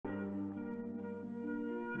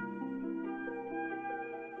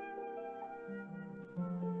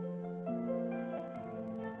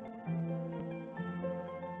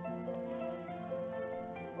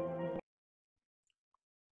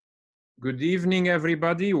Good evening,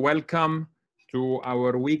 everybody. Welcome to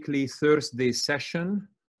our weekly Thursday session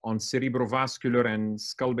on cerebrovascular and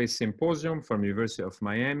skull-base symposium from University of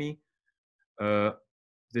Miami.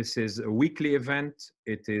 This is a weekly event.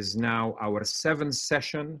 It is now our 7th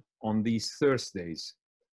session on these Thursdays.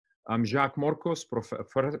 I'm Jacques Morcos,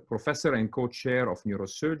 professor and co-chair of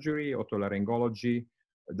neurosurgery, otolaryngology,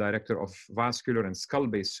 director of vascular and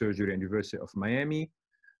skull-base surgery at University of Miami.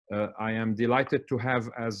 I am delighted to have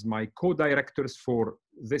as my co-directors for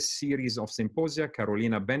this series of symposia,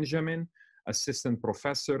 Carolina Benjamin, assistant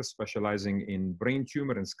professor specializing in brain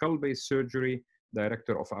tumor and skull-base surgery,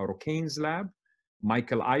 director of our Keynes lab,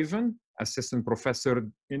 Michael Ivan, assistant professor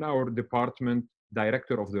in our department,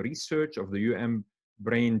 director of the research of the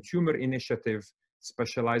Brain Tumor Initiative,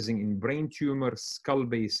 specializing in brain tumor,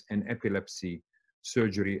 skull-base, and epilepsy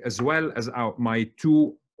surgery, as well as my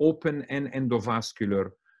two open and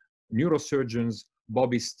endovascular neurosurgeons,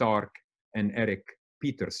 Bobby Stark and Eric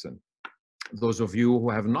Peterson. Those of you who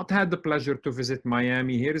have not had the pleasure to visit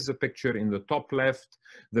Miami, here is a picture in the top left,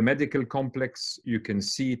 the medical complex. You can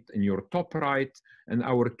see it in your top right, and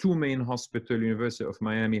our two main hospitals, University of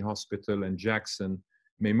Miami Hospital and Jackson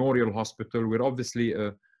Memorial Hospital. We're obviously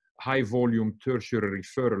a high volume tertiary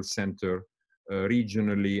referral center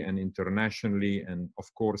regionally and internationally, and of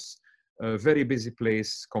course, a very busy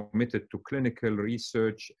place committed to clinical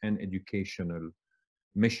research and educational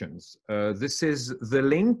missions. This is the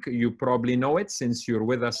link. You probably know it since you're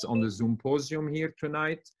with us on the Zoomposium here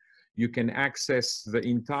tonight. You can access the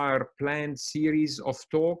entire planned series of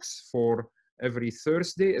talks for every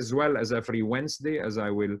Thursday as well as every Wednesday, as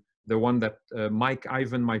I will, the one that Mike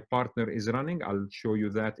Ivan, my partner, is running. I'll show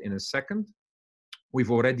you that in a second.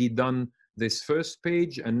 We've already done this first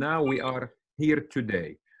page, and now we are here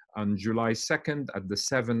today on July 2nd at the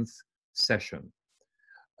 7th session.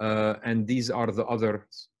 And these are the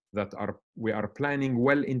others that we are planning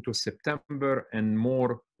well into September, and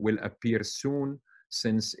more will appear soon,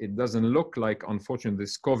 since it doesn't look like, unfortunately,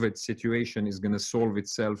 this COVID situation is going to solve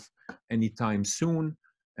itself anytime soon,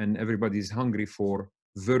 and everybody's hungry for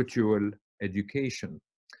virtual education.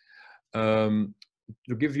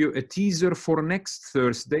 To give you a teaser for next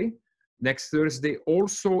Thursday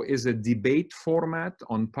also is a debate format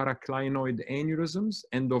on paraclinoid aneurysms,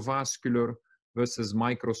 endovascular versus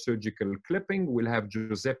microsurgical clipping. We'll have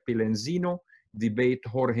Giuseppe Lenzino debate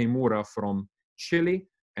Jorge Mura from Chile,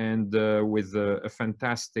 and with a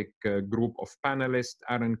fantastic group of panelists,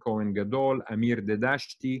 Aaron Cohen-Gadol, Amir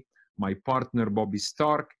Dedashti, my partner Bobby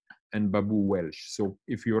Stark, and Babu Welsh. So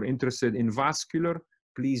if you're interested in vascular,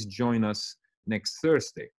 please join us next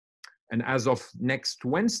Thursday. And as of next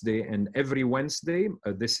Wednesday and every Wednesday,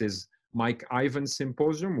 this is Mike Ivan's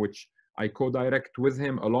symposium, which I co-direct with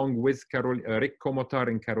him along with Rick Komotar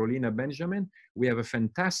and Carolina Benjamin. We have a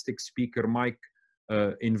fantastic speaker. Mike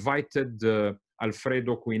invited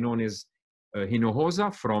Alfredo Quinones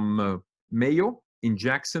Hinojosa from Mayo in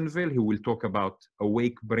Jacksonville, who will talk about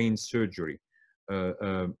awake brain surgery.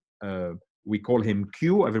 We call him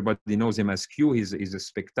Q. Everybody knows him as Q. He's a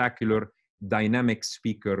spectacular, dynamic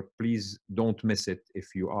speaker. Please don't miss it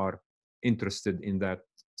if you are interested in that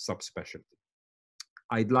subspecialty.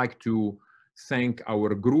 I'd like to thank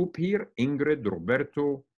our group here, Ingrid,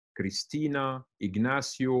 Roberto, Cristina,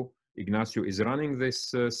 Ignacio. Ignacio is running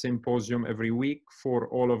this symposium every week for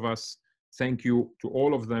all of us. Thank you to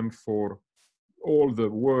all of them for all the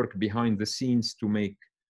work behind the scenes to make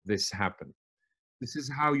this happen. This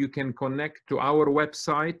is how you can connect to our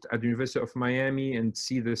website at the University of Miami and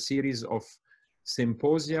see the series of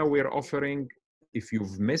symposia we're offering. If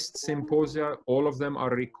you've missed symposia, all of them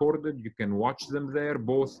are recorded. You can watch them there,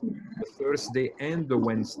 both the Thursday and the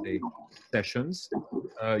Wednesday sessions.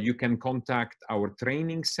 You can contact our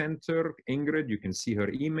training center, Ingrid. You can see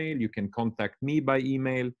her email. You can contact me by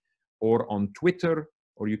email or on Twitter,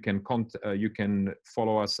 or you can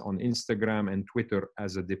follow us on Instagram and Twitter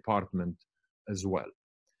as a department as well.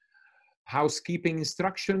 Housekeeping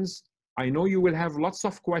instructions. I know you will have lots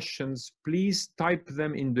of questions. Please type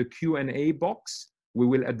them in the Q&A box. We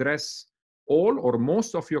will address all or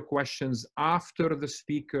most of your questions after the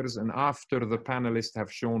speakers and after the panelists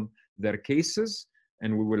have shown their cases,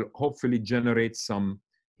 and we will hopefully generate some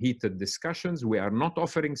heated discussions. We are not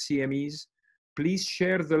offering CMEs. Please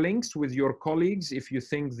share the links with your colleagues if you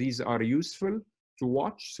think these are useful to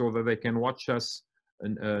watch, so that they can watch us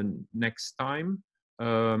next time.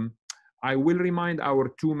 I will remind our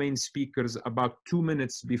two main speakers about 2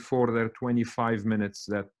 minutes before their 25 minutes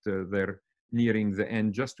that they're nearing the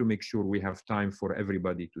end, just to make sure we have time for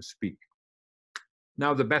everybody to speak.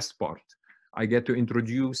 Now, the best part, I get to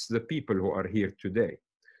introduce the people who are here today.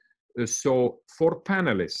 So for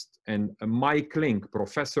panelists, and Mike Link,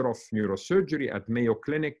 professor of neurosurgery at Mayo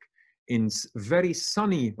Clinic in very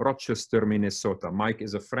sunny Rochester, Minnesota. Mike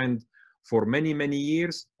is a friend for many, many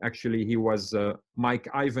years. Actually, he was Mike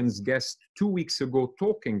Ivan's guest 2 weeks ago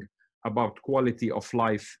talking about quality of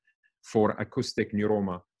life for acoustic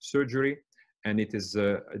neuroma surgery. And it is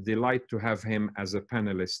a delight to have him as a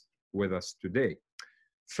panelist with us today.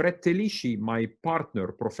 Fred Telischi, my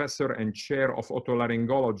partner, professor and chair of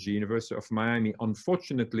otolaryngology, University of Miami,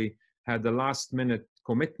 unfortunately had a last-minute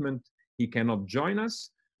commitment. He cannot join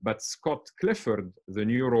us, but Scott Clifford, the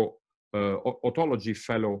neuro-otology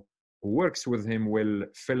fellow who works with him, will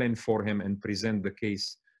fill in for him and present the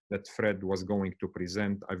case that Fred was going to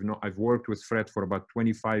present. I've worked with Fred for about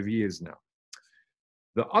 25 years now.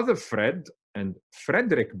 The other Fred, and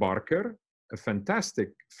Frederick Barker, a fantastic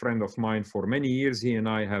friend of mine for many years. He and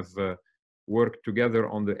I have worked together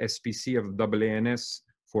on the SPC of AANS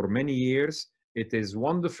for many years. It is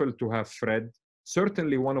wonderful to have Fred,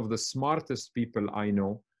 certainly one of the smartest people I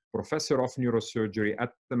know, professor of neurosurgery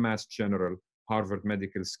at the Mass General, Harvard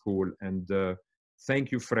Medical School. And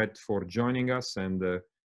thank you, Fred, for joining us and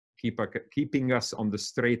keeping us on the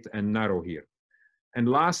straight and narrow here. And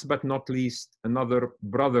last but not least, another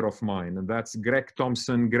brother of mine, and that's Greg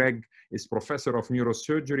Thompson. Greg is professor of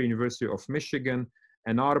neurosurgery, University of Michigan,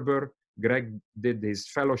 Ann Arbor. Greg did his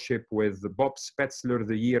fellowship with Bob Spetzler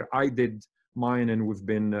the year I did mine, and we've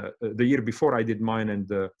been, the year before I did mine, and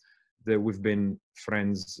we've been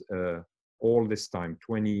friends all this time,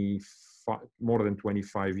 more than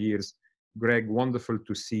 25 years. Greg, wonderful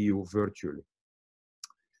to see you virtually.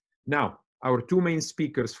 Now, our two main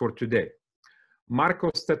speakers for today.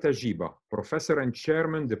 Marcos Tatagiba, professor and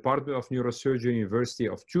chairman, Department of Neurosurgery, University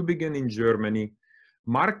of Tübingen in Germany.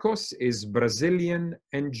 Marcos is Brazilian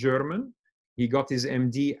and German. He got his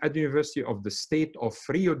MD at the University of the State of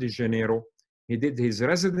Rio de Janeiro. He did his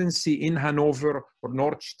residency in Hanover or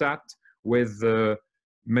Nordstadt with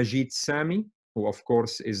Majid Sami, who of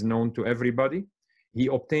course is known to everybody. He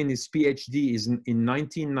obtained his PhD in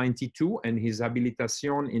 1992 and his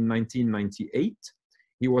habilitation in 1998.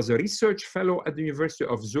 He was a research fellow at the University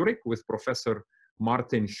of Zurich with Professor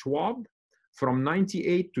Martin Schwab. From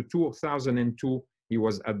 1998 to 2002, he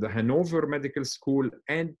was at the Hanover Medical School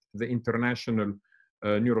and the International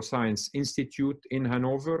Neuroscience Institute in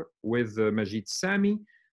Hanover with Majid Sami,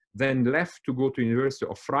 then left to go to University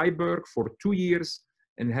of Freiburg for 2 years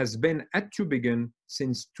and has been at Tübingen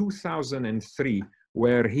since 2003,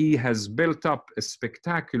 where he has built up a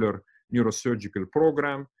spectacular neurosurgical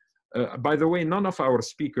program. By the way, none of our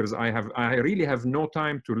speakers, I really have no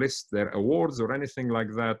time to list their awards or anything like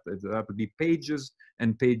that. That would be pages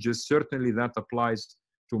and pages. Certainly that applies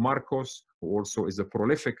to Marcos, who also is a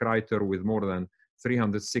prolific writer with more than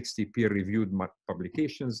 360 peer-reviewed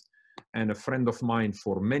publications and a friend of mine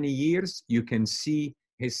for many years. You can see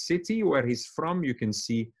his city, where he's from. You can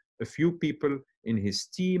see a few people in his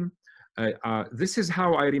team. This is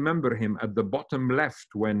how I remember him at the bottom left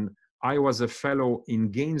when I was a fellow in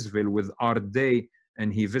Gainesville with Art Day,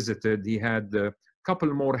 and he visited. He had a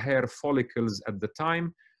couple more hair follicles at the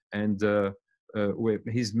time, and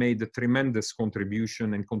he's made a tremendous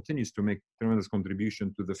contribution and continues to make tremendous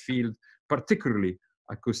contribution to the field, particularly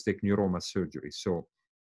acoustic neuroma surgery. So,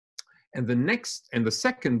 and the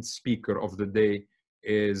second speaker of the day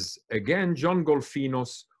is again John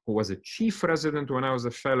Golfinos, who was a chief resident when I was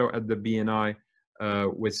a fellow at the BNI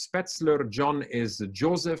with Spetzler. John is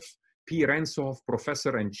Joseph P. Rensohoff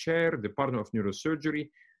Professor and Chair, Department of Neurosurgery,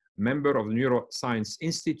 member of the Neuroscience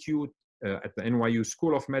Institute at the NYU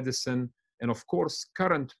School of Medicine, and of course,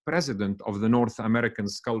 current president of the North American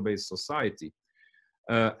Skull-Base Society.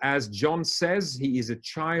 As John says, he is a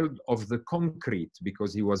child of the concrete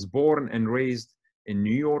because he was born and raised in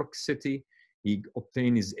New York City. He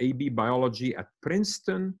obtained his AB biology at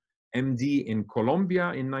Princeton, MD in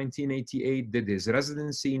Columbia in 1988, did his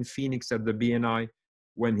residency in Phoenix at the BNI,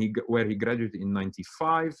 where he graduated in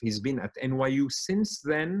 95. He's been at NYU since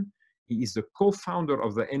then. He is the co-founder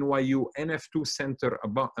of the NYU NF2 Center,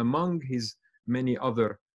 among his many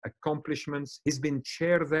other accomplishments. He's been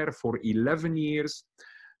chair there for 11 years,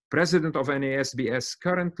 president of NASBS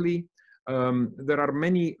currently. There are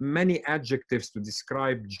many, many adjectives to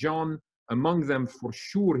describe John. Among them, for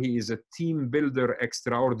sure, he is a team builder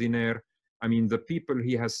extraordinaire. I mean, the people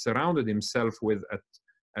he has surrounded himself with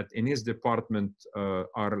in his department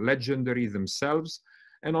are legendary themselves.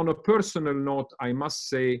 And on a personal note, I must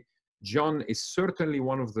say, John is certainly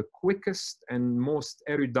one of the quickest and most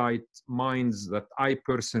erudite minds that I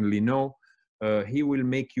personally know. He will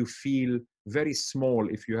make you feel very small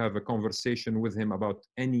if you have a conversation with him about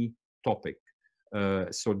any topic.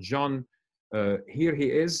 So John, here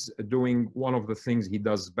he is doing one of the things he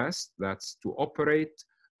does best, that's to operate.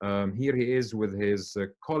 Here he is with his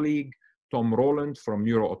colleague, Tom Rowland from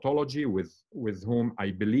Neurootology, with whom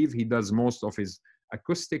I believe he does most of his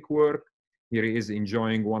acoustic work. Here he is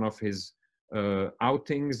enjoying one of his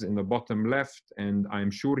outings in the bottom left, and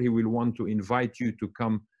I'm sure he will want to invite you to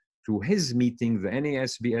come to his meeting, the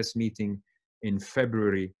NASBS meeting in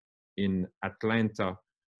February in Atlanta.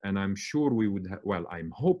 And I'm sure we would, well,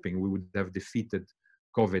 I'm hoping we would have defeated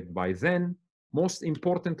COVID by then. Most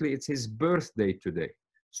importantly, it's his birthday today.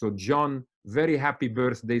 So John, very happy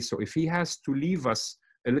birthday. So if he has to leave us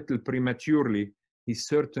a little prematurely, he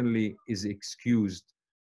certainly is excused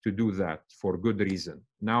to do that for good reason.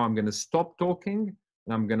 Now I'm going to stop talking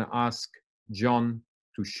and I'm going to ask John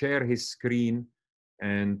to share his screen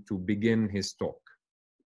and to begin his talk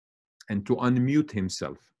and to unmute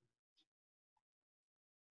himself.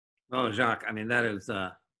 Oh, Jacques, I mean, that is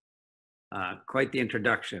quite the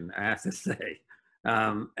introduction, I have to say.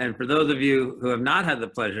 And for those of you who have not had the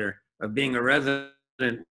pleasure of being a resident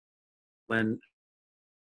when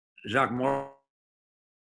Jacques Morcos.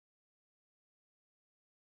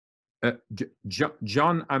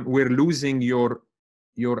 John, we're losing your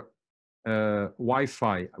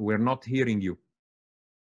Wi-Fi. We're not hearing you.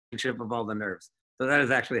 Of all the nerves. So that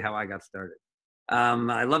is actually how I got started.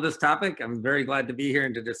 I love this topic. I'm very glad to be here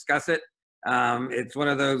and to discuss it. It's one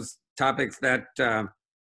of those topics that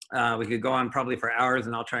we could go on probably for hours,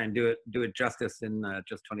 and I'll try and do it justice in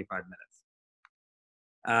just 25 minutes.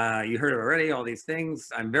 You heard it already, all these things.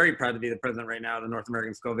 I'm very proud to be the president right now of the North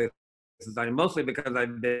American Skull-Base Society, mostly because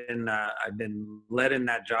I've been led in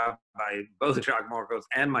that job by both Jacques Morcos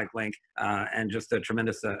and Mike Link, and just a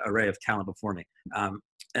tremendous array of talent before me.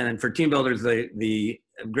 And for team builders, the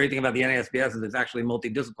great thing about the NASBS is it's actually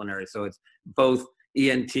multidisciplinary. So it's both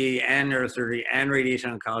ENT and neurosurgery and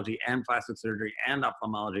radiation oncology and plastic surgery and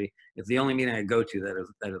ophthalmology. It's the only meeting I go to that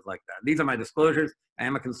is like that. These are my disclosures. I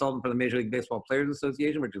am a consultant for the Major League Baseball Players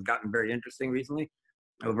Association, which has gotten very interesting recently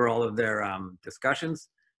over all of their discussions.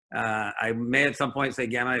 I may at some point say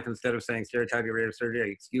gamma knife instead of saying stereotactic radiosurgery.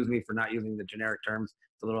 Excuse me for not using the generic terms.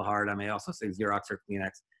 It's a little hard. I may also say Xerox or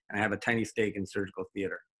Kleenex. And I have a tiny stake in surgical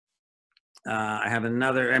theater. I have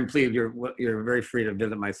another, and please, you're very free to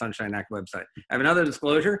visit my Sunshine Act website. I have another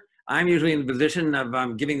disclosure. I'm usually in the position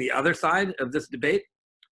of giving the other side of this debate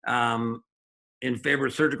in favor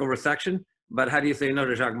of surgical resection. But how do you say no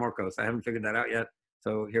to Jacques Morcos? I haven't figured that out yet.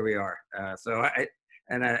 So here we are. I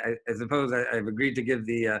suppose I've agreed to give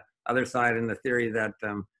the other side in the theory that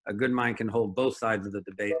a good mind can hold both sides of the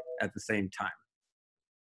debate at the same time.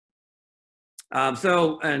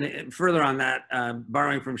 And further on that,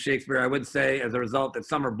 borrowing from Shakespeare, I would say as a result that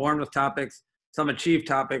some are born with topics, some achieve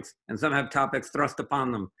topics, and some have topics thrust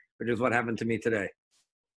upon them, which is what happened to me today.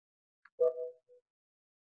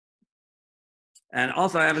 And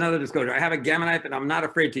also I have another disclosure. I have a gamma knife and I'm not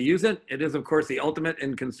afraid to use it. It is of course the ultimate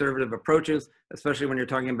in conservative approaches, especially when you're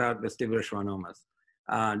talking about vestibular schwannomas.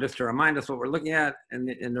 Just to remind us what we're looking at and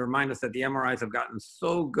to remind us that the MRIs have gotten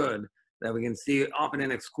so good that we can see often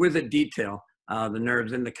in exquisite detail the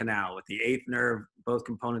nerves in the canal with the 8th nerve, both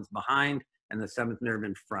components behind, and the 7th nerve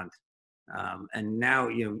in front. And now,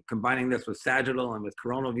 combining this with sagittal and with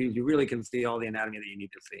coronal views, you really can see all the anatomy that you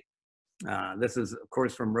need to see. This is, of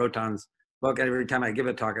course, from Rotan's book. Every time I give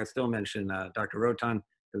a talk, I still mention Dr. Rotan,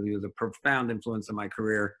 because he was a profound influence in my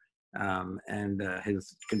career, and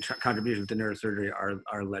his contributions to neurosurgery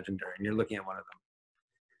are legendary, and you're looking at one of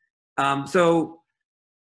them. So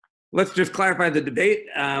let's just clarify the debate.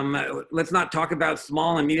 Let's not talk about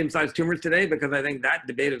small and medium-sized tumors today, because I think that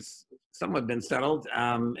debate has somewhat been settled.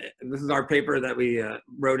 This is our paper that we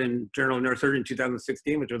wrote in Journal of Neurosurgery in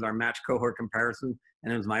 2016, which was our matched cohort comparison.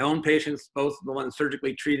 And it was my own patients, both the ones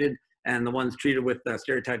surgically treated and the ones treated with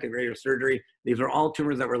stereotactic radiosurgery. These are all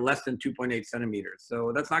tumors that were less than 2.8 centimeters.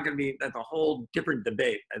 So that's not going to be, that's a whole different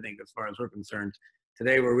debate, I think, as far as we're concerned.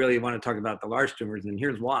 Today, we really want to talk about the large tumors, and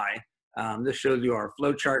here's why. This shows you our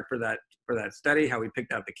flow chart for that study, how we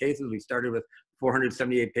picked out the cases. We started with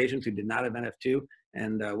 478 patients who did not have NF2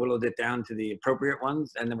 and whittled it down to the appropriate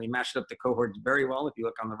ones. And then we matched up the cohorts very well. If you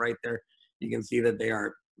look on the right there, you can see that they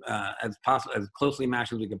are as closely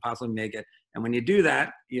matched as we could possibly make it. And when you do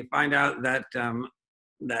that, you find out that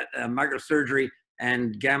microsurgery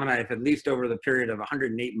and gamma knife, at least over the period of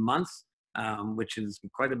 108 months, which is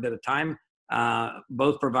quite a bit of time,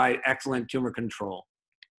 both provide excellent tumor control.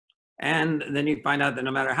 And then you find out that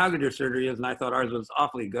no matter how good your surgery is, and I thought ours was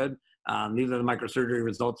awfully good, these are the microsurgery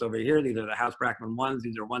results over here. These are the House-Brackman 1s.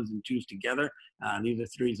 These are 1s and 2s together. These are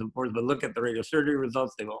 3s and 4s. But look at the radiosurgery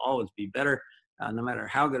results. They will always be better. no matter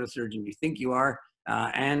how good a surgeon you think you are,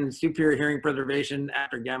 and superior hearing preservation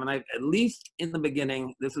after Gamma Knife, at least in the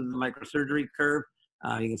beginning. This is the microsurgery curve.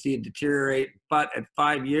 You can see it deteriorate, but at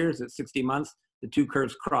 5 years, at 60 months, the two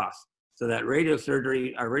curves cross. So that our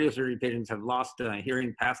radiosurgery patients have lost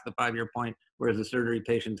hearing past the 5-year point, whereas the surgery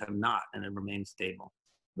patients have not, and it remains stable.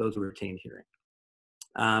 Those who retain hearing.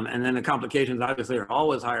 And then the complications obviously are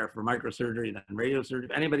always higher for microsurgery than radiosurgery.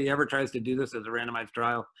 If anybody ever tries to do this as a randomized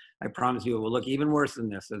trial, I promise you it will look even worse than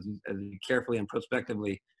this as you carefully and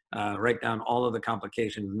prospectively write down all of the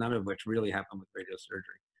complications, none of which really happen with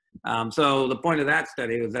radiosurgery. So the point of that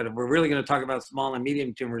study is that if we're really going to talk about small and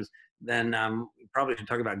medium tumors, then we probably should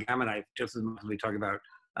talk about Gamma Knife just as much as we talk about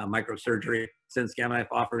microsurgery, since Gamma Knife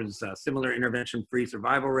offers similar intervention-free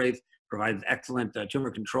survival rates, provides excellent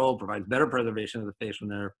tumor control, provides better preservation of the facial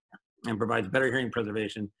nerve, and provides better hearing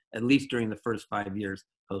preservation, at least during the first 5 years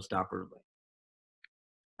post-operatively.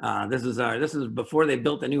 This is before they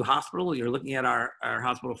built a new hospital. You're looking at our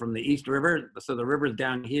hospital from the East River. So the river's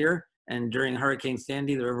down here, and during Hurricane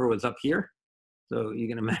Sandy, the river was up here. So you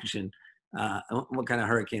can imagine what kind of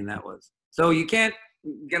hurricane that was. So you can't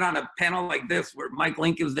get on a panel like this where Mike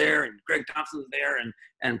Link is there and Greg Thompson is there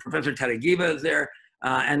and Professor Tatagiba is there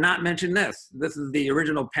and not mention this. This is the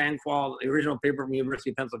original PanQual, the original paper from University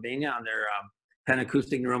of Pennsylvania on their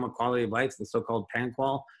pan-acoustic neuroma quality of life, the so-called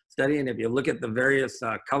PanQual study. And if you look at the various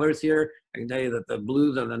colors here, I can tell you that the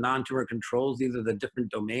blues are the non-tumor controls. These are the different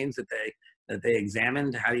domains that they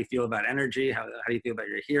examined. How do you feel about energy? How do you feel about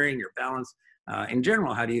your hearing, your balance? In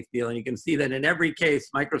general, how do you feel? And you can see that in every case,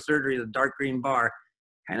 microsurgery, the dark green bar,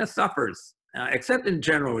 kind of suffers, except in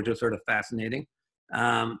general, which is sort of fascinating.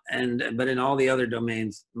 But in all the other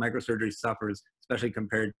domains, microsurgery suffers, especially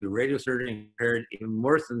compared to radiosurgery, compared even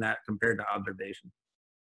worse than that compared to observation.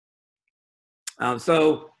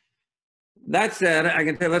 So that said, I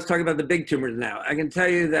can tell you, let's talk about the big tumors now. I can tell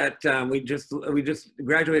you that we just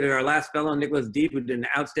graduated our last fellow, Nicholas Deep, who did an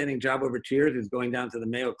outstanding job over 2 years. He's going down to the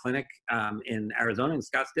Mayo Clinic in Arizona, in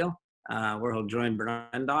Scottsdale, where he'll join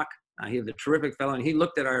Bernard Doc. He was a terrific fellow, and he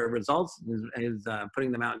looked at our results and is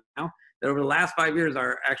putting them out now. That over the last 5 years,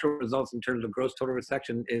 our actual results in terms of gross total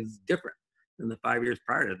resection is different than the 5 years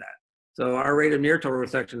prior to that. So our rate of near total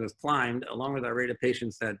resection has climbed, along with our rate of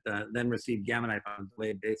patients that then receive Gamma Knife on a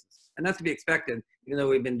delayed basis. And that's to be expected, even though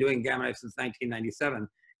we've been doing Gamma Knife since 1997.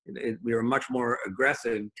 We were much more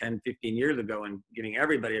aggressive 10, 15 years ago in giving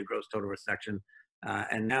everybody a gross total resection.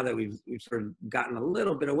 And now that we've sort of gotten a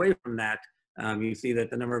little bit away from that, you see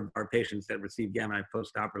that the number of our patients that receive Gamma Knife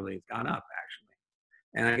post-operatively has gone up, actually.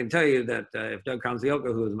 And I can tell you that if Doug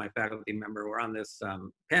Konziolko, who is my faculty member, were on this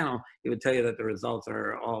panel, he would tell you that the results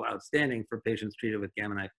are all outstanding for patients treated with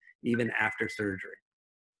Gamma Knife, even after surgery.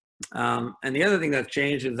 And the other thing that's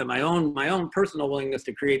changed is that my own personal willingness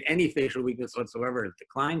to create any facial weakness whatsoever has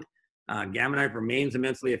declined. Gamma Knife remains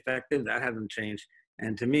immensely effective. That hasn't changed.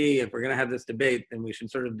 And to me, if we're going to have this debate, then we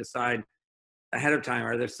should sort of decide ahead of time,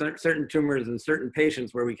 are there certain tumors in certain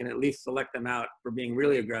patients where we can at least select them out for being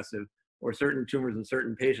really aggressive, or certain tumors in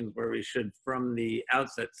certain patients where we should, from the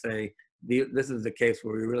outset, say, this is the case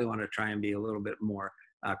where we really want to try and be a little bit more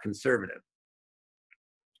conservative.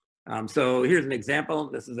 So here's an example.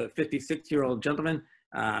 This is a 56-year-old gentleman.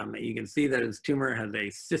 You can see that his tumor has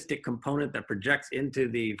a cystic component that projects into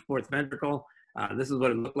the fourth ventricle. This is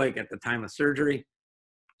what it looked like at the time of surgery.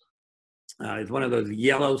 It's one of those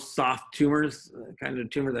yellow soft tumors, kind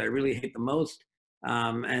of tumor that I really hate the most.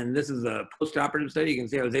 And this is a post-operative study. You can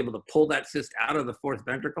see I was able to pull that cyst out of the fourth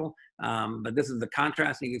ventricle. But this is the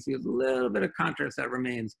contrast. You can see a little bit of contrast that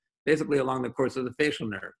remains basically along the course of the facial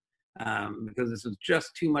nerve, because this is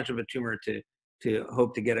just too much of a tumor to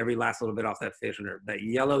hope to get every last little bit off that facial nerve. That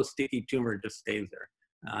yellow sticky tumor just stays there.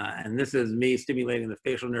 And this is me stimulating the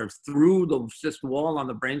facial nerve through the cyst wall on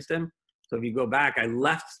the brainstem. So if you go back, I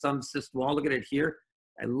left some cyst wall. Look at it here.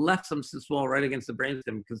 I left some cyst wall right against the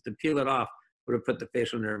brainstem because to peel it off would have put the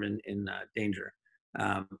facial nerve in danger.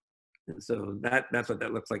 So that's what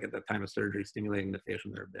that looks like at the time of surgery, stimulating the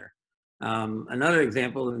facial nerve there. Another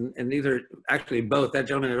example, and these are actually both, that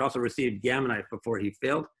gentleman had also received Gamma Knife before he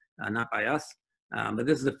failed, not by us. But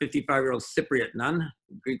this is a 55-year-old Cypriot nun,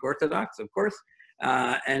 Greek Orthodox, of course.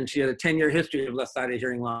 And she had a 10-year history of left-sided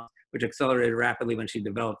hearing loss, which accelerated rapidly when she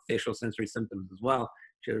developed facial sensory symptoms as well.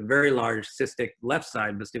 She had a very large cystic left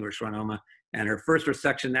side vestibular schwannoma, and her first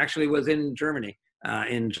resection actually was in Germany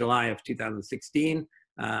in July of 2016.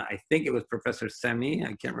 I think it was Professor Semi,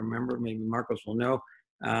 I can't remember, maybe Marcos will know.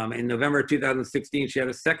 In November 2016, she had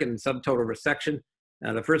a second subtotal resection.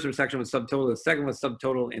 The first resection was subtotal, the second was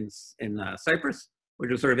subtotal in Cyprus, which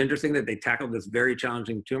was sort of interesting that they tackled this very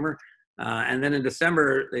challenging tumor. And then in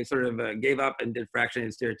December, they sort of gave up and did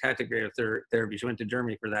fractionated stereotactic radiotherapy. She went to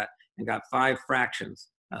Germany for that and got 5 fractions.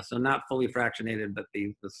 So not fully fractionated, but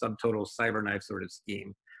the subtotal CyberKnife sort of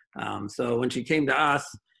scheme. So when she came to us,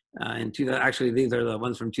 actually these are the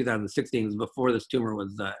ones from 2016, it was before this tumor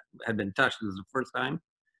was had been touched. This is the first time.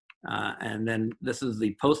 And then this is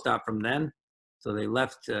the post-op from then. So they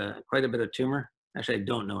left quite a bit of tumor. Actually, I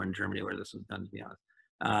don't know in Germany where this was done, to be honest.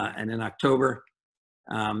 And in October,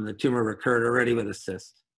 the tumor recurred already with a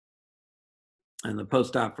cyst. And the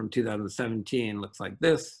post-op from 2017 looks like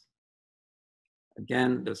this.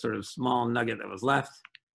 Again, the sort of small nugget that was left.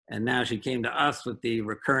 And now she came to us with the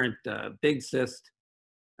recurrent big cyst.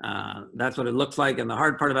 That's what it looks like. And the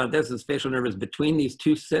hard part about this is facial nerve is between these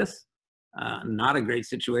 2 cysts. Not a great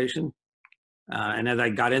situation. And as I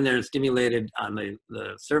got in there and stimulated on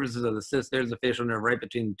the surfaces of the cyst, there's the facial nerve right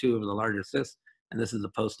between 2 of the larger cysts. And this is the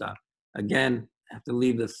post-op. Again, I have to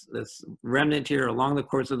leave this remnant here along the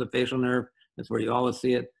course of the facial nerve. That's where you always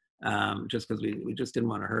see it, just because we just didn't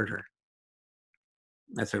want to hurt her.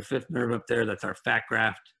 That's her 5th nerve up there. That's our fat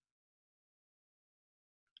graft.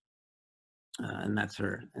 And that's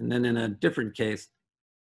her. And then in a different case,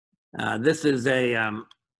 this is a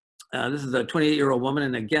 28-year-old woman.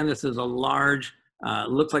 And again, this is a large,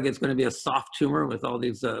 looks like it's going to be a soft tumor with all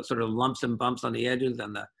these sort of lumps and bumps on the edges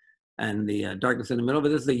and the darkness in the middle. But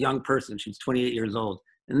this is a young person. She's 28 years old.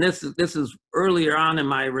 And this is earlier on in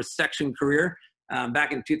my resection career,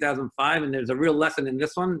 back in 2005. And there's a real lesson in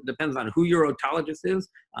this one. Depends on who your otologist is.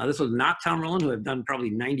 This was not Tom Rowland, who I've done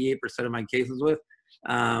probably 98% of my cases with.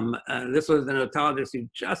 This was an otologist who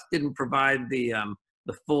just didn't provide the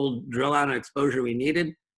full drill out and exposure we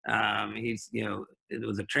needed. It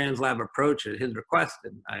was a translab approach at his request,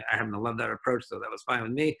 and I happen to love that approach, so that was fine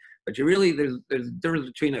with me. But there's a difference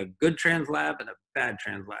between a good translab and a bad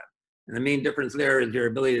translab. And the main difference there is your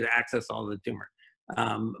ability to access all the tumor.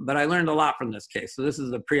 But I learned a lot from this case. So this is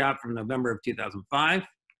the pre-op from November of 2005.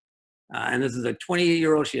 And this is a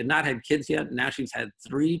 28-year-old. She had not had kids yet. Now she's had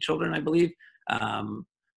 3 children, I believe. You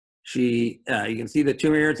can see the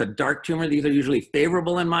tumor here. It's a dark tumor. These are usually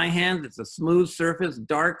favorable in my hand. It's a smooth surface,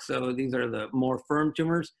 dark. So these are the more firm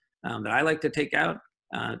tumors that I like to take out.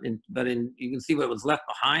 You can see what was left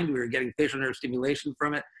behind. We were getting facial nerve stimulation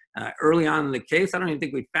from it. Early on in the case, I don't even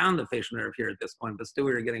think we found the facial nerve here at this point, but still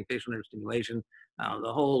we were getting facial nerve stimulation.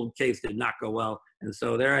 The whole case did not go well. And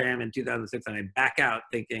so there I am in 2006, and I back out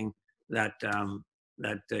thinking that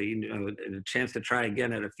a chance to try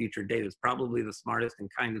again at a future date is probably the smartest and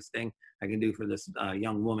kindest thing I can do for this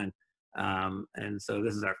young woman. And so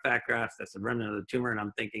this is our fat graft. That's the remnant of the tumor. And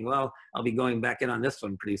I'm thinking, well, I'll be going back in on this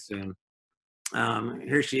one pretty soon.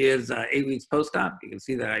 Here she is 8 weeks post-op. You can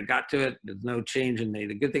see that I got to it. There's no change in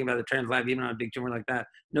the good thing about the translab, even on a big tumor like that,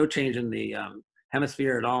 no change in the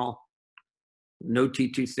hemisphere at all. No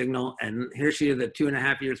T2 signal. And here she is at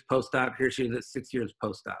 2.5 years post-op. Here she is at 6 years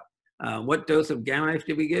post-op. What dose of gamma knife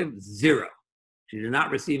did we give? 0. She did not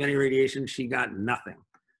receive any radiation. She got nothing.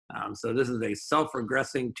 So this is a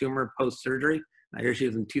self-regressing tumor post-surgery. Here she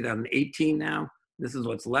is in 2018 now. This is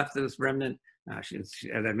what's left of this remnant. As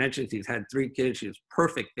I mentioned, she's had 3 kids. She has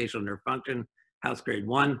perfect facial nerve function, house grade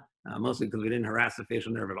 1, mostly because we didn't harass the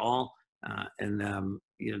facial nerve at all.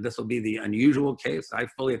 This will be the unusual case. I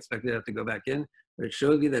fully expected it to go back in, but it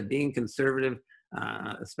shows you that being conservative,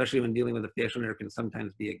 especially when dealing with a facial nerve, can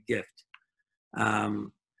sometimes be a gift.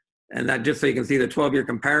 And that just so you can see the 12-year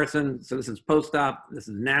comparison. So this is post-op. This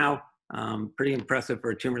is now. Pretty impressive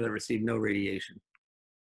for a tumor that received no radiation.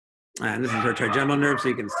 And this is her trigeminal nerve, so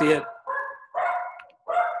you can see it.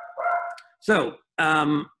 So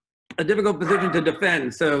a difficult position to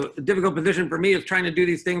defend. So a difficult position for me is trying to do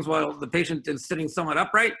these things while the patient is sitting somewhat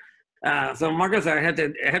upright. So Marcos, I have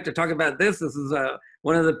to talk about this. This is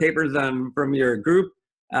one of the papers from your group,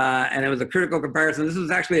 and it was a critical comparison. This is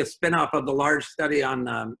actually a spin-off of the large study on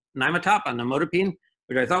Nimetop, on nimodipine,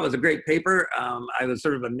 which I thought was a great paper. I was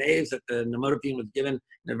sort of amazed that the nimodipine was given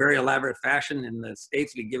in a very elaborate fashion. In the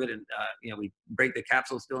States, we give it in, we break the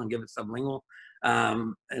capsule still and give it sublingual.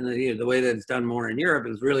 And the way that it's done more in Europe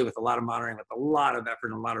is really with a lot of monitoring, with a lot of effort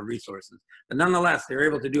and a lot of resources. But nonetheless, they were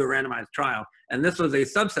able to do a randomized trial. And this was a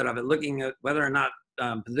subset of it, looking at whether or not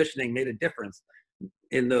positioning made a difference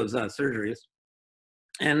in those surgeries.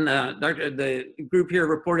 And the group here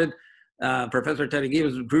reported, Professor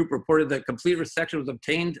Tatagiba's group reported that complete resection was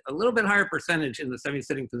obtained a little bit higher percentage in the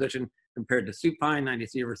semi-sitting position compared to supine,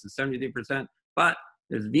 93 versus 73%. But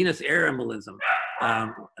there's venous air embolism,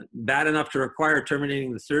 bad enough to require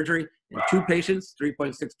terminating the surgery in 2 patients,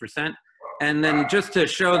 3.6%. And then just to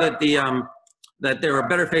show that that there were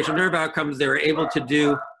better facial nerve outcomes, they were able to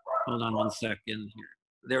do, hold on one second here.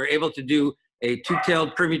 They were able to do a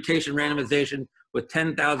two-tailed permutation randomization with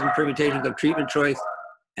 10,000 permutations of treatment choice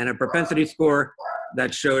and a propensity score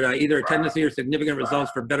that showed either a tendency or significant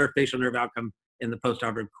results for better facial nerve outcome in the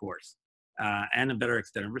postoperative course and a better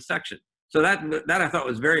extended resection. So that I thought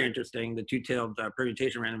was very interesting, the two-tailed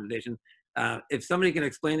permutation randomization. If somebody can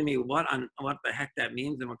explain to me what the heck that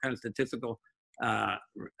means and what kind of statistical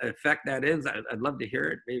effect that is, I'd love to hear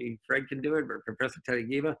it. Maybe Fred can do it, or Professor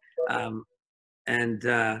Tatagiba.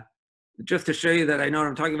 Just to show you that I know what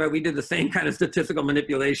I'm talking about, we did the same kind of statistical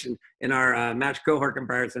manipulation in our matched cohort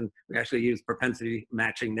comparison. We actually used propensity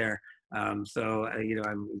matching there. You know,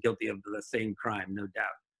 I'm guilty of the same crime, no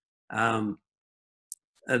doubt.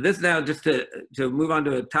 This now, just to move on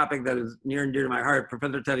to a topic that is near and dear to my heart,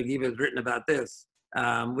 Professor Tatagiba has written about this,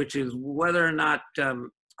 which is whether or not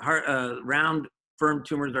round, firm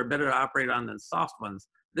tumors are better to operate on than soft ones.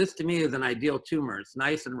 This to me is an ideal tumor. It's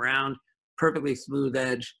nice and round, perfectly smooth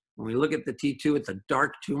edge. When we look at the T2, it's a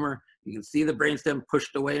dark tumor. You can see the brainstem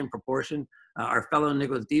pushed away in proportion. Our fellow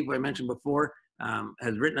Nicholas Deep, who I mentioned before,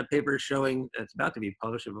 has written a paper showing, it's about to be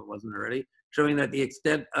published if it wasn't already, showing that the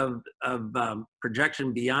extent of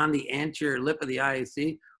projection beyond the anterior lip of the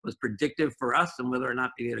IAC was predictive for us and whether or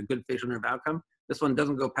not we had a good facial nerve outcome. This one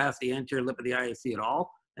doesn't go past the anterior lip of the IAC at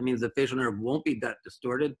all. That means the facial nerve won't be that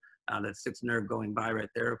distorted. That sixth nerve going by right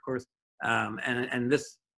there, of course. And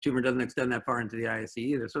this tumor doesn't extend that far into the IAC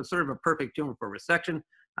either. So it's sort of a perfect tumor for resection.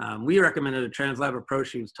 We recommended a translab approach.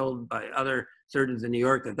 She was told by other surgeons in New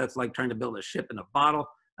York that that's like trying to build a ship in a bottle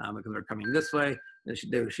because they're coming this way.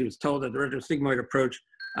 She was told that the retrosigmoid approach,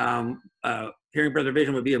 hearing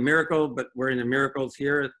preservation would be a miracle, but we're in the miracles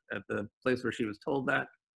here at the place where she was told that.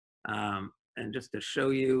 And just to show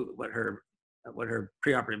you what her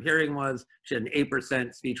preoperative hearing was, she had an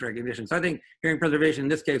 8% speech recognition. So I think hearing preservation in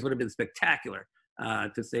this case would have been spectacular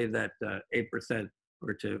to say that 8%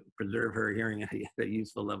 were to preserve her hearing at a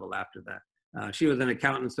useful level after that. She was an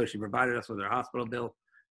accountant, so she provided us with her hospital bill.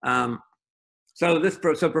 So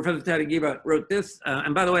Professor Tatagiba wrote this,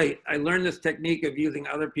 and by the way, I learned this technique of using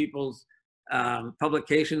other people's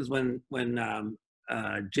publications when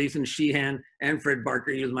Jason Sheehan and Fred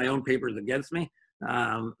Barker used my own papers against me.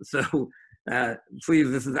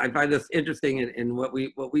 Please, I find this interesting in what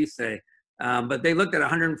we say. But they looked at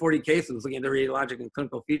 140 cases, looking at the radiologic and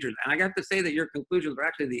clinical features, and I got to say that your conclusions were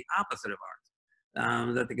actually the opposite of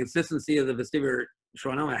ours. That the consistency of the vestibular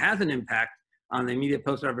schwannoma has an impact on the immediate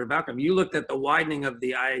postoperative outcome. You looked at the widening of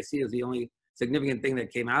the IAC as the only significant thing that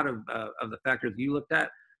came out of the factors you looked at.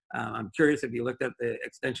 I'm curious if you looked at the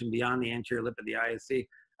extension beyond the anterior lip of the IAC.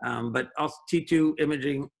 But also T2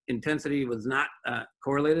 imaging intensity was not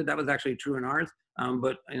correlated. That was actually true in ours.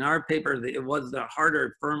 But in our paper, it was the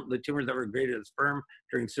harder the tumors that were graded as firm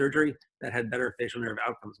during surgery that had better facial nerve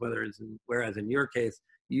outcomes, whereas in your case,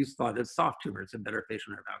 you thought that soft tumors had better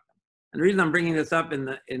facial nerve outcomes. And the reason I'm bringing this up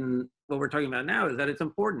in what we're talking about now is that it's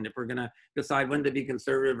important if we're gonna decide when to be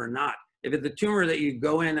conservative or not. If it's a tumor that you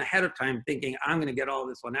go in ahead of time thinking, I'm gonna get all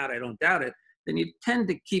this one out, I don't doubt it, then you tend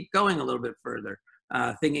to keep going a little bit further,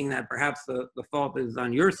 thinking that perhaps the fault is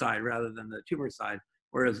on your side rather than the tumor side.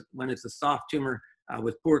 Whereas when it's a soft tumor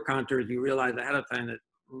with poor contours, you realize ahead of time that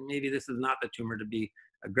maybe this is not the tumor to be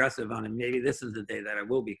aggressive on, and maybe this is the day that I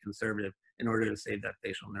will be conservative in order to save that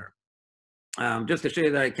facial nerve. Just to show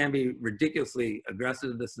you that it can be ridiculously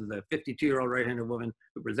aggressive, this is a 52-year-old right-handed woman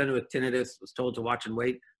who presented with tinnitus, was told to watch and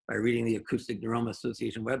wait by reading the Acoustic Neuroma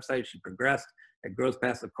Association website. She progressed, had growth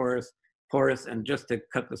past the porous, and just to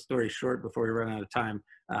cut the story short before we run out of time,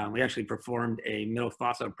 we actually performed a middle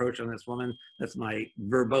fossa approach on this woman. That's my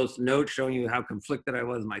verbose note showing you how conflicted I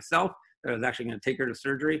was myself, that I was actually going to take her to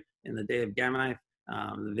surgery in the day of Gamma Knife.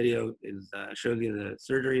 The video shows you the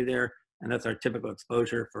surgery there, and that's our typical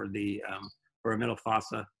exposure for a middle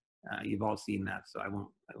fossa. You've all seen that, so I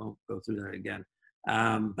won't go through that again.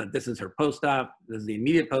 But this is her post-op. This is the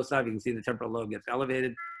immediate post-op. You can see the temporal lobe gets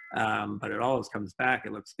elevated, but it always comes back.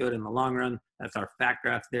 It looks good in the long run. That's our fat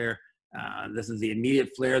graph there. This is the immediate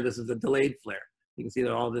flare. This is a delayed flare. You can see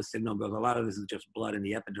that all this signal goes. A lot of this is just blood in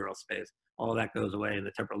the epidural space. All of that goes away, and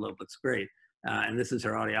the temporal lobe looks great. And this is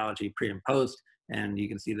her audiology pre and post. And you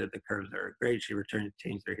can see that the curves are great. She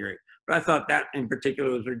changed her hearing. But I thought that in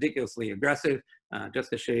particular was ridiculously aggressive. Just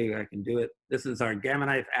to show you I can do it. This is our Gamma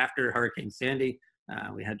Knife after Hurricane Sandy.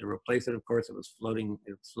 We had to replace it, of course. It was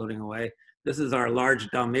floating away. This is our large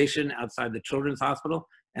Dalmatian outside the Children's Hospital.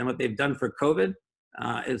 And what they've done for COVID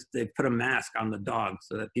is they've put a mask on the dog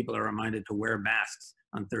so that people are reminded to wear masks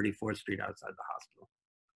on 34th Street outside the hospital.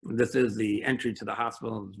 This is the entry to the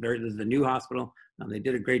hospital. This is the new hospital. They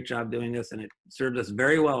did a great job doing this, and it served us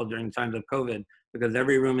very well during times of COVID because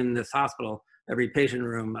every room in this hospital every patient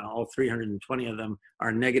room, all 320 of them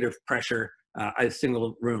are negative pressure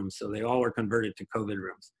single rooms. So they all were converted to COVID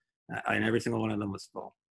rooms, and every single one of them was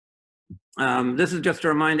full. This is just to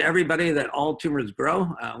remind everybody that all tumors grow.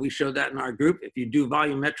 We showed that in our group. If you do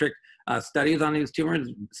volumetric studies on these tumors,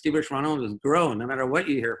 Stiebisch schwannomas grow, no matter what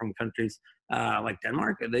you hear from countries like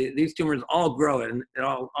Denmark. These tumors all grow, and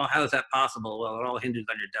how is that possible? Well, it all hinges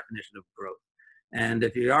on your definition of growth. And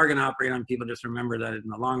if you are going to operate on people, just remember that in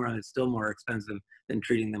the long run, it's still more expensive than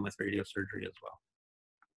treating them with radiosurgery as well.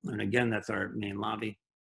 And again, that's our main lobby.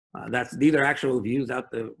 These are actual views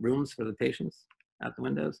out the rooms for the patients, out the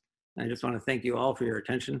windows. And I just want to thank you all for your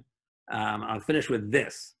attention. I'll finish with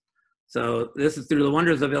this. So this is through the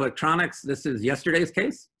wonders of electronics. This is yesterday's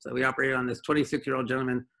case. So we operated on this 26-year-old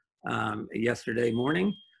gentleman yesterday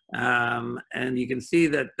morning. And you can see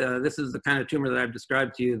that this is the kind of tumor that I've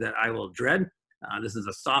described to you that I will dread. This is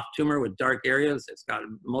a soft tumor with dark areas. It's got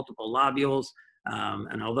multiple lobules.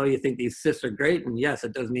 And although you think these cysts are great, and yes,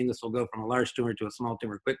 it does mean this will go from a large tumor to a small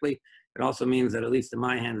tumor quickly, it also means that, at least in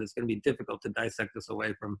my hands, it's going to be difficult to dissect this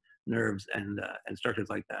away from nerves and structures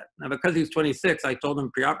like that. Now, because he's 26, I told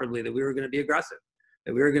him preoperatively that we were going to be aggressive,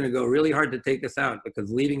 that we were going to go really hard to take this out,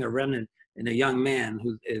 because leaving a remnant in a young man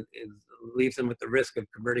who leaves him with the risk of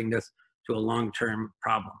converting this to a long-term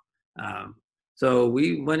problem. So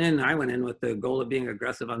I went in with the goal of being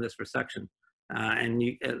aggressive on this resection. And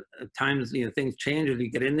at times, things change as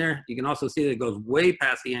you get in there. You can also see that it goes way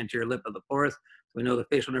past the anterior lip of the porus. So we know the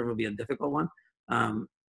facial nerve will be a difficult one.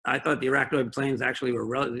 I thought the arachnoid planes actually were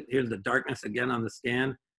relative. Here's the darkness again on the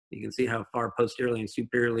scan. You can see how far posteriorly and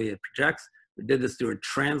superiorly it projects. We did this through a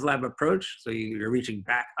translab approach. So you're reaching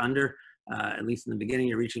back under, at least in the beginning,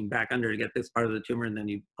 you're reaching back under to get this part of the tumor, and then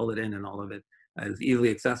you pull it in, and all of it is easily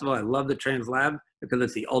accessible. I love the translab because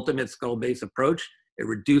it's the ultimate skull base approach. It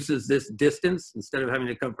reduces this distance. Instead of having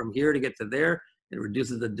to come from here to get to there, it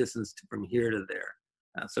reduces the distance from here to there.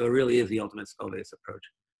 So it really is the ultimate skull base approach.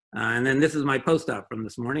 And then this is my post-op from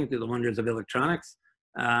this morning through the wonders of electronics.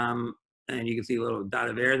 And you can see a little dot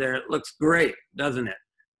of air there. It looks great, doesn't it?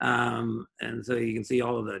 And so you can see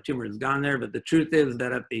all of the tumor is gone there. But the truth is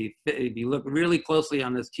that if you look really closely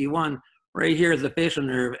on this T1, right here is the facial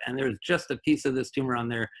nerve, and there's just a piece of this tumor on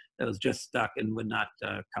there that was just stuck and would not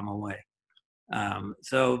come away.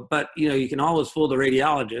 But you can always fool the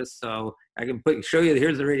radiologist. So I can show you,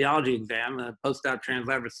 here's the radiology exam, post-op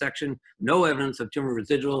translab resection, no evidence of tumor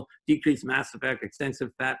residual, decreased mass effect,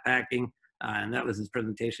 extensive fat packing, and that was his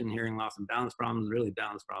presentation, hearing loss and balance problems, really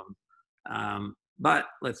balance problems. But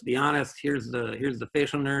let's be honest, here's the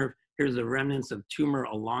facial nerve, here's the remnants of tumor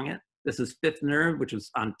along it. This is fifth nerve, which is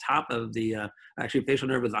on top of the, actually facial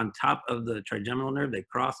nerve was on top of the trigeminal nerve. They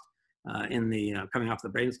crossed coming off the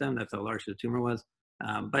brainstem. That's how large the tumor was.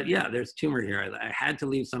 But yeah, there's tumor here. I had to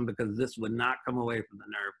leave some because this would not come away from the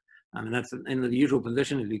nerve. And that's in the usual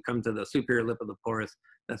position. As you come to the superior lip of the porus,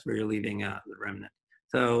 that's where you're leaving the remnant.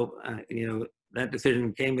 So, that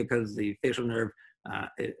decision came because the facial nerve, I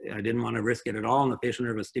didn't want to risk it at all, and the facial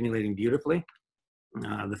nerve was stimulating beautifully.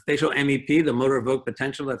 The facial MEP, the motor evoked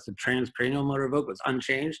potential, that's the transcranial motor evoked, was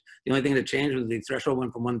unchanged. The only thing that changed was the threshold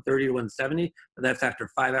went from 130 to 170, but that's after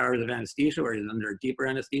 5 hours of anesthesia, where he's under deeper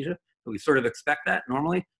anesthesia. So we sort of expect that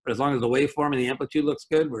normally, but as long as the waveform and the amplitude looks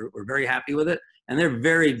good, we're very happy with it. And they're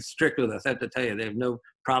very strict with us, I have to tell you. They have no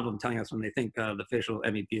problem telling us when they think the facial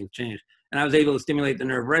MEP has changed. And I was able to stimulate the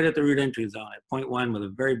nerve right at the root entry zone at 0.1 with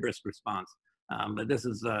a very brisk response. But this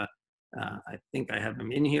is, I think I have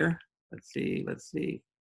him in here. Let's see.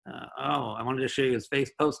 Oh, I wanted to show you his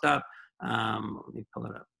face post-op. Let me pull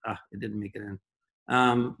it up. It didn't make it in.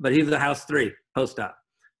 But he's the house 3 post-op.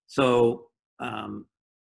 So,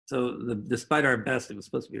 despite our best, it was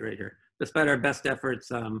supposed to be right here. Despite our best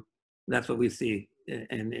efforts, that's what we see.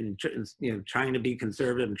 And trying to be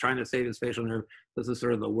conservative and trying to save his facial nerve, this is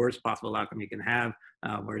sort of the worst possible outcome you can have,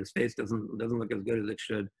 where his face doesn't look as good as it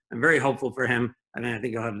should. I'm very hopeful for him. I mean, I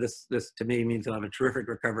think he'll have this to me means he'll have a terrific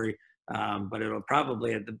recovery. But it'll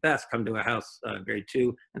probably at the best come to a house grade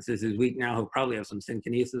 2. And since he's weak now, he'll probably have some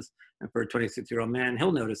synkinesis. And for a 26-year-old man,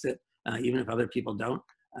 he'll notice it, even if other people don't.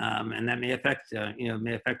 And that may affect,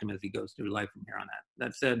 may affect him as he goes through life from here on out.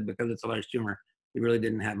 That said, because it's a large tumor, we really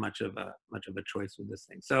didn't have much of a choice with this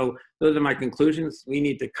thing. So those are my conclusions. We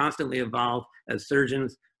need to constantly evolve as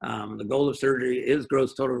surgeons. The goal of surgery is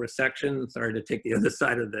gross total resection. Sorry to take the other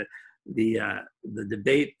side of the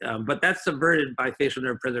debate, but that's subverted by facial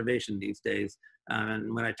nerve preservation these days.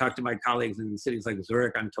 And when I talk to my colleagues in cities like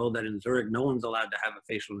Zurich, I'm told that in Zurich, no one's allowed to have a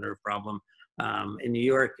facial nerve problem. In New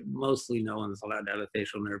York, mostly no one's allowed to have a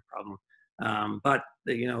facial nerve problem. But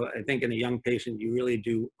you know, I think in a young patient, you really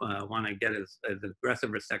do want to get as aggressive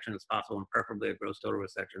resection as possible, and preferably a gross total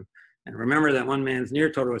resection. And remember that one man's near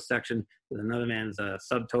total resection is another man's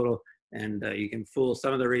subtotal, and you can fool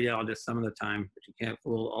some of the radiologists some of the time, but you can't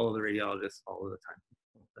fool all of the radiologists all of the time.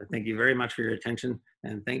 So thank you very much for your attention,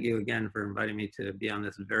 and thank you again for inviting me to be on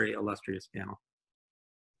this very illustrious panel.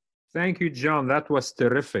 Thank you, John. That was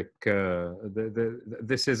terrific.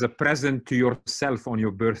 This is a present to yourself on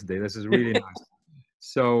your birthday. This is really nice.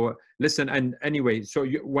 So listen, and anyway, so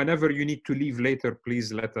whenever you need to leave later,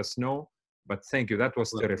 please let us know. But thank you. That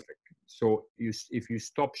was terrific. So if you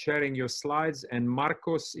stop sharing your slides, and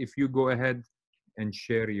Marcos, if you go ahead and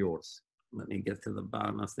share yours. Let me get to the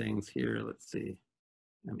bottom of things here. Let's see.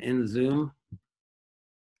 I'm in Zoom.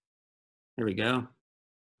 Here we go.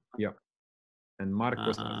 Yeah. And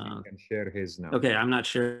Marcos can share his now. Okay, I'm not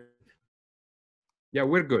sure. Yeah,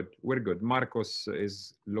 we're good. We're good. Marcos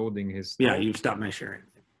is loading his. Yeah, you stopped my sharing.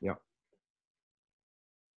 Yeah.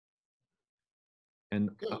 And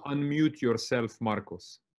unmute yourself,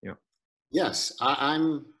 Marcos. Yeah. Yes,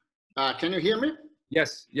 I'm. Can you hear me?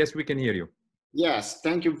 Yes, yes, we can hear you. Yes,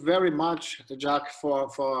 thank you very much, Jack, for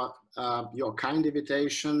your kind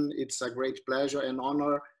invitation. It's a great pleasure and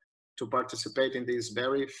honor to participate in this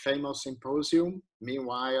very famous symposium.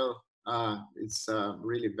 Meanwhile, it's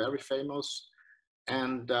really very famous.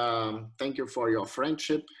 And thank you for your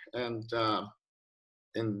friendship and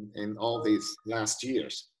in all these last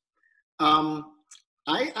years.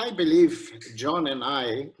 I believe John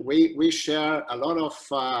and we share a lot of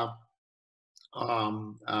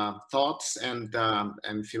thoughts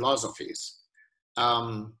and philosophies.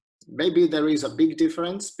 Maybe there is a big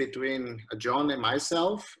difference between John and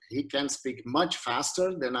myself. He can speak much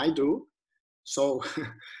faster than I do. So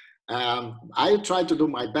I try to do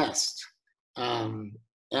my best.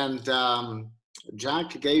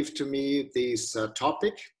 Jack gave to me this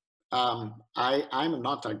topic. I'm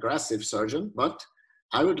not an aggressive surgeon, but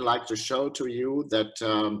I would like to show to you that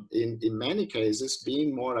in many cases,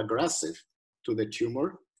 being more aggressive to the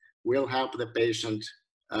tumor will help the patient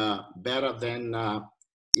better than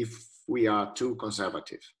if we are too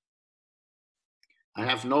conservative. I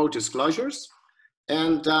have no disclosures,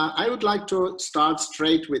 and I would like to start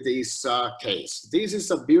straight with this case. This is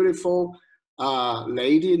a beautiful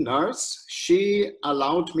lady nurse. She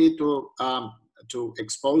allowed me to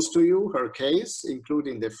expose to you her case,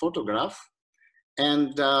 including the photograph.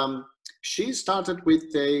 And she started with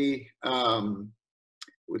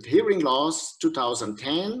with hearing loss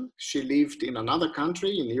 2010. She lived in another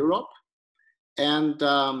country in Europe. And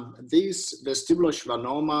this vestibular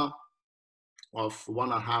schwannoma of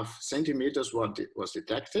 1.5 centimeters was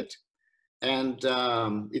detected. And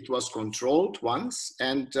it was controlled once.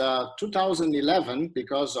 And 2011,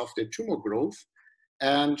 because of the tumor growth,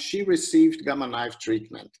 and she received gamma knife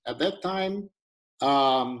treatment. At that time,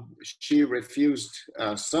 she refused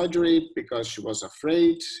surgery because she was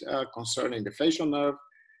afraid concerning the facial nerve,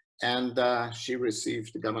 and she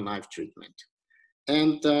received gamma knife treatment.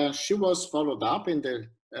 And she was followed up in the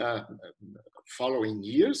following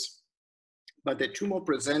years, but the tumor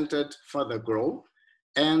presented further growth.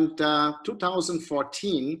 And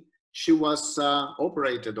 2014, she was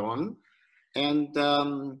operated on, and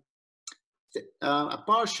a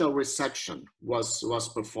partial resection was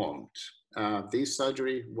performed. This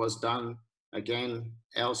surgery was done again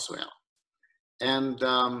elsewhere. And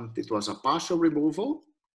it was a partial removal,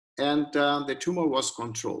 and the tumor was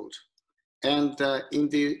controlled. And in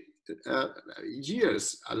the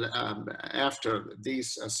years after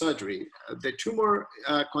this surgery, the tumor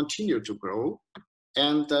continued to grow,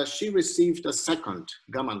 and she received a second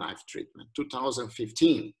gamma knife treatment,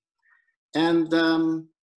 2015. And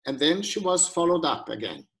then she was followed up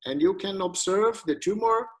again. And you can observe the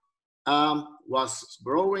tumor was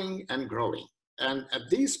growing and growing. And at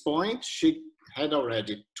this point, she had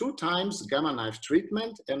already 2 times gamma knife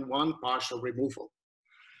treatment and 1 partial removal.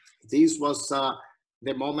 This was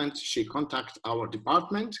the moment she contacted our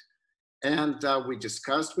department, and we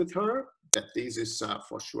discussed with her that this is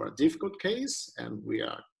for sure a difficult case, and we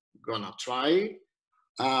are gonna try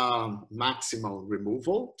maximal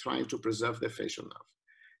removal, trying to preserve the facial nerve.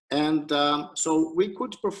 And so we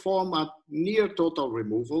could perform a near total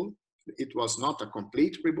removal. It was not a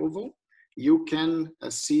complete removal. You can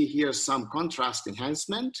see here some contrast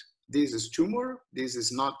enhancement. This is tumor. This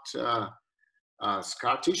is not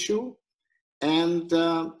scar tissue. And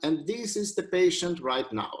this is the patient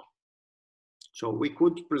right now. So we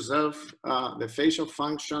could preserve the facial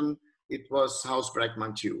function. It was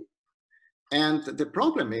Haus-Bregman 2. And the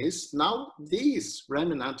problem is now this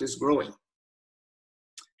remnant is growing.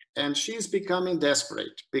 and she's becoming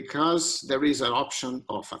desperate because there is an option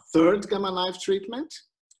of a third gamma knife treatment,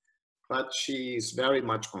 but she's very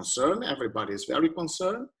much concerned. Everybody is very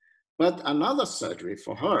concerned. But another surgery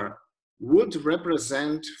for her would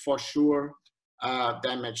represent for sure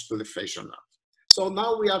damage to the facial nerve. So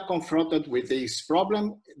now we are confronted with this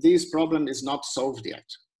problem. This problem is not solved yet.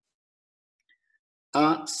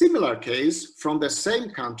 A similar case from the same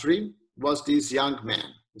country was this young man,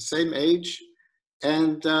 the same age,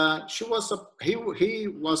 and he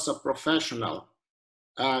was a professional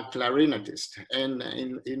clarinetist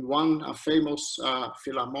in one famous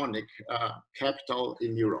philharmonic capital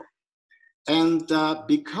in Europe. And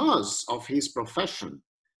because of his profession,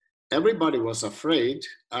 everybody was afraid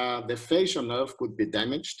the facial nerve could be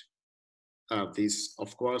damaged. This,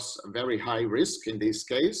 of course, a very high risk in this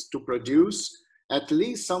case to produce at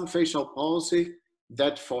least some facial palsy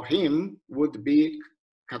that for him would be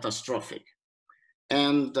catastrophic.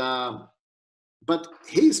 And, but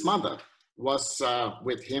his mother was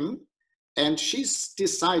with him, and she's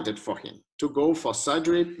decided for him to go for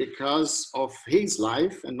surgery because of his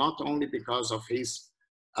life and not only because of his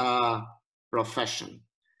profession.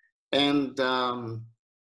 And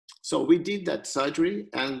so we did that surgery,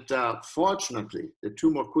 and fortunately, the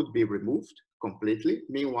tumor could be removed completely.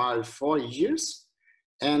 Meanwhile, 4 years.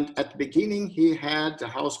 And at the beginning, he had a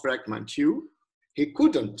Hausbreckmann II. He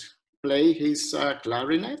couldn't play his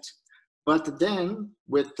clarinet, but then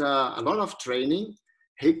with a lot of training,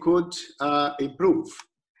 he could improve.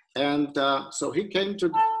 And so he came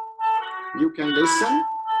to, you can listen.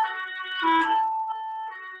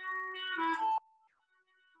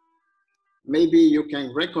 Maybe you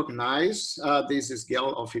can recognize this is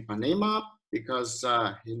Girl of Ipanema because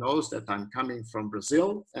he knows that I'm coming from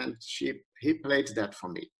Brazil, and he played that for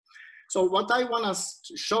me. So what I want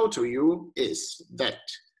to show to you is that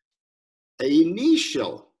an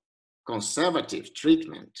initial conservative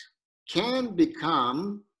treatment can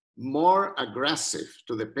become more aggressive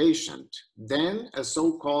to the patient than a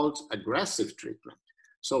so-called aggressive treatment.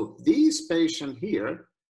 So this patient here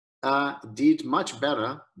did much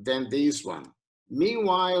better than this one.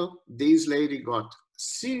 Meanwhile, this lady got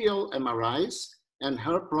serial MRIs and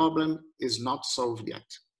her problem is not solved yet.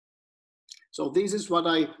 So this is what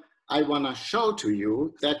I want to show to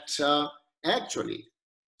you, that actually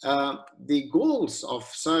the goals of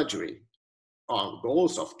surgery or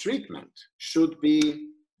goals of treatment should be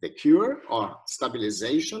the cure or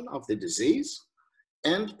stabilization of the disease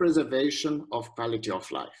and preservation of quality of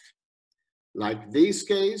life. Like this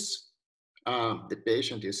case, the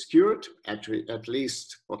patient is cured, at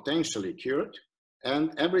least potentially cured,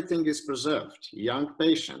 and everything is preserved. Young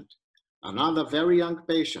patient, another very young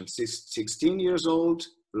patient, 16 years old,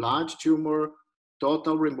 large tumor,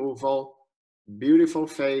 total removal, beautiful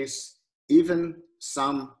face, even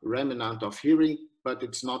some remnant of hearing, but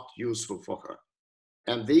it's not useful for her.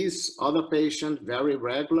 And this other patient, very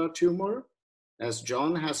regular tumor, as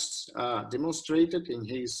John has demonstrated in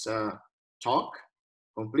his talk,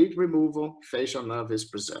 complete removal, facial nerve is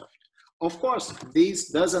preserved. Of course, this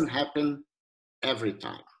doesn't happen every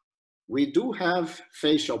time. We do have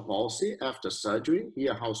facial palsy after surgery,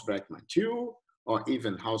 here Hausbreckmann II, or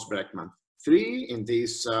even Hausbreckmann III in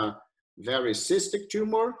this very cystic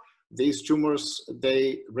tumor. These tumors,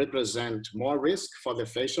 they represent more risk for the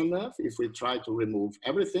facial nerve if we try to remove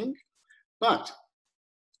everything. But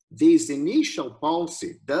this initial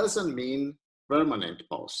palsy doesn't mean permanent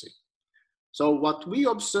palsy. So what we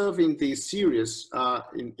observe in this series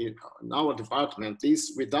in our department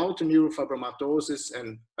is without neurofibromatosis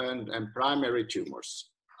and primary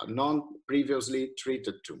tumors, non-previously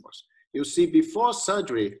treated tumors. You see, before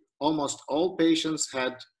surgery, almost all patients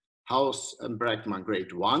had Hausbreckmann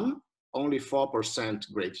grade 1, only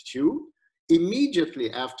 4% grade 2.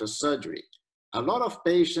 Immediately after surgery, a lot of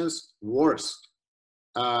patients worsened.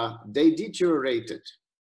 They deteriorated.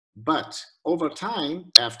 But over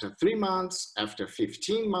time, after 3 months, after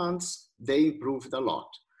 15 months, they improved a lot.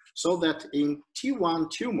 So that in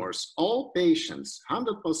T1 tumors, all patients,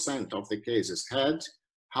 100% of the cases had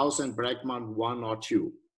Hausbreckmann 1 or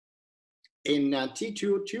 2. In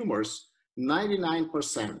T2 tumors,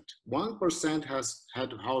 99%, 1% has had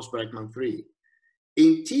Hausbreckmann 3.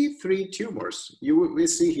 In T3 tumors, we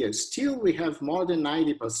see here, still we have more than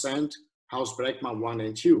 90% Hausbreckmann 1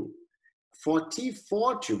 and 2. For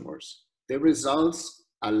T4 tumors, the results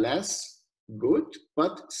are less good,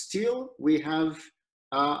 but still we have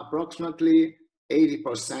approximately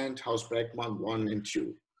 80% Hausbreckmann 1 and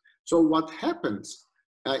 2. So what happens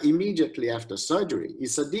immediately after surgery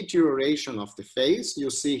is a deterioration of the face. You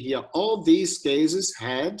see here, all these cases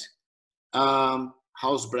had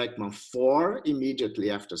Haus-Bregmann 4 immediately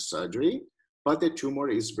after surgery, but the tumor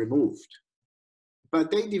is removed. But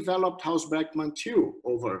they developed Haus-Bregmann 2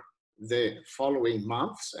 over the following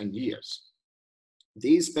months and years.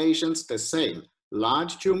 These patients, the same,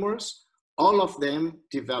 large tumors, all of them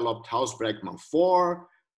developed Haus-Bregmann 4.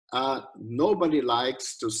 Nobody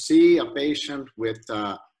likes to see a patient with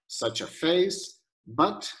such a face,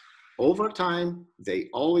 but over time, they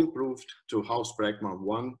all improved to Haus-Bregmann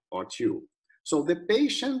 1 or 2. So the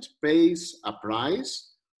patient pays a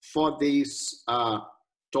price for this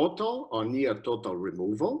total or near total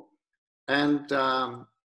removal, and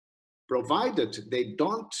provided they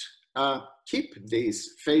don't keep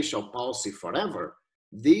this facial palsy forever,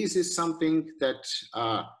 this is something that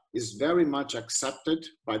is very much accepted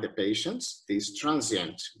by the patients, this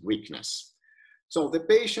transient weakness. So the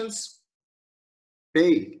patients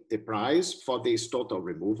pay the price for this total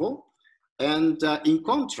removal, and in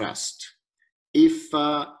contrast, if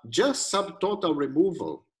just subtotal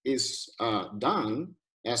removal is done,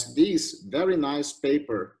 as this very nice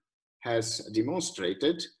paper has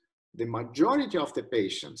demonstrated, the majority of the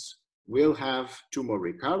patients will have tumor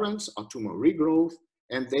recurrence or tumor regrowth,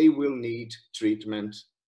 and they will need treatment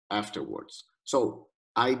afterwards. So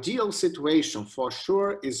ideal situation for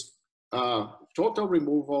sure is total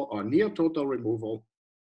removal or near total removal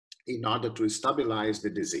in order to stabilize the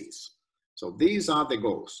disease. So these are the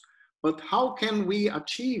goals. But how can we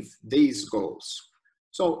achieve these goals?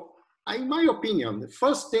 So in my opinion, the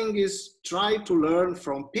first thing is try to learn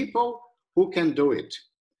from people who can do it.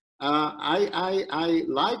 I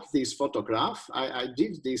like this photograph. I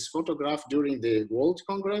did this photograph during the World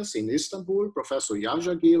Congress in Istanbul. Professor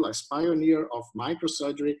Yajagil, as pioneer of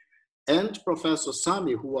microsurgery, and Professor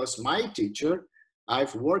Sami, who was my teacher.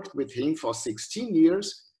 I've worked with him for 16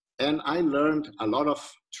 years, and I learned a lot of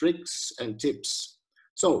tricks and tips.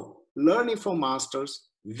 So learning from masters,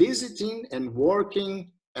 visiting and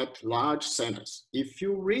working at large centers. If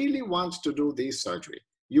you really want to do this surgery,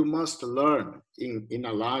 you must learn in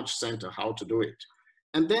a large center how to do it.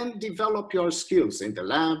 And then develop your skills in the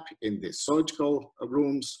lab, in the surgical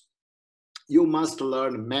rooms. You must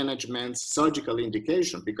learn management, surgical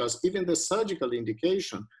indication, because even the surgical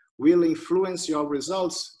indication will influence your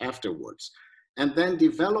results afterwards. And then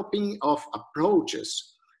developing of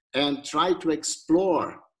approaches and try to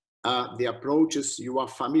explore the approaches you are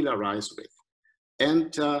familiarized with.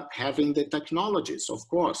 And having the technologies, of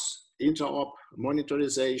course, intra-op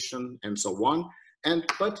monitorization and so on.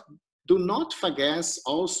 But do not forget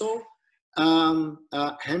also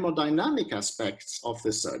hemodynamic aspects of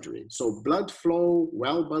the surgery. So blood flow,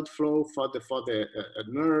 well blood flow for the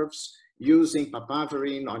nerves, using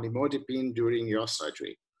papaverine or nimodipine during your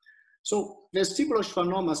surgery. So vestibular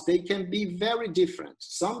schwannomas, they can be very different.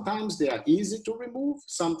 Sometimes they are easy to remove,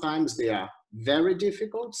 sometimes they are very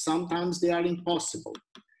difficult, sometimes they are impossible.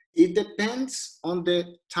 It depends on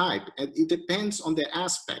the type, and it depends on the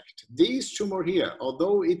aspect. This tumor here,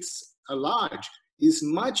 although it's a large, is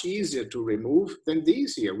much easier to remove than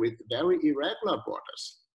these here with very irregular borders.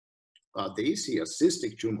 These here,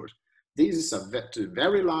 cystic tumors. This is a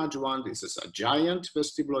very large one. This is a giant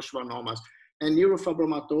vestibular schwannomas. And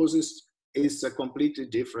neurofibromatosis is a completely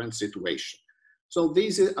different situation. So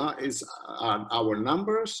these are our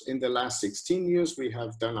numbers. In the last 16 years, we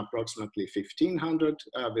have done approximately 1,500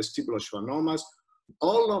 vestibular schwannomas,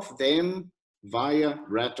 all of them via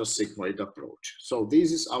retrosigmoid approach. So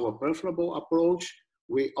this is our preferable approach.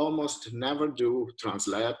 We almost never do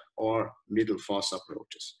translab or middle fossa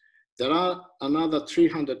approaches. There are another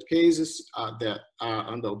 300 cases that are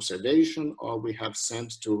under observation or we have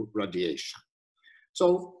sent to radiation.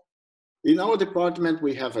 So in our department,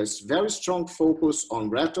 we have a very strong focus on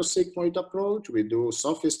retrosigmoid approach. We do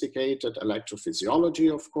sophisticated electrophysiology,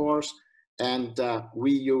 of course, and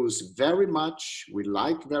we use we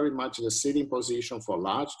like very much the sitting position for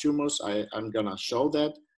large tumors. I'm gonna show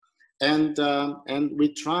that. And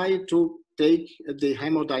we try to take the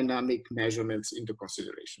hemodynamic measurements into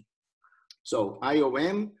consideration. So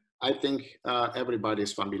IOM, I think everybody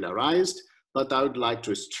is familiarized. But I would like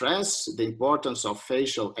to stress the importance of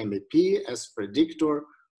facial MEP as predictor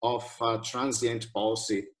of transient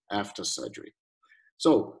palsy after surgery.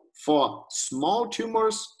 So for small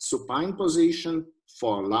tumors, supine position,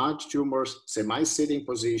 for large tumors, semi-sitting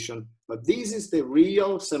position, but this is the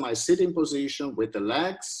real semi-sitting position with the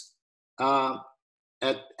legs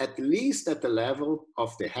at least at the level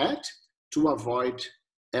of the head to avoid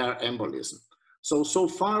air embolism. So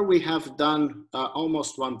far we have done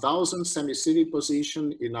almost 1,000 semi-sitting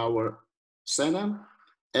position in our center,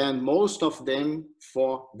 and most of them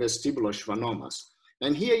for vestibular schwannomas.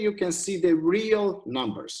 And here you can see the real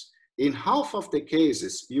numbers. In half of the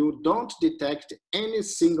cases, you don't detect any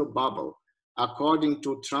single bubble according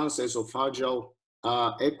to transesophageal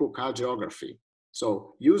echocardiography.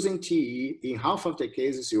 So using TE, in half of the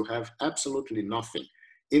cases, you have absolutely nothing.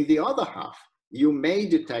 In the other half, you may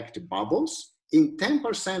detect bubbles. In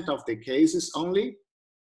 10% of the cases only,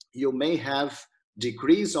 you may have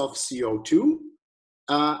decrease of CO2.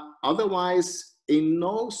 Otherwise, in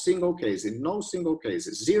no single case,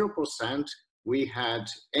 0%, we had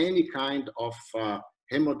any kind of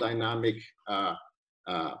hemodynamic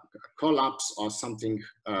collapse or something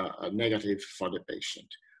negative for the patient.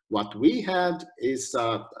 What we had is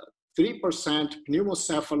 3%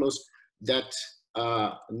 pneumocephalus that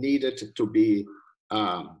needed to be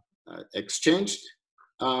exchanged,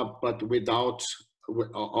 but without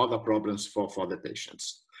other problems for the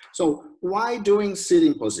patients. So why doing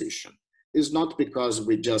sitting position? It's not because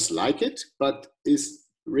we just like it, but it's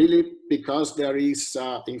really because there is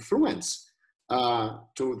influence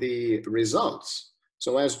to the results.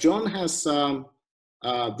 So as John has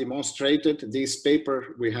demonstrated, this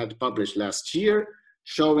paper we had published last year,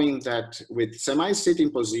 showing that with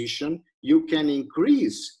semi-sitting position, you can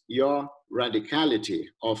increase your radicality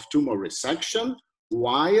of tumor resection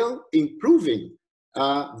while improving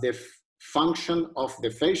the function of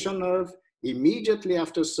the facial nerve immediately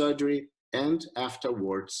after surgery and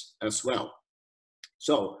afterwards as well.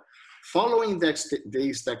 So following this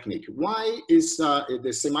technique, why is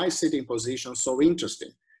the semi-sitting position so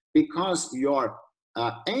interesting? Because your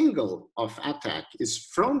angle of attack is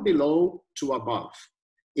from below to above.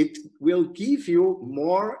 It will give you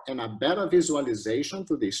more and a better visualization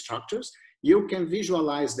to the structures. You can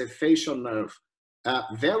visualize the facial nerve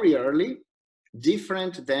very early,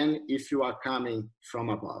 different than if you are coming from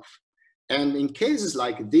above. And in cases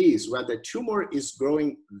like these, where the tumor is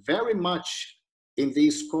growing very much in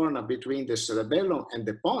this corner between the cerebellum and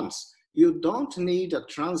the pons, you don't need a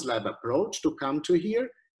translab approach to come to here.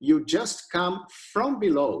 You just come from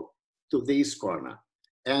below to this corner,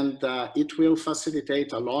 and it will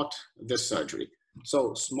facilitate a lot the surgery.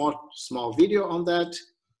 So small video on that.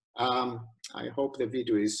 I hope the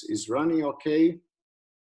video is running okay.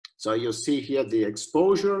 So you see here the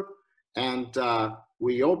exposure, and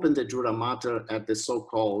we open the dura mater at the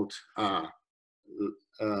so-called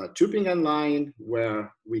Tübingen line,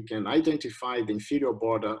 where we can identify the inferior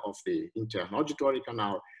border of the interauditory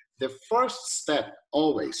canal. The first step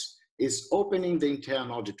always is opening the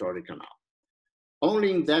interauditory canal.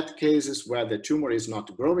 Only in that cases where the tumor is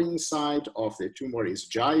not growing inside, or if the tumor is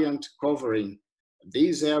giant, covering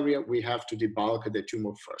this area, we have to debulk the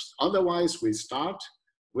tumor first. Otherwise, we start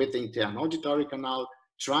with the interauditory canal,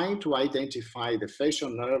 trying to identify the facial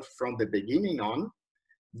nerve from the beginning on.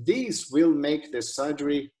 This will make the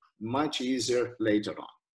surgery much easier later on.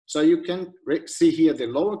 So you can see here the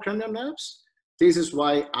lower cranial nerves. This is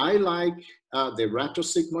why I like the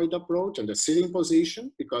retrosigmoid approach and the sitting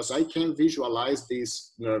position, because I can visualize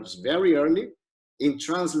these nerves very early. In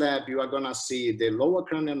translab, you are gonna see the lower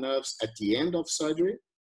cranial nerves at the end of surgery.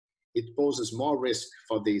 It poses more risk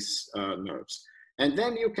for these nerves. And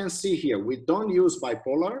then you can see here, we don't use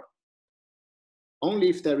bipolar, only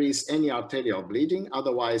if there is any arterial bleeding.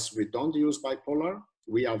 Otherwise, we don't use bipolar.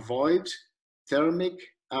 We avoid thermic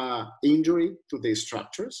injury to these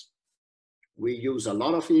structures. We use a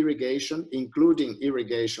lot of irrigation, including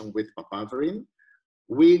irrigation with papaverine.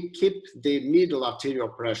 We keep the middle arterial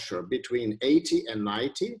pressure between 80 and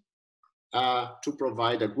 90 to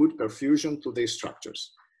provide a good perfusion to these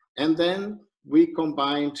structures. And then we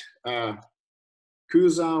combined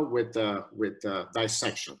CUSA with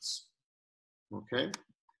dissections. Okay,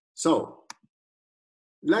 so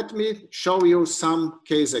let me show you some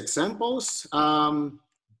case examples. I'm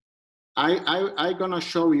gonna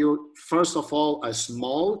show you, first of all, a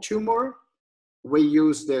small tumor. We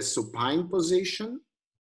use the supine position,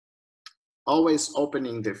 always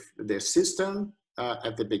opening the system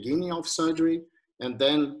at the beginning of surgery, and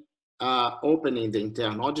then opening the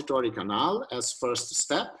interauditory canal as first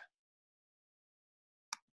step,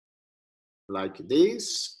 like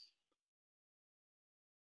this.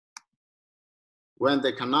 When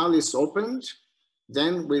the canal is opened,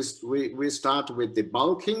 then we start with the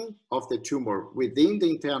bulking of the tumor within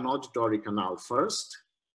the interauditory canal first.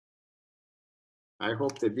 I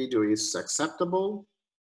hope the video is acceptable.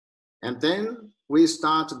 And then we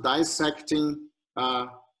start dissecting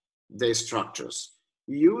the structures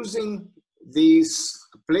using this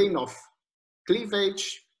plane of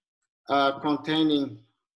cleavage containing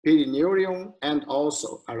perineurium and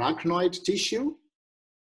also arachnoid tissue.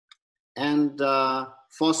 And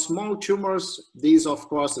for small tumors, this of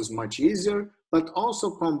course is much easier, but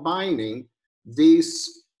also combining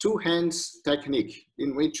these two hands technique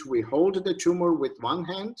in which we hold the tumor with one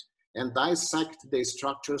hand and dissect the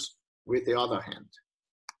structures with the other hand.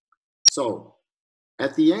 So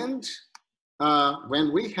at the end,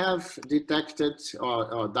 when we have detected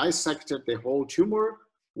or dissected the whole tumor,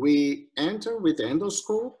 we enter with the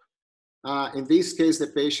endoscope. In this case, the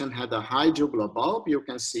patient had a hydroglow bulb. You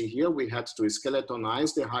can see here we had to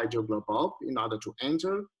skeletonize the hydroglow bulb in order to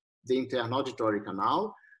enter the interauditory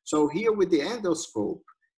canal. So here with the endoscope,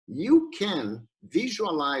 you can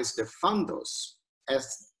visualize the fundus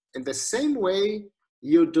as in the same way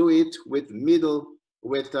you do it with middle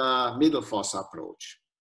fossa approach.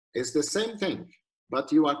 It's the same thing,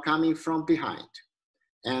 but you are coming from behind.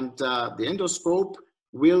 And the endoscope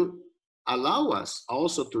will allow us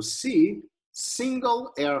also to see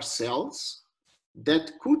single air cells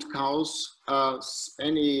that could cause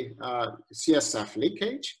any CSF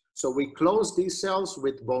leakage. So we close these cells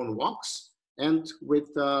with bone wax and with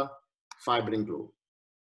fibrin glue.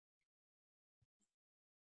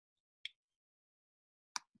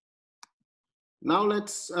 Now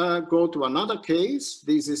let's go to another case.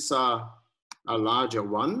 This is a larger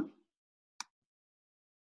one.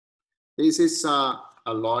 This is a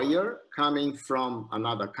lawyer coming from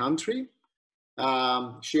another country.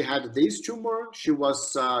 She had this tumor. She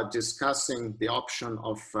was discussing the option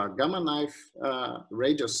of gamma knife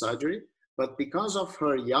radiosurgery, but because of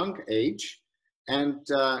her young age and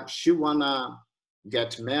she wanna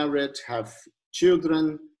get married, have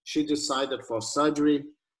children, she decided for surgery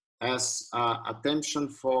as attention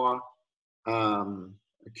for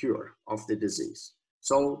a cure of the disease.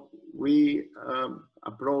 So we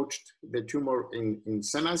approached the tumor in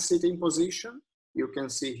semi-sitting position. You can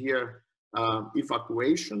see here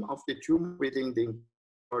evacuation of the tumor within the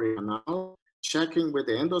intestinal canal, checking with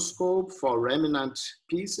the endoscope for remnant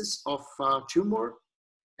pieces of tumor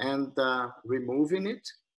and removing it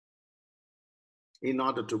in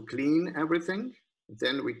order to clean everything.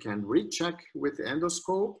 Then we can recheck with the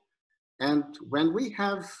endoscope. And when we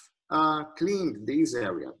have cleaned this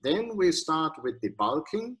area, then we start with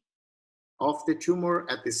debulking of the tumor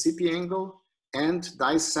at the CP angle and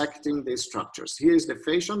dissecting the structures. Here is the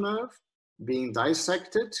facial nerve being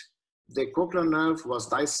dissected. The cochlear nerve was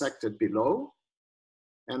dissected below.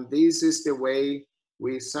 And this is the way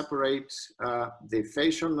we separate the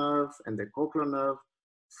facial nerve and the cochlear nerve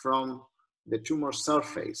from the tumor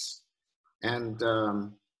surface. And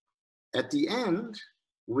at the end,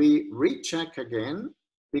 we recheck again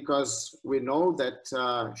because we know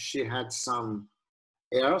that she had some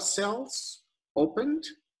air cells opened.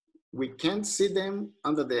 We can't see them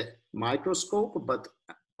under the microscope, but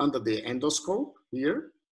under the endoscope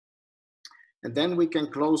here. And then we can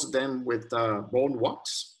close them with bone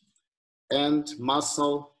wax and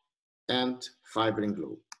muscle and fibrin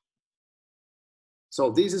glue.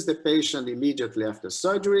 So this is the patient immediately after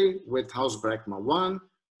surgery with Haus-Breckmann 1,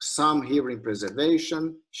 some hearing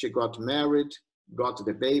preservation. She got married, got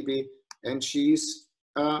the baby, and she's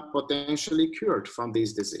potentially cured from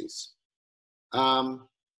this disease. Now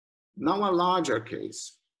a larger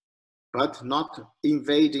case, but not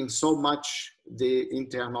invading so much the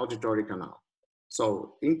interauditory canal.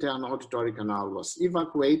 So interauditory canal was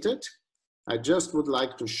evacuated. I just would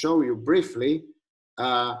like to show you briefly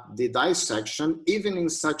the dissection, even in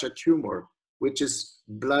such a tumor, which is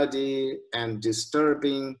bloody and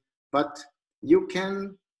disturbing, but you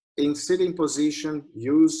can, in sitting position,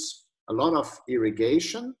 use a lot of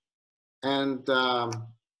irrigation and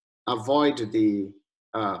avoid the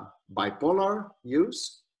bipolar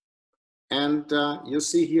use. And you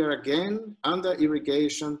see here again, under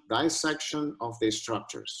irrigation, dissection of the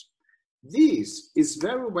structures. This is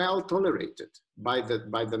very well tolerated by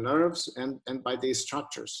the nerves and by the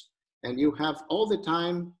structures. And you have all the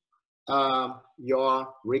time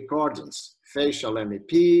your recordings, facial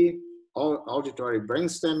MEP, auditory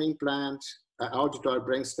brainstem implant, auditory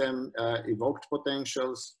brainstem evoked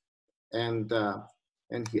potentials, and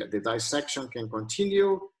here the dissection can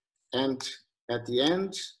continue, and at the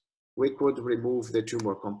end we could remove the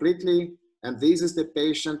tumor completely. And this is the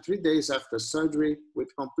patient 3 days after surgery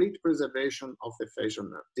with complete preservation of the facial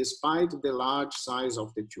nerve, despite the large size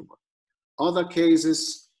of the tumor. Other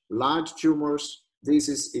cases, large tumors, this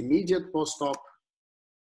is immediate post-op,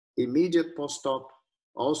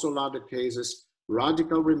 also larger cases,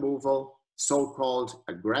 radical removal, so-called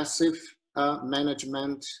aggressive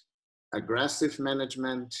management,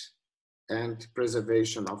 and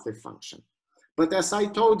preservation of the function. But as I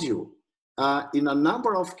told you, in a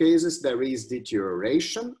number of cases, there is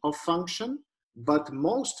deterioration of function, but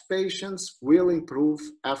most patients will improve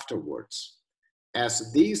afterwards.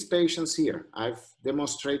 as these patients here, I've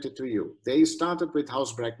demonstrated to you. They started with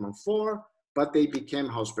Haus-Bregman 4, but they became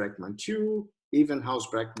Haus-Bregman 2, even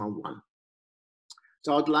Haus-Bregman 1.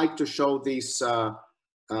 So I'd like to show this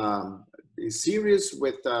series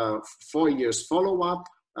with 4 years follow-up.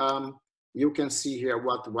 You can see here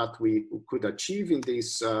what we could achieve in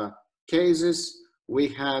these cases. We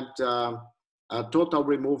had a total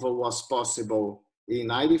removal was possible in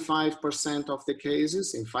 95% of the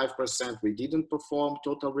cases. In 5%, we didn't perform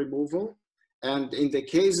total removal. And in the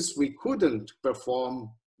cases we couldn't perform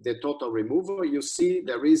the total removal, you see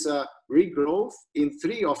there is a regrowth in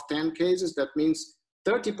 3 of 10 cases. That means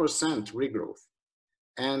 30% regrowth,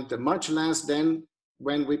 and much less than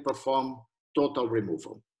when we perform total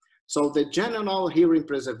removal. So the general hearing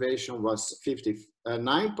preservation was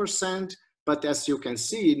 59%, but as you can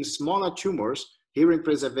see, in smaller tumors, hearing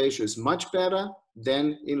preservation is much better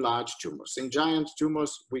than in large tumors. In giant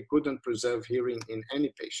tumors, we couldn't preserve hearing in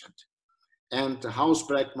any patient. And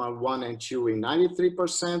Haus-Bregman 1 and 2 in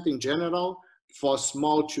 93% in general. For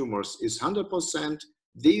small tumors is 100%.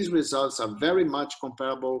 These results are very much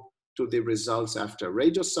comparable to the results after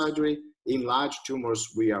radiosurgery. In large tumors,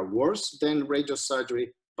 we are worse than radiosurgery,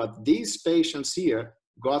 but these patients here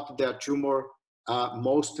got their tumor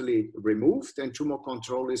mostly removed, and tumor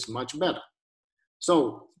control is much better.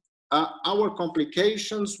 So our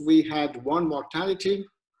complications, we had one mortality,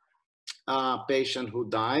 patient who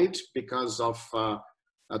died because of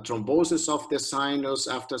a thrombosis of the sinus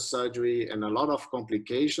after surgery, and a lot of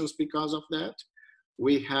complications because of that.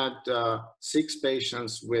 We had 6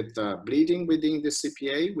 patients with bleeding within the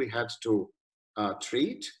CPA we had to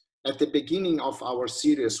treat. At the beginning of our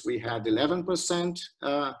series, we had 11%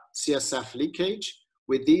 CSF leakage.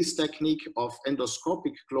 With this technique of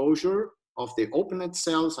endoscopic closure of the opened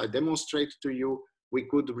cells, I demonstrate to you, we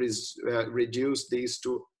could reduce these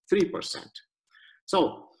to 3%.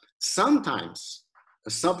 So sometimes a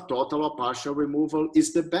subtotal or partial removal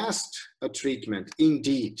is the best treatment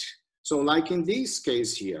indeed. So like in this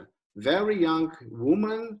case here, very young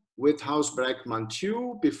woman with Haus-Bregman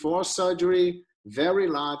 2 before surgery, very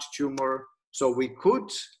large tumor. So we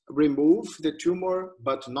could remove the tumor,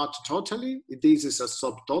 but not totally. This is a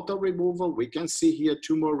subtotal removal. We can see here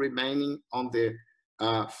tumor remaining on the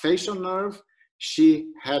facial nerve.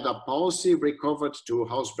 She had a palsy, recovered to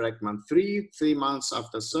Haus-Bregman 3 months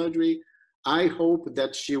after surgery. I hope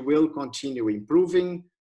that she will continue improving.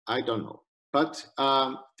 I don't know. But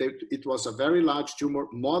it was a very large tumor.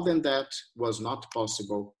 More than that was not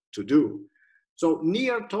possible to do. So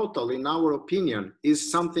near total, in our opinion,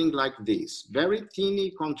 is something like this. Very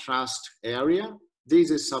thin contrast area. This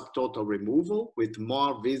is subtotal removal with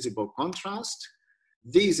more visible contrast.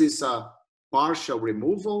 This is a partial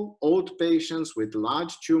removal. Old patients with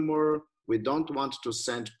large tumor, we don't want to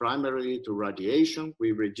send primarily to radiation.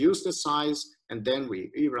 We reduce the size and then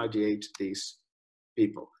we irradiate these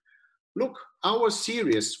people. Look, our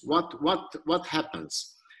series, what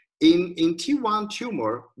happens? In T1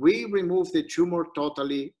 tumor, we remove the tumor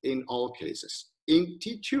totally in all cases. In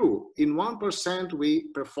T2, in 1%, we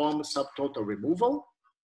perform subtotal removal,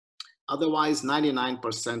 otherwise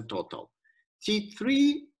 99% total.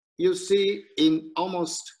 T3, you see, in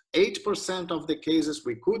almost 8% of the cases,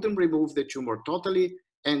 we couldn't remove the tumor totally,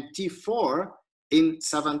 and T4, in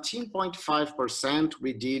 17.5%,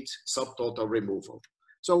 we did subtotal removal.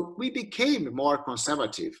 So we became more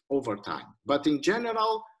conservative over time, but in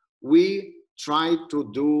general, we try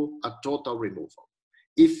to do a total removal.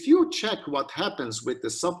 If you check what happens with the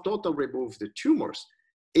subtotal removed tumors,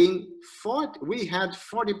 we had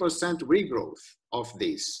 40% regrowth of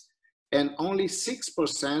this, and only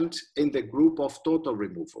 6% in the group of total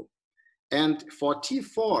removal. And for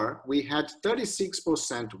T4, we had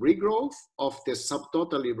 36% regrowth of the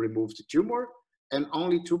subtotally removed tumor, and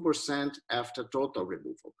only 2% after total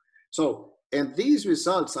removal. So, and these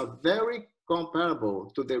results are very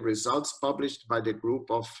comparable to the results published by the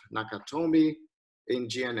group of Nakatomi in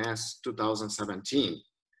GNS 2017.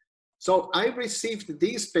 So I received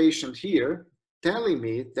this patient here telling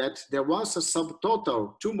me that there was a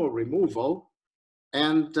subtotal tumor removal,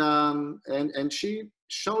 and she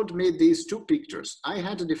showed me these 2 pictures. I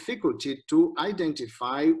had a difficulty to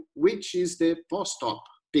identify which is the post-op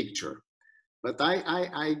picture, but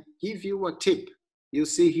I give you a tip. You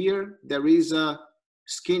see here, there is a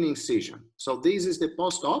skin incision. So this is the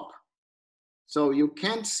post-op. So you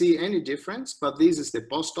can't see any difference, but this is the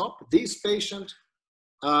post-op. This patient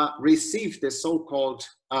received the so-called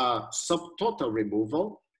subtotal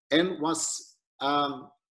removal, and was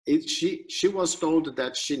she was told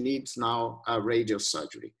that she needs now a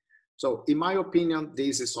radiosurgery. So in my opinion,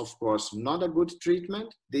 this is of course not a good treatment.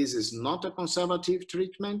 This is not a conservative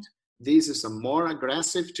treatment. This is a more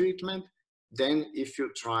aggressive treatment than if you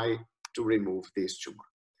try to remove this tumor.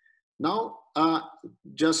 Now,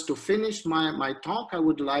 just to finish my talk, I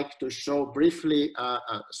would like to show briefly a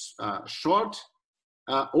short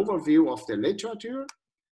overview of the literature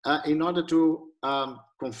in order to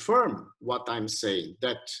confirm what I'm saying,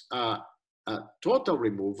 that total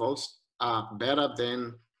removals are better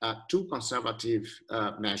than two conservative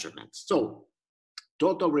measurements. So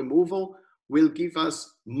total removal will give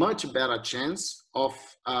us much better chance of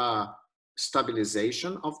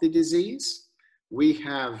stabilization of the disease. We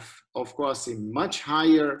have, of course, a much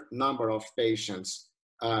higher number of patients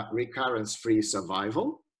recurrence-free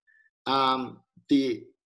survival. The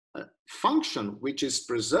function which is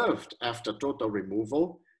preserved after total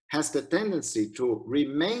removal has the tendency to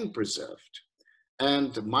remain preserved.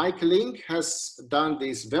 And Mike Link has done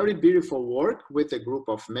this very beautiful work with a group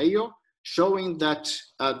of Mayo, showing that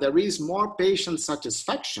there is more patient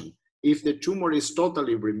satisfaction if the tumor is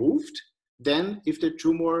totally removed than if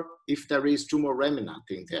there is tumor remnant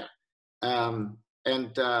in there.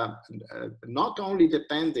 Not only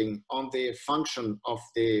depending on the function of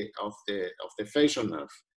the facial nerve,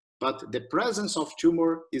 but the presence of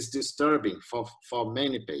tumor is disturbing for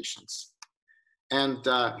many patients. And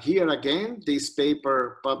here again, this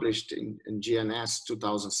paper published in GNS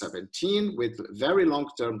 2017 with very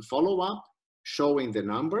long-term follow-up showing the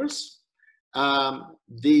numbers.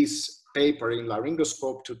 This paper in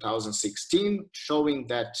Laryngoscope 2016 showing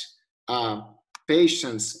that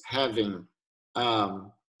patients having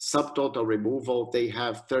subtotal removal, they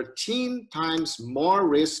have 13 times more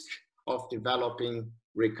risk of developing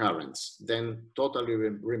recurrence than totally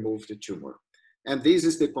remove the tumor. And this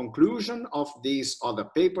is the conclusion of this other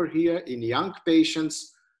paper here. In young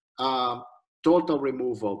patients, total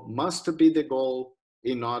removal must be the goal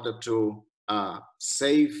in order to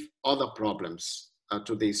save other problems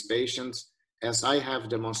to these patients, as I have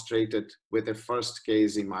demonstrated with the first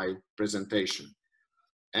case in my presentation.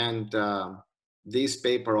 And this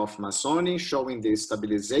paper of Massoni showing the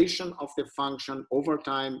stabilization of the function over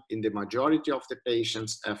time in the majority of the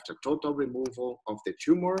patients after total removal of the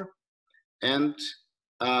tumor. And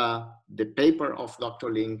the paper of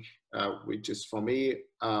Dr. Link, which is for me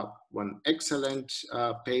one excellent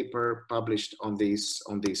paper published on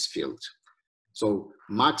this field. So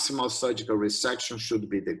maximal surgical resection should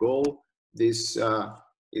be the goal. This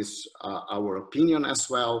is our opinion as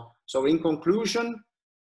well. So in conclusion,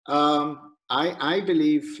 I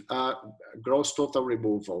believe gross total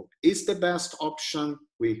removal is the best option.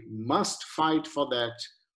 We must fight for that.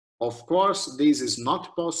 Of course, this is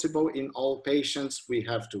not possible in all patients. We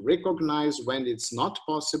have to recognize when it's not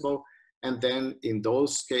possible, and then in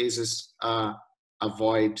those cases,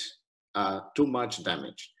 avoid too much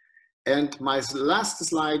damage. And my last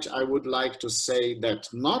slide, I would like to say that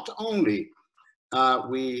not only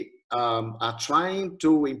we are trying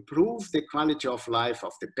to improve the quality of life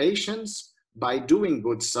of the patients by doing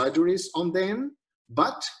good surgeries on them,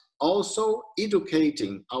 but also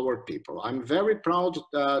educating our people. I'm very proud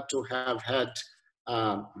to have had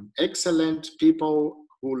excellent people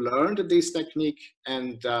who learned this technique,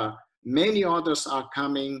 and many others are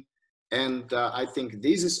coming. And I think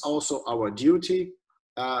this is also our duty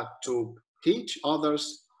to teach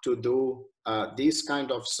others to do this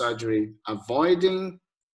kind of surgery, avoiding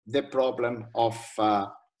the problem of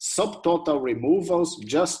subtotal removals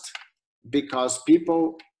just because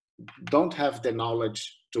people don't have the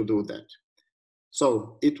knowledge to do that.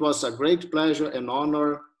 So it was a great pleasure and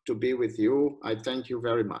honor to be with you. I thank you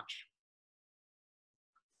very much.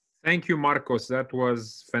 Thank you, Marcos. That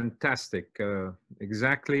was fantastic.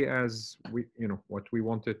 Exactly as what we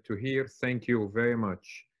wanted to hear. Thank you very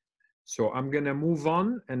much. So I'm going to move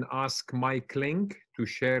on and ask Mike Link to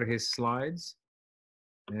share his slides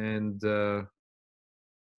and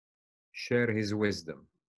share his wisdom.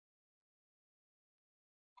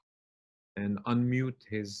 And unmute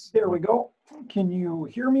his... There we go. Can you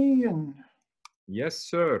hear me? And yes,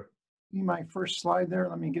 sir. My first slide there.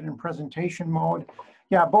 Let me get in presentation mode.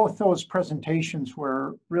 Yeah, both those presentations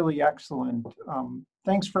were really excellent.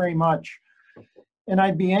 Thanks very much. And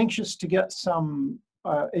I'd be anxious to get some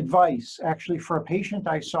advice, actually, for a patient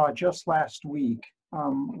I saw just last week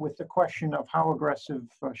with the question of how aggressive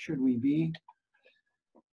should we be.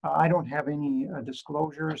 I don't have any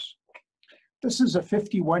disclosures. This is a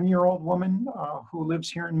 51-year-old woman who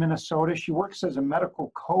lives here in Minnesota. She works as a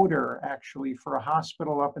medical coder, actually, for a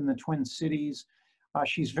hospital up in the Twin Cities.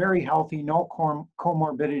 She's very healthy, no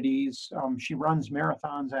comorbidities. She runs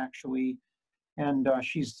marathons, actually. And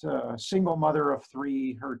she's a single mother of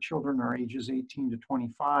 3. Her children are ages 18 to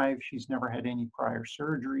 25. She's never had any prior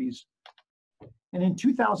surgeries. And in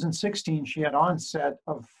 2016, she had onset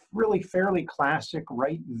of really fairly classic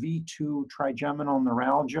right V2 trigeminal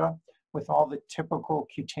neuralgia with all the typical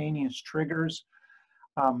cutaneous triggers.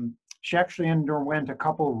 She actually underwent a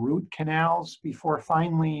couple root canals before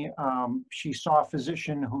finally she saw a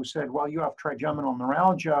physician who said, well, you have trigeminal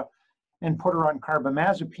neuralgia, and put her on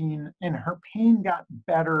carbamazepine, and her pain got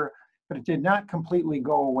better, but it did not completely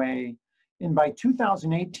go away. And by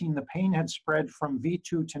 2018, the pain had spread from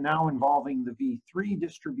V2 to now involving the V3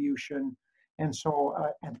 distribution. And so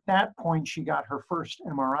at that point, she got her first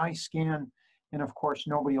MRI scan. And of course,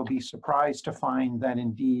 nobody will be surprised to find that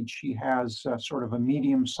indeed she has sort of a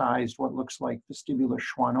medium-sized, what looks like vestibular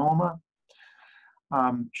schwannoma.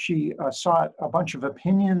 She sought a bunch of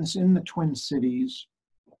opinions in the Twin Cities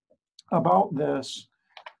about this,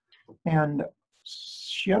 and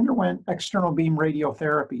she underwent external beam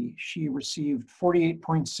radiotherapy. She received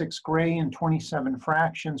 48.6 gray and 27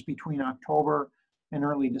 fractions between October and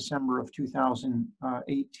early December of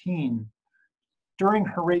 2018. During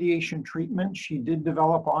her radiation treatment, she did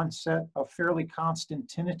develop onset of fairly constant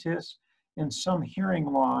tinnitus and some hearing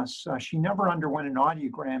loss. She never underwent an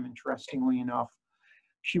audiogram, interestingly enough.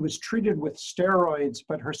 She was treated with steroids,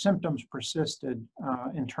 but her symptoms persisted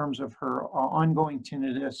in terms of her ongoing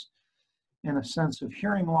tinnitus and a sense of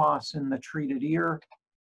hearing loss in the treated ear.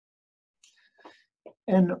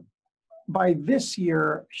 And by this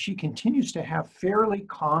year, she continues to have fairly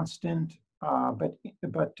constant,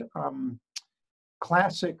 but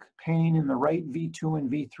classic pain in the right V2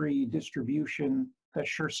 and V3 distribution that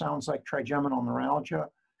sure sounds like trigeminal neuralgia.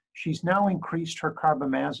 She's now increased her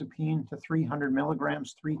carbamazepine to 300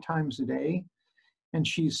 milligrams 3 times a day, and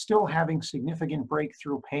she's still having significant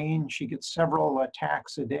breakthrough pain. She gets several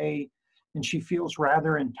attacks a day, and she feels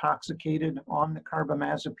rather intoxicated on the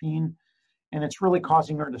carbamazepine, and it's really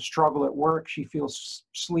causing her to struggle at work. She feels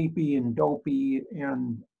sleepy and dopey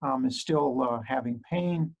and is still having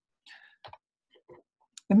pain.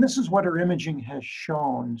 And this is what her imaging has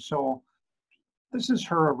shown. So this is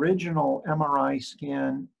her original MRI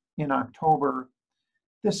scan in October.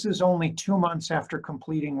 This is only 2 months after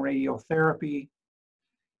completing radiotherapy.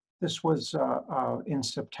 This was in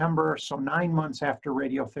September, so 9 months after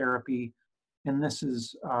radiotherapy. And this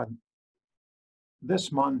is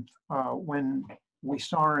this month when we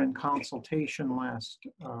saw her in consultation last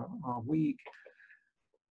week.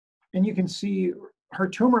 And you can see her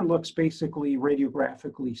tumor looks basically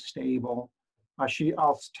radiographically stable.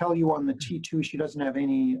 I'll tell you on the T2, she doesn't have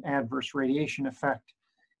any adverse radiation effect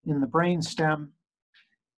in the brainstem.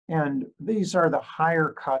 And these are the higher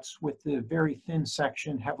cuts with the very thin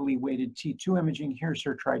section, heavily weighted T2 imaging. Here's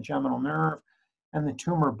her trigeminal nerve, and the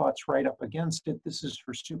tumor butts right up against it. This is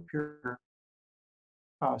her superior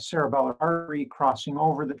cerebellar artery crossing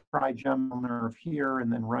over the trigeminal nerve here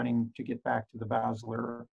and then running to get back to the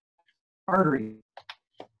basilar artery.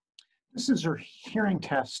 This is her hearing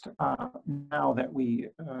test now that we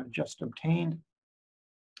just obtained.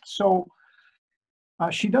 So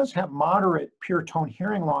she does have moderate pure tone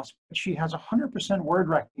hearing loss, but she has 100% word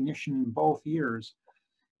recognition in both ears.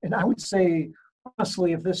 And I would say,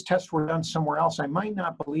 honestly, if this test were done somewhere else, I might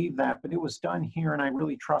not believe that, but it was done here and I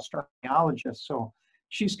really trust our audiologist. So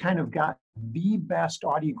she's kind of got the best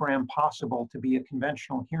audiogram possible to be a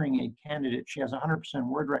conventional hearing aid candidate. She has 100%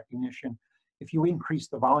 word recognition. If you increase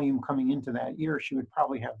the volume coming into that ear, she would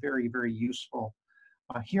probably have very, very useful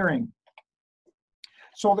hearing.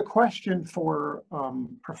 So the question for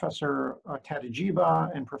Professor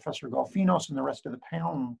Tatagiba and Professor Golfinos and the rest of the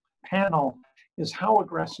panel is, how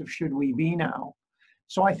aggressive should we be now?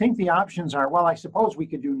 So I think the options are, well, I suppose we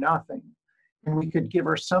could do nothing. And we could give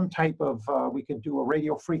her some type of, we could do a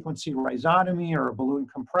radio frequency rhizotomy or a balloon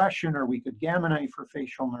compression, or we could gamma knife her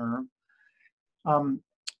facial nerve.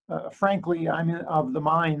 Frankly, I'm of the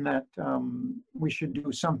mind that we should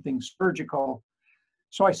do something surgical.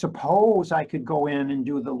 So I suppose I could go in and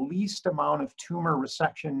do the least amount of tumor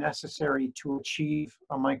resection necessary to achieve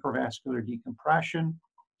a microvascular decompression.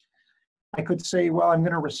 I could say, well, I'm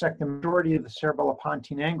going to resect the majority of the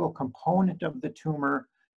cerebellopontine angle component of the tumor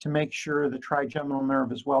to make sure the trigeminal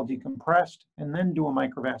nerve is well decompressed, and then do a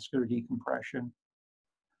microvascular decompression.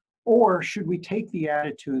 Or should we take the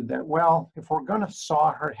attitude that, well, if we're going to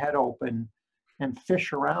saw her head open and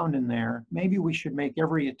fish around in there, maybe we should make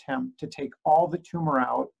every attempt to take all the tumor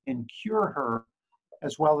out and cure her,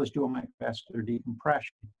 as well as do a microvascular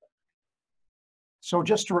decompression. So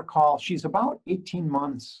just to recall, she's about 18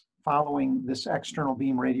 months following this external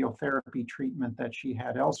beam radiotherapy treatment that she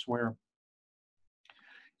had elsewhere.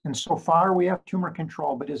 And so far we have tumor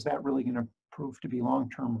control, but is that really going to prove to be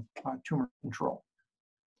long-term tumor control?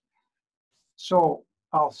 So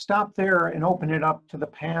I'll stop there and open it up to the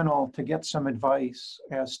panel to get some advice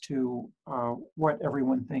as to what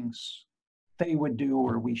everyone thinks they would do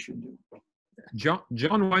or we should do. John,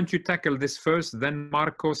 why don't you tackle this first, then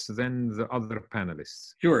Marcos, then the other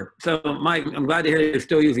panelists? Sure. So, Mike, I'm glad to hear you're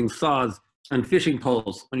still using saws and fishing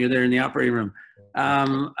poles when you're there in the operating room.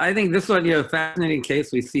 I think this one, a fascinating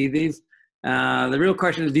case. We see these. The real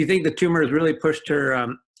question is, do you think the tumor has really pushed her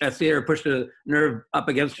SCA or pushed a nerve up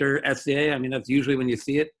against her SCA? I mean, that's usually when you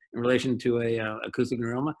see it in relation to a acoustic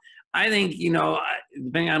neuroma. I think,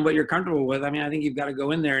 depending on what you're comfortable with, I mean, I think you've got to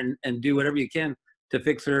go in there and do whatever you can to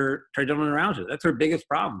fix her trigeminal neuralgia. That's her biggest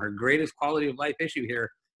problem. Her greatest quality of life issue here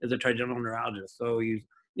is a trigeminal neuralgia. So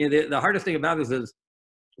the hardest thing about this is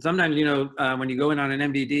sometimes, when you go in on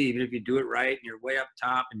an MDD, even if you do it right and you're way up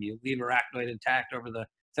top and you leave arachnoid intact over the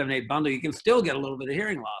 7/8 bundle, you can still get a little bit of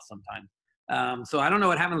hearing loss sometimes. So I don't know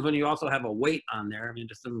what happens when you also have a weight on there. I mean, it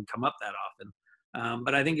just doesn't come up that often.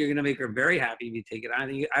 But I think you're going to make her very happy if you take it. I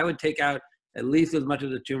think I would take out at least as much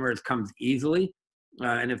of the tumor as comes easily.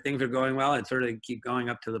 And if things are going well, I'd sort of keep going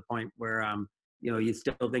up to the point where, you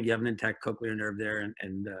still think you have an intact cochlear nerve there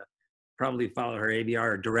and probably follow her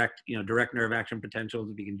ABR or direct nerve action potentials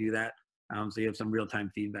if you can do that. So you have some real-time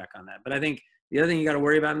feedback on that. But I think the other thing you got to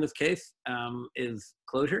worry about in this case is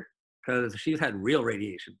closure, because she's had real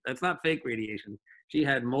radiation. That's not fake radiation. She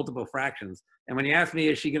had multiple fractions. And when you ask me,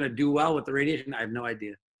 is she going to do well with the radiation? I have no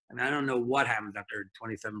idea. I mean, I don't know what happens after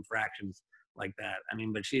 27 fractions like that. I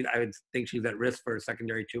mean, but I would think she's at risk for a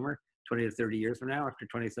secondary tumor 20 to 30 years from now after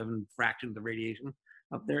 27 fractions of radiation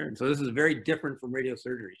up there. And so this is very different from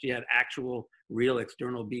radiosurgery. She had actual real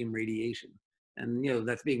external beam radiation. And,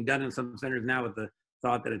 that's being done in some centers now with the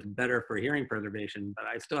thought that it's better for hearing preservation, but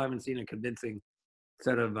I still haven't seen a convincing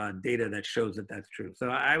set of data that shows that that's true. So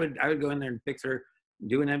I would go in there and fix her,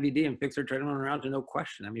 do an MVD and fix her trigeminal neuralgia, no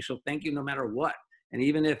question. I mean, she'll thank you no matter what. And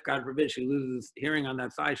even if, God forbid, she loses hearing on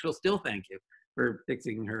that side, she'll still thank you for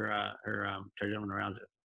fixing her trigeminal neuralgia.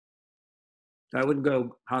 So I wouldn't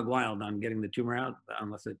go hog wild on getting the tumor out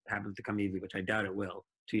unless it happens to come easy, which I doubt it will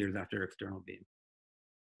 2 years after external beam.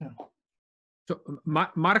 Yeah. So,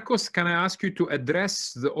 Marcos, can I ask you to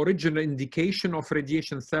address the original indication of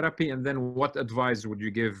radiation therapy, and then what advice would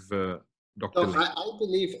you give Dr. Lee? I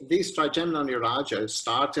believe this trigeminal neuralgia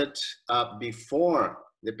started before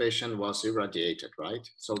the patient was irradiated, right?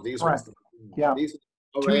 So these were these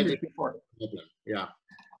already 2 years before. Yeah.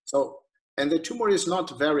 So, and the tumor is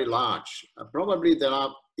not very large. Probably there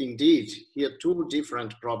are indeed here two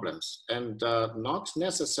different problems, and not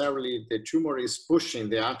necessarily the tumor is pushing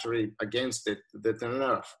the artery against the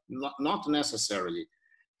nerve, not necessarily.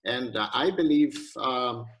 And I believe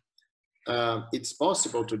it's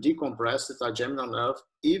possible to decompress the trigeminal nerve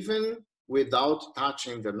even without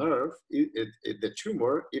touching the nerve, the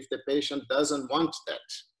tumor, if the patient doesn't want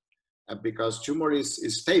that, because tumor is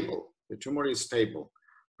stable. The tumor is stable.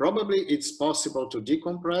 Probably it's possible to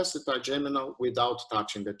decompress the trigeminal without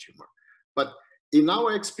touching the tumor. But in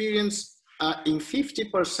our experience, in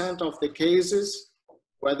 50% of the cases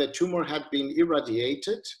where the tumor had been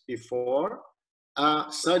irradiated before,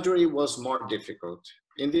 surgery was more difficult.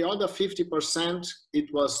 In the other 50%,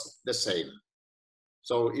 it was the same.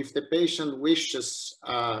 So if the patient wishes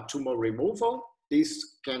tumor removal,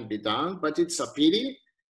 this can be done, but it's a pity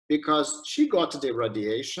because she got the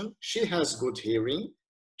radiation, she has good hearing,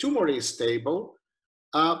 tumor is stable.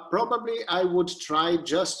 Probably I would try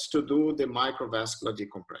just to do the microvascular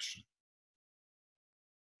decompression.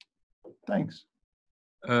 Thanks.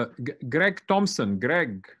 Greg Thompson,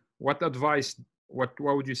 Greg, what advice, what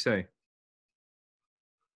would you say?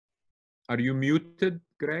 Are you muted,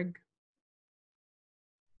 Greg?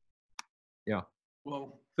 Yeah.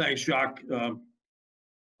 Well, thanks, Jacques.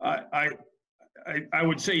 I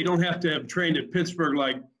would say you don't have to have trained at Pittsburgh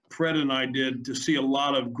like Fred and I did to see a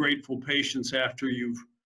lot of grateful patients after you've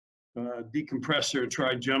decompressed their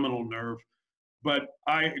trigeminal nerve. But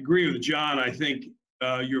I agree with John. I think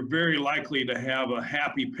you're very likely to have a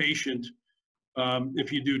happy patient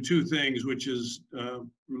if you do two things, which is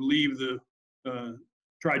relieve the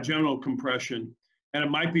trigeminal compression. And it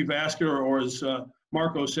might be vascular, or as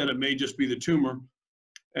Marco said, it may just be the tumor.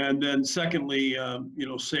 And then secondly,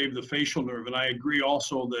 save the facial nerve. And I agree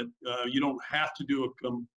also that you don't have to do a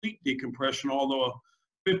complete decompression, although a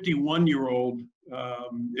 51-year-old,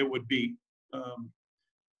 it would be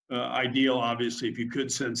ideal, obviously, if you could,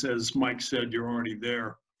 since, as Mike said, you're already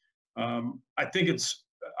there. I think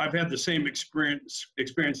I've had the same experience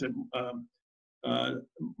that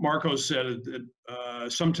Marco said, that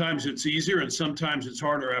Sometimes it's easier and sometimes it's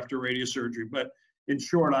harder after radiosurgery. But in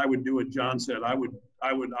short, I would do what John said. I would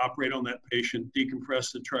operate on that patient,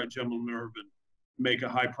 decompress the trigeminal nerve, and make a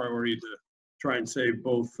high priority to try and save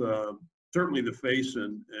both, certainly the face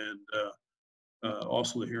and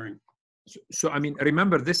also the hearing. So, I mean,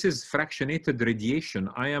 remember, this is fractionated radiation.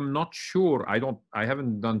 I am not sure, I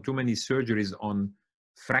haven't done too many surgeries on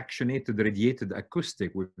fractionated radiated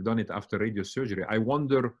acoustic. We've done it after radiosurgery. I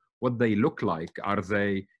wonder what they look like.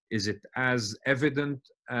 Is it as evident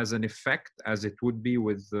as an effect as it would be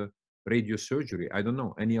with radiosurgery? I don't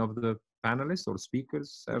know. Any of the panelists or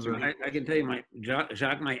speakers? I can tell you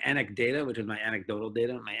Jacques, my anecdata, which is my anecdotal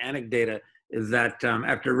data. My anecdata is that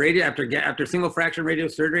after single fraction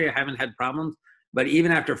radiosurgery, I haven't had problems. But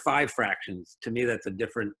even after 5 fractions, to me, that's a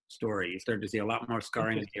different story. You start to see a lot more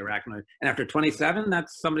scarring of the arachnoid. And after 27,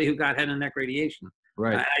 that's somebody who got head and neck radiation.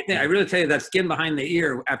 Right. I really tell you that skin behind the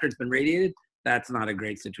ear after it's been radiated, that's not a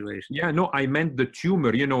great situation. Yeah, no, I meant the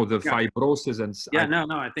tumor, you know, the fibrosis and. Yeah, no,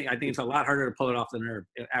 I think it's a lot harder to pull it off the nerve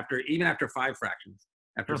even after 5 fractions.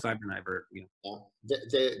 After cybernivert, you know.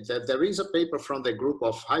 There is a paper from the group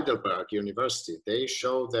of Heidelberg University. They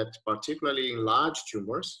show that particularly in large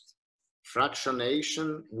tumors,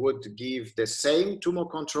 fractionation would give the same tumor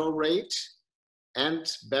control rate and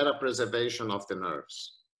better preservation of the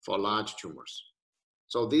nerves for large tumors.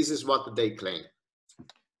 So this is what they claim.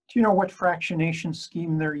 Do you know what fractionation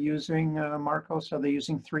scheme they're using, Marcos? Are they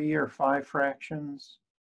using 3 or 5 fractions?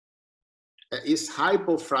 It's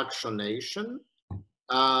hypofractionation,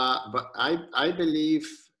 but I believe,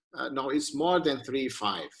 no, it's more than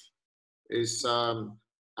 3-5. It's,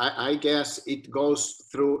 I guess it goes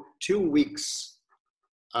through 2 weeks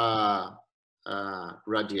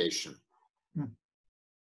radiation.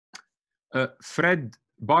 Fred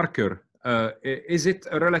Barker, is it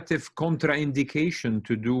a relative contraindication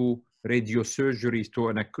to do radiosurgery to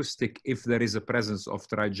an acoustic if there is a presence of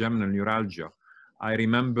trigeminal neuralgia? I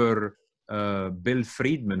remember Bill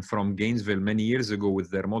Friedman from Gainesville many years ago with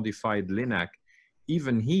their modified LINAC.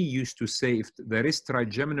 Even he used to say if there is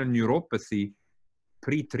trigeminal neuropathy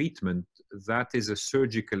pre-treatment, that is a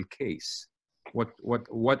surgical case. What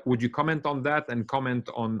would you comment on that and comment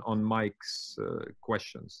on Mike's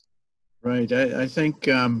questions? Right. I think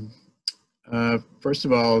first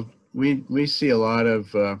of all, we see a lot of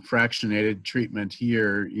fractionated treatment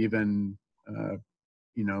here, even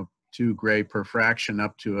you know, 2 gray per fraction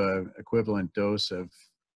up to an equivalent dose of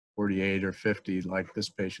 48 or 50 like this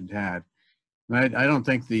patient had. And I don't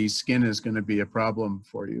think the skin is going to be a problem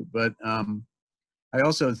for you, but I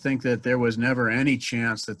also think that there was never any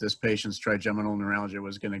chance that this patient's trigeminal neuralgia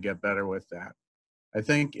was going to get better with that. I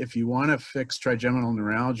think if you want to fix trigeminal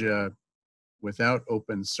neuralgia without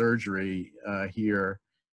open surgery here,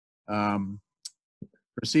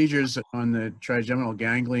 procedures on the trigeminal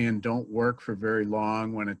ganglion don't work for very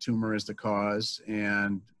long when a tumor is the cause,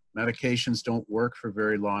 and medications don't work for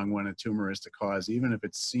very long when a tumor is the cause, even if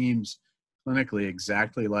it seems clinically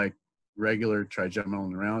exactly like regular trigeminal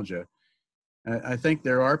neuralgia. I think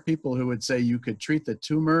there are people who would say you could treat the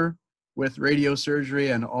tumor with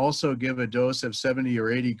radiosurgery and also give a dose of 70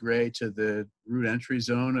 or 80 gray to the root entry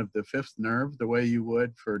zone of the 5th nerve the way you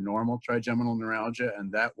would for normal trigeminal neuralgia,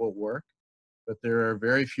 and that will work. But there are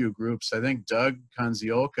very few groups. I think Doug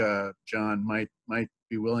Konziolka, John, might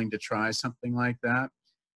be willing to try something like that.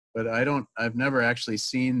 But I've never actually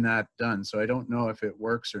seen that done, so I don't know if it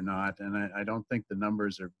works or not, and I don't think the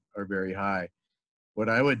numbers are very high. What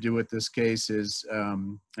I would do with this case is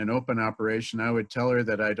an open operation. I would tell her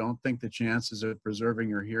that I don't think the chances of preserving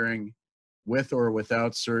her hearing with or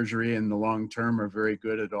without surgery in the long term are very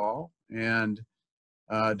good at all. And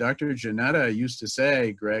Dr. Janetta used to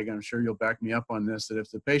say, Greg, I'm sure you'll back me up on this, that if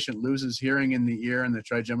the patient loses hearing in the ear and the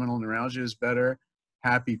trigeminal neuralgia is better,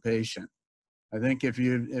 happy patient. I think if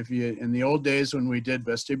you in the old days when we did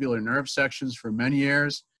vestibular nerve sections for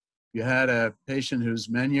Meniere's, you had a patient whose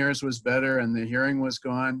Meniere's was better and the hearing was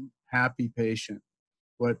gone, happy patient.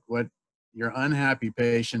 What your unhappy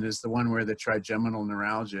patient is the one where the trigeminal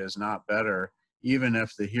neuralgia is not better, even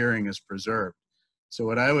if the hearing is preserved. So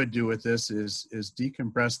what I would do with this is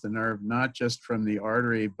decompress the nerve, not just from the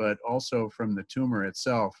artery, but also from the tumor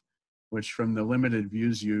itself, which from the limited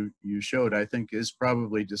views you showed, I think is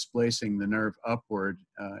probably displacing the nerve upward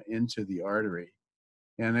into the artery.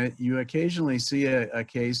 And you occasionally see a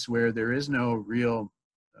case where there is no real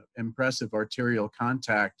impressive arterial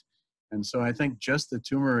contact. And so I think just the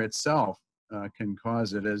tumor itself can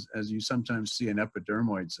cause it, as you sometimes see in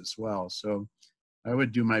epidermoids as well. So I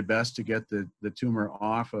would do my best to get the tumor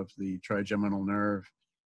off of the trigeminal nerve.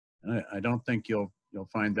 I don't think you'll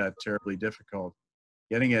find that terribly difficult.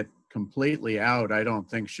 getting it completely out, I don't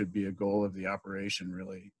think should be a goal of the operation,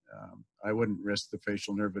 really. I wouldn't risk the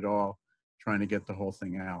facial nerve at all trying to get the whole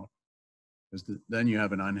thing out, because then you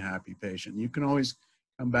have an unhappy patient. You can always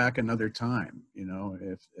come back another time, you know,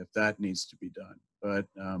 if that needs to be done. But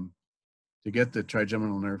to get the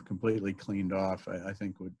trigeminal nerve completely cleaned off, I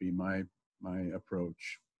think would be my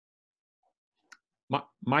approach.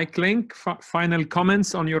 Mike Link, final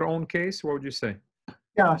comments on your own case. What would you say?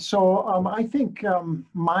 Yeah, so I think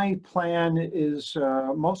my plan is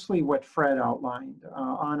mostly what Fred outlined.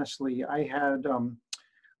 Honestly, I had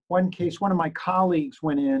one case, one of my colleagues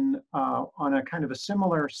went in on a kind of a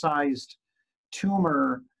similar sized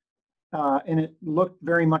tumor, and it looked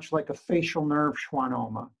very much like a facial nerve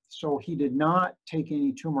schwannoma. So he did not take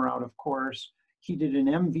any tumor out, of course. He did an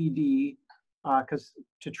MVD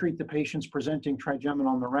to treat the patients presenting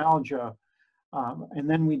trigeminal neuralgia. And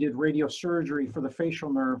then we did radiosurgery for the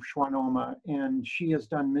facial nerve schwannoma, and she has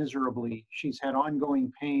done miserably. She's had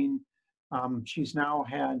ongoing pain. She's now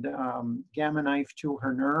had gamma knife to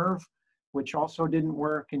her nerve, which also didn't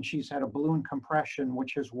work, and she's had a balloon compression,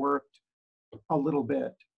 which has worked a little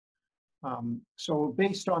bit. So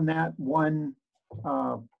based on that one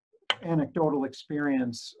anecdotal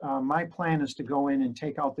experience, my plan is to go in and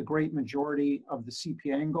take out the great majority of the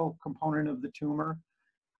CP angle component of the tumor.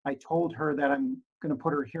 I told her that I'm going to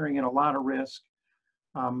put her hearing at a lot of risk.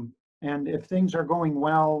 And if things are going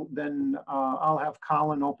well, then I'll have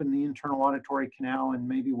Colin open the internal auditory canal, and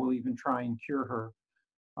maybe we'll even try and cure her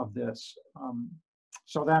of this.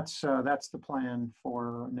 So that's the plan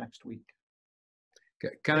for next week.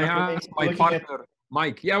 Can I ask my partner,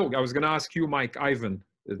 Mike? Yeah, I was going to ask you, Mike, Ivan.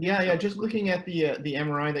 Yeah, just looking at the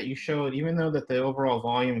MRI that you showed, even though that the overall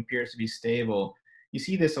volume appears to be stable, you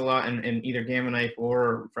see this a lot in either gamma knife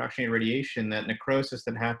or fractionated radiation, that necrosis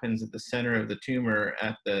that happens at the center of the tumor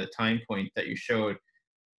at the time point that you showed,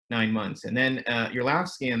 9 months. And then your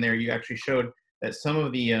last scan there, you actually showed that some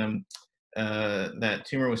of the that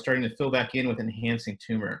tumor was starting to fill back in with enhancing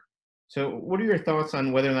tumor. So what are your thoughts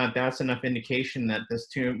on whether or not that's enough indication that this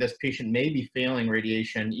patient may be failing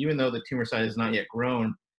radiation, even though the tumor size is not yet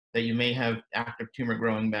grown, that you may have active tumor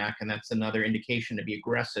growing back, and that's another indication to be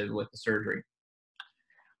aggressive with the surgery?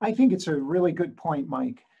 I think it's a really good point,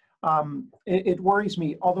 Mike. It worries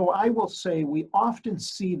me, although I will say we often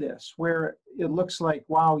see this where it looks like,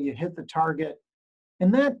 wow, you hit the target.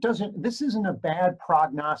 And this isn't a bad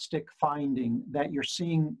prognostic finding that you're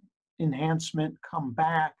seeing enhancement come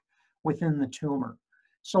back within the tumor.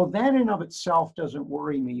 So that in of itself doesn't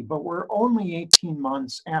worry me, but we're only 18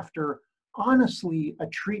 months after, honestly, a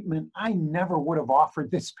treatment I never would have offered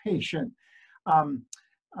this patient.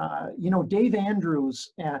 You know, Dave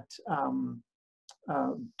Andrews at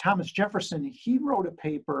Thomas Jefferson, he wrote a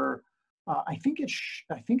paper, I think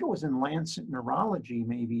it was in Lancet Neurology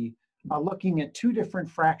maybe, looking at 2 different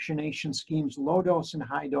fractionation schemes, low dose and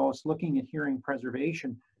high dose, looking at hearing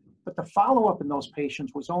preservation. But the follow-up in those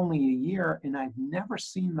patients was only a year, and I've never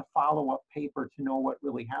seen the follow-up paper to know what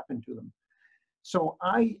really happened to them. So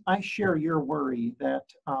I share your worry that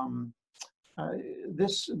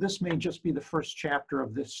this may just be the first chapter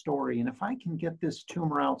of this story. And if I can get this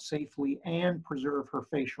tumor out safely and preserve her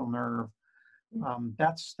facial nerve,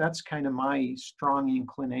 that's kind of my strong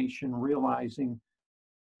inclination, realizing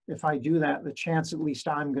if I do that, the chance at least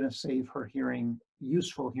I'm going to save her hearing,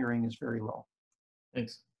 useful hearing, is very low.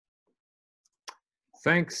 Thanks.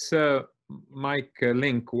 Thanks, Mike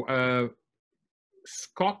Link.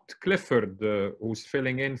 Scott Clifford, who's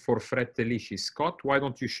filling in for Fred Telischi. Scott, why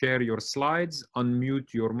don't you share your slides,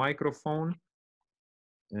 unmute your microphone,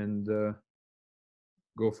 and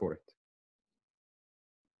go for it.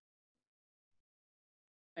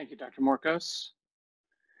 Thank you, Dr. Morcos.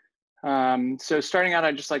 So starting out,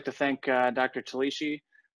 I'd just like to thank Dr. Telischi.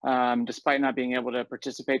 Despite not being able to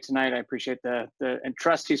participate tonight, I appreciate the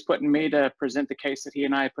trust he's put in me to present the case that he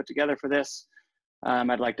and I put together for this.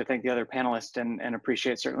 I'd like to thank the other panelists and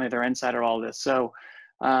appreciate certainly their insight on all this. So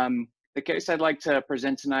the case I'd like to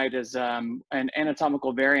present tonight is an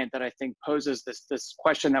anatomical variant that I think poses this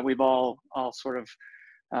question that we've all sort of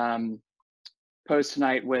posed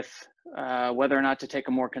tonight with whether or not to take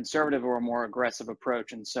a more conservative or a more aggressive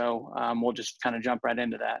approach. And so we'll just kind of jump right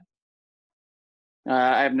into that.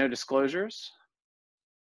 I have no disclosures.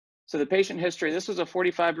 So the patient history, this was a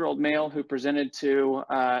 45-year-old male who presented to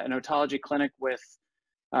an otology clinic with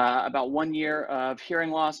about 1 year of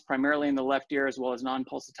hearing loss, primarily in the left ear, as well as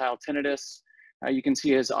non-pulsatile tinnitus. You can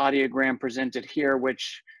see his audiogram presented here,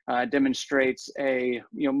 which demonstrates a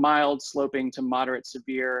mild sloping to moderate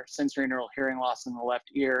severe sensorineural hearing loss in the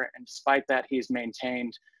left ear. And despite that, he's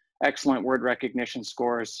maintained excellent word recognition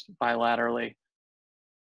scores bilaterally.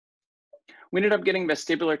 we ended up getting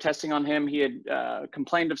vestibular testing on him. He had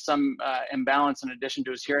complained of some imbalance in addition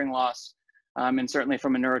to his hearing loss. And certainly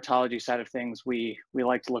from a neurotology side of things, we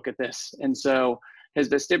like to look at this. And so his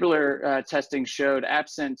vestibular testing showed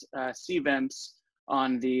absent CVEMs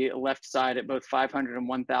on the left side at both 500 and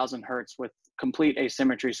 1000 hertz with complete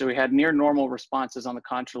asymmetry. So we had near normal responses on the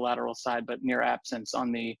contralateral side, but near absence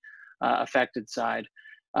on the affected side.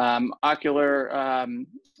 Ocular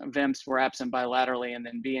VEMs were absent bilaterally, and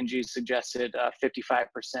then BNG suggested 55%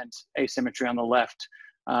 asymmetry on the left.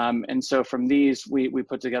 And so from these, we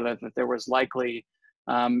put together that there was likely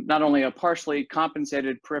not only a partially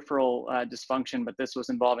compensated peripheral dysfunction, but this was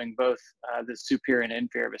involving both the superior and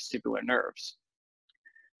inferior vestibular nerves.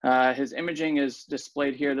 His imaging is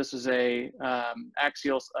displayed here. This is a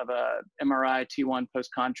axial of a MRI T1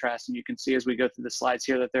 post-contrast, and you can see as we go through the slides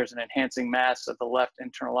here that there's an enhancing mass of the left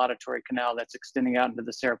internal auditory canal that's extending out into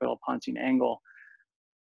the cerebellopontine angle.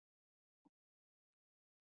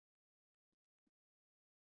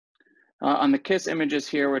 On the KISS images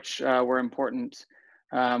here, which were important,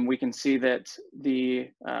 we can see that the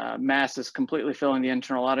mass is completely filling the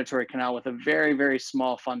internal auditory canal with a very, very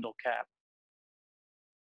small fundal cap.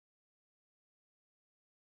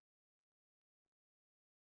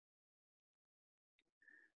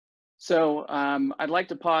 So I'd like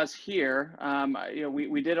to pause here.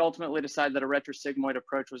 We did ultimately decide that a retrosigmoid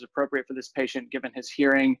approach was appropriate for this patient given his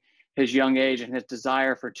hearing, his young age, and his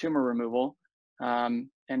desire for tumor removal.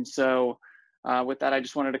 And so with that, I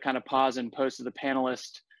just wanted to kind of pause and pose to the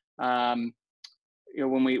panelist.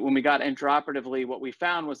 When we got intraoperatively, what we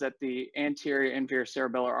found was that the anterior inferior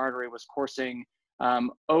cerebellar artery was coursing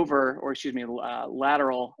lateral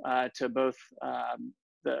to both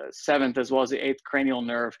the 7th as well as the 8th cranial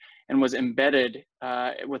nerve, and was embedded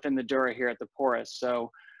within the dura here at the porus.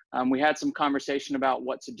 So we had some conversation about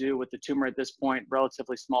what to do with the tumor at this point,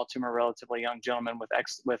 relatively small tumor, relatively young gentleman with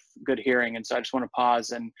good hearing. And so I just want to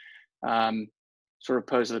pause and sort of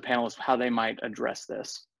pose to the panelists how they might address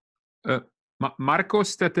this.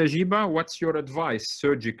 Marcos Tatagiba, what's your advice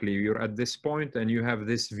surgically? You're at this point and you have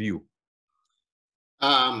this view.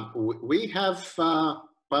 We have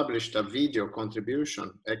published a video contribution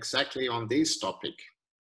exactly on this topic.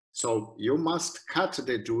 So you must cut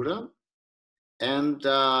the dura and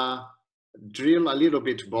drill a little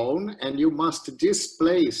bit bone, and you must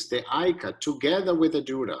displace the ICA together with the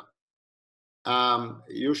dura.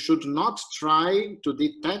 You should not try to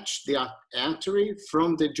detach the artery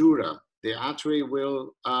from the dura. The artery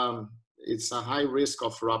will, it's a high risk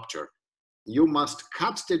of rupture. You must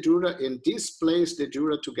cut the dura and displace the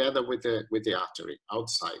dura together with the artery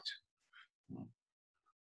outside.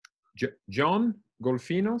 John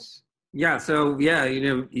Golfinos? Yeah, so yeah,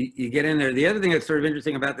 you get in there. The other thing that's sort of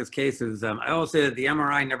interesting about this case is I always say that the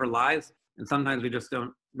MRI never lies, and sometimes we just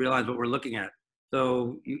don't realize what we're looking at.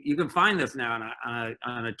 So you can find this now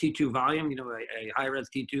on a T2 volume, a high-res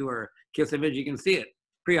T2 or KISS image. You can see it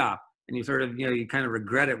pre-op. And you sort of, you kind of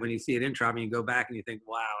regret it when you see it intra, and you go back and you think,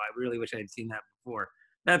 wow, I really wish I had seen that before.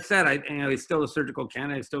 That said, he's still a surgical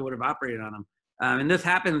candidate. I still would have operated on him. And this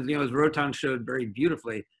happens, as Rotan showed very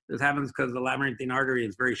beautifully, this happens because the labyrinthine artery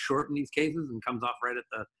is very short in these cases and comes off right at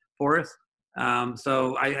the porus.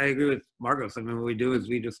 So I agree with Marcos. I mean, what we do is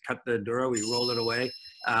we just cut the dura, we roll it away.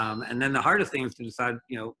 And then the hardest thing is to decide,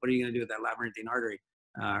 what are you going to do with that labyrinthine artery?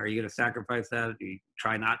 Are you going to sacrifice that? Do you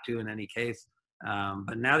try not to in any case?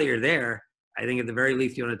 But now that you're there, I think at the very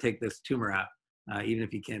least you want to take this tumor out, even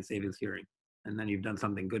if you can't save his hearing, and then you've done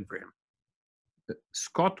something good for him.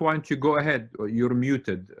 Scott, why don't you go ahead? You're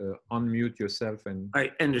muted. Unmute yourself. And all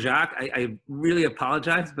right, and Jacques, I really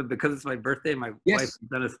apologize, but because it's my birthday, my wife's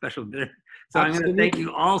done a special dinner, so absolutely. I'm going to thank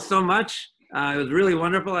you all so much. It was really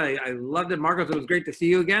wonderful. I loved it, Marcos. It was great to see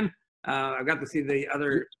you again. I got to see the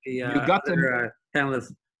other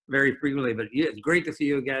panelists very frequently, but it's great to see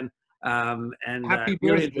you again. And happy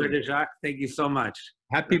really birthday, enjoyed it, Jacques. Thank you so much.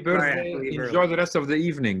 Happy birthday. Enjoy the rest of the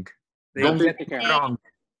evening. Don't get me wrong.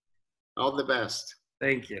 All the best.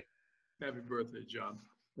 Thank you. Happy birthday, John.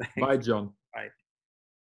 Bye, John. Bye.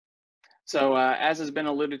 So as has been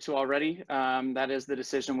alluded to already, that is the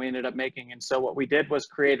decision we ended up making. And so what we did was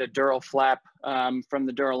create a dural flap from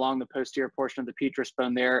the dura along the posterior portion of the petrous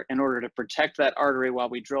bone there in order to protect that artery while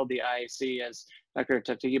we drilled the IAC, as Dr.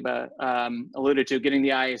 Tatagiba alluded to. Getting the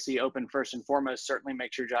IAC open first and foremost certainly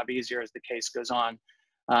makes your job easier as the case goes on.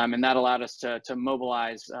 And that allowed us to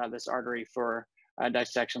mobilize this artery for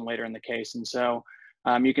dissection later in the case. And so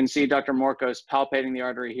you can see Dr. Morcos palpating the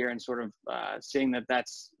artery here and sort of seeing that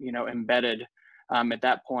that's, embedded at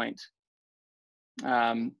that point.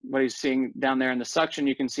 What he's seeing down there in the suction,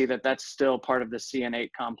 you can see that that's still part of the CN8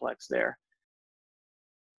 complex there.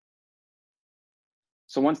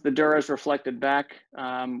 So once the dura is reflected back,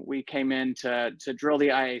 we came in to drill the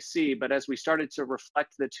IAC, but as we started to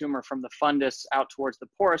reflect the tumor from the fundus out towards the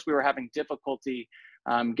porous, we were having difficulty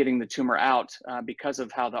getting the tumor out because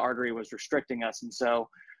of how the artery was restricting us. And so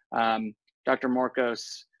Dr. Morcos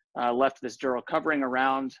left this dural covering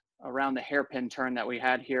around the hairpin turn that we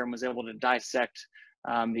had here and was able to dissect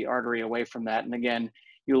the artery away from that. And again,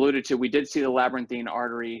 you alluded to, we did see the labyrinthine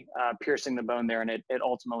artery piercing the bone there, and it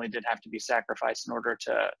ultimately did have to be sacrificed in order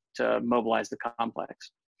to mobilize the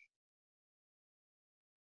complex.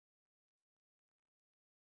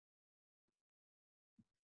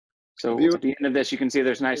 So at the end of this, you can see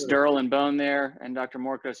there's nice dural and bone there, and Dr.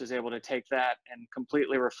 Morcos is able to take that and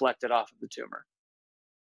completely reflect it off of the tumor.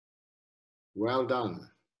 Well done.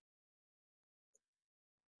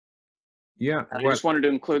 Yeah, I just wanted to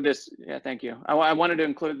include this. Yeah, thank you. I wanted to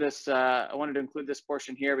include this. I wanted to include this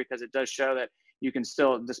portion here because it does show that you can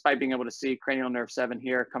still, despite being able to see cranial nerve 7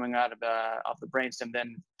 here coming out of off the brainstem,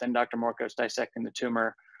 then Dr. Morcos dissecting the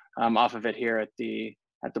tumor off of it here at the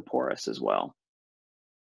porous as well.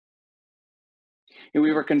 And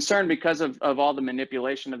we were concerned because of all the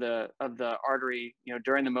manipulation of the artery,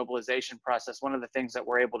 during the mobilization process. One of the things that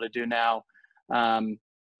we're able to do now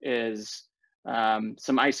is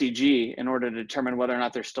some ICG in order to determine whether or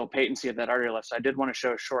not there's still patency of that artery left. So I did want to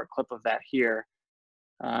show a short clip of that here.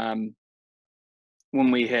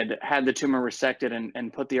 When we had the tumor resected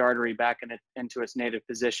and put the artery back into its native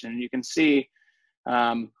position. And you can see,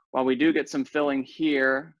 while we do get some filling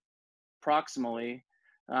here proximally,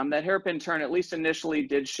 that hairpin turn, at least initially,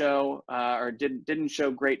 did show or didn't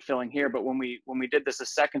show great filling here. But when we did this a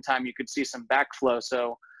second time, you could see some backflow.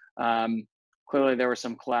 So clearly there were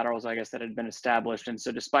some collaterals, I guess, that had been established. And so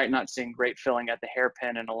despite not seeing great filling at the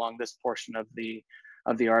hairpin and along this portion of the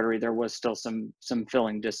artery, there was still some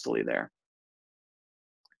filling distally there.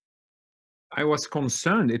 I was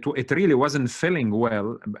concerned. It really wasn't filling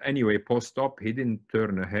well. Anyway, post-op, he didn't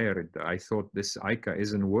turn a hair. I thought this ICA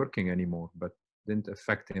isn't working anymore, but didn't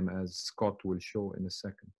affect him, as Scott will show in a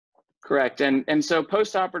second. Correct. And so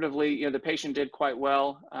post-operatively, the patient did quite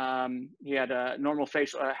well. He had a normal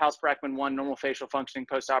facial, House-Brackman 1, normal facial functioning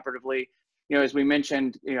post-operatively. As we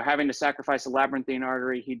mentioned, having to sacrifice a labyrinthine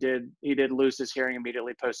artery, he did lose his hearing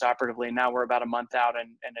immediately post-operatively. Now we're about a month out, and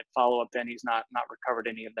at follow-up, then he's not recovered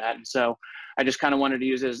any of that. And so I just kind of wanted to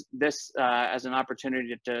use this as an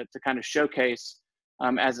opportunity to kind of showcase,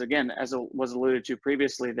 as was alluded to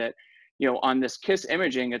previously, that on this KISS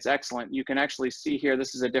imaging, it's excellent. You can actually see here,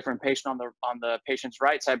 this is a different patient on the patient's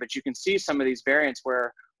right side, but you can see some of these variants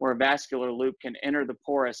where a vascular loop can enter the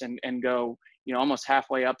porous and go, almost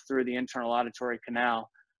halfway up through the internal auditory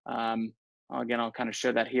canal. Again, I'll kind of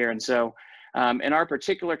show that here. And so in our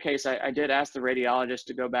particular case, I did ask the radiologist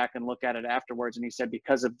to go back and look at it afterwards. And he said,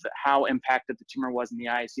 because of how impacted the tumor was in the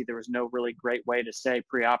IAC, there was no really great way to say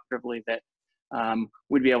preoperatively that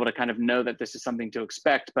we'd be able to kind of know that this is something to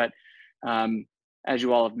expect. But as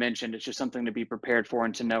you all have mentioned, it's just something to be prepared for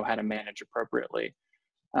and to know how to manage appropriately.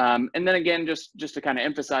 And then again, just to kind of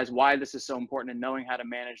emphasize why this is so important and knowing how to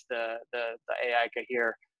manage the AICA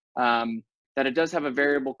here, that it does have a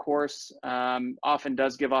variable course, often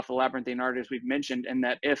does give off the labyrinthine artery, as we've mentioned, and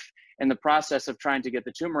that if in the process of trying to get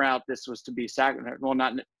the tumor out, this was to be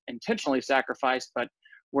not intentionally sacrificed, but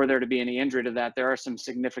were there to be any injury to that, there are some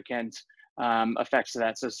significant effects to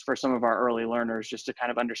that. So for some of our early learners, just to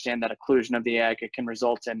kind of understand that occlusion of the AICA can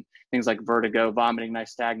result in things like vertigo, vomiting,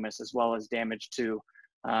 nystagmus, as well as damage to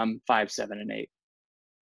 5, 7, and 8.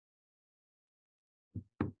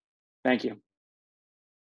 Thank you.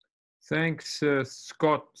 Thanks,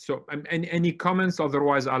 Scott. So, any comments?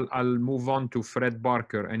 Otherwise, I'll move on to Fred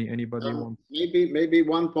Barker. Anybody want? Maybe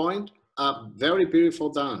one point. Very beautiful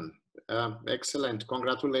done. Excellent.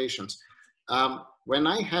 Congratulations. When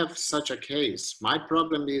I have such a case, my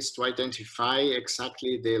problem is to identify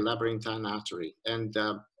exactly the labyrinthine artery, and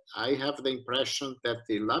I have the impression that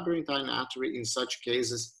the labyrinthine artery in such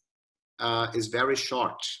cases is very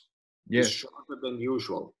short. Yes. It's shorter than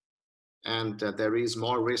usual, and there is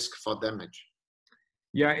more risk for damage.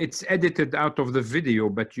 Yeah, it's edited out of the video,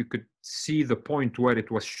 but you could see the point where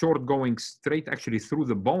it was short, going straight actually through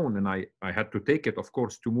the bone, and I had to take it, of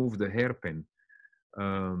course, to move the hairpin.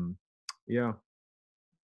 Yeah.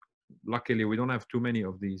 Luckily, we don't have too many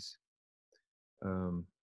of these.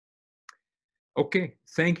 Okay,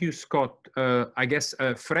 thank you, Scott. I guess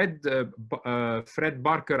Fred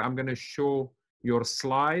Barker, I'm going to show your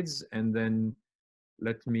slides, and then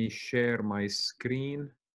let me share my screen.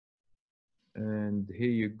 And here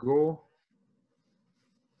you go.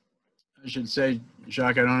 I should say,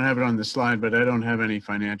 Jacques, I don't have it on the slide, but I don't have any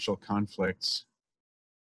financial conflicts.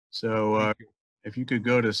 So if you could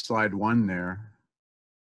go to slide 1 there.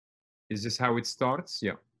 Is this how it starts?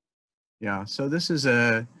 Yeah. Yeah, so this is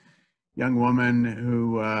a young woman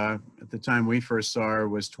who, at the time we first saw her,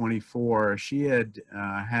 was 24. She had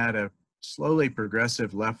had a slowly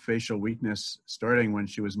progressive left facial weakness starting when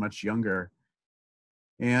she was much younger.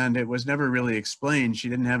 And it was never really explained. She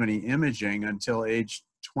didn't have any imaging until age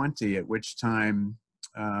 20, at which time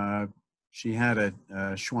she had a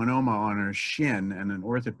schwannoma on her shin, and an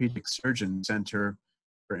orthopedic surgeon sent her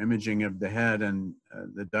for imaging of the head, and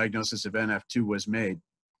the diagnosis of NF2 was made.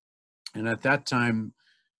 And at that time,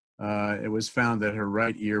 it was found that her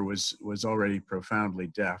right ear was already profoundly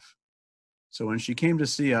deaf. So when she came to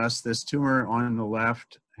see us, this tumor on the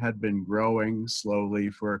left had been growing slowly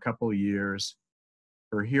for a couple of years.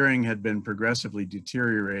 Her hearing had been progressively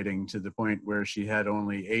deteriorating to the point where she had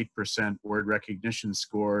only 8% word recognition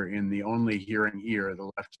score in the only hearing ear,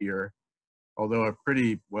 the left ear, although a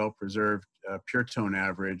pretty well-preserved pure tone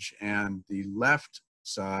average. And the left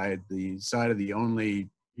side, the side of the only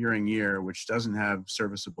hearing ear, which doesn't have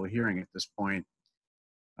serviceable hearing at this point,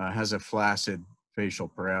 has a flaccid facial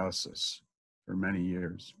paralysis for many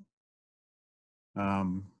years.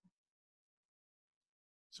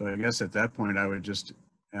 So I guess at that point, I would just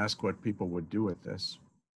ask what people would do with this.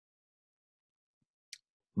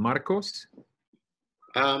 Marcos?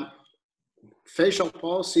 Facial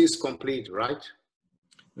palsy is complete, right?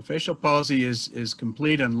 The facial palsy is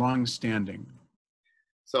complete and long-standing.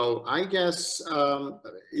 So I guess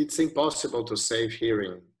it's impossible to save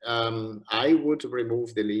hearing. I would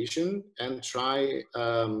remove the lesion and try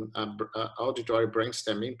an auditory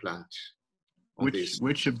brainstem implant.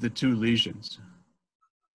 Which of the 2 lesions?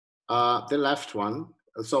 The left one.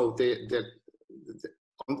 So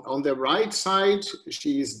on the right side,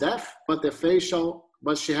 she is deaf, but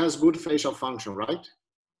she has good facial function, right?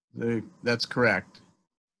 That's correct.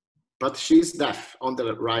 But she's deaf on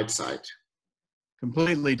the right side.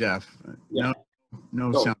 Completely deaf. Yeah.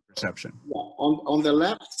 No sound perception. Yeah. On the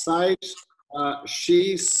left side,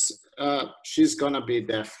 she's gonna be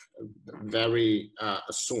deaf very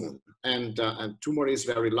soon, and tumor is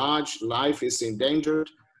very large. Life is endangered.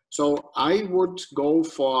 So I would go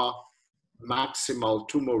for maximal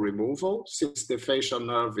tumor removal since the facial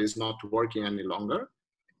nerve is not working any longer,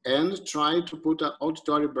 and try to put an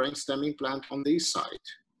auditory brainstem implant on this side.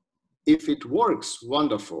 If it works,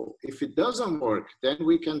 wonderful. If it doesn't work, then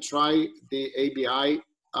we can try the ABI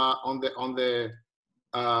on the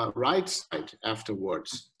right side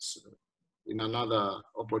afterwards, in another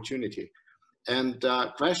opportunity. And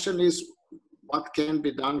question is, what can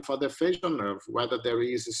be done for the facial nerve? Whether there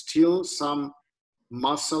is still some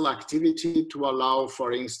muscle activity to allow,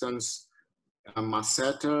 for instance, a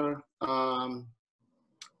masseter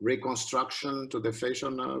reconstruction to the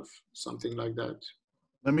facial nerve, something like that.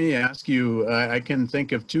 Let me ask you, I can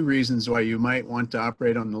think of 2 reasons why you might want to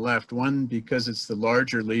operate on the left. One, because it's the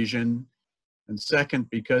larger lesion, and second,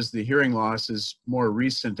 because the hearing loss is more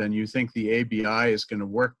recent and you think the ABI is going to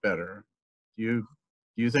work better. Do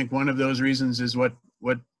you think one of those reasons is what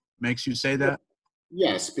makes you say that?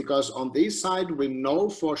 Yes, because on this side, we know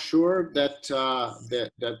for sure that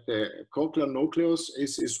the cochlear nucleus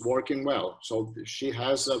is working well. So she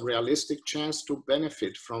has a realistic chance to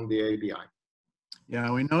benefit from the ABI.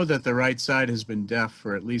 Yeah, we know that the right side has been deaf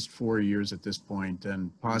for at least 4 years at this point, and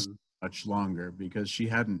possibly much longer, because she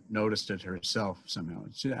hadn't noticed it herself somehow.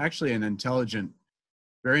 She's actually an intelligent,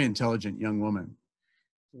 very intelligent young woman.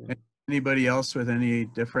 Yeah. Anybody else with any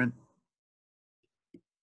different?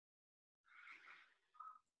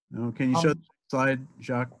 No, can you show the slide,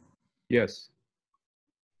 Jacques? Yes.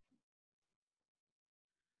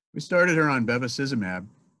 We started her on bevacizumab.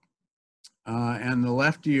 And the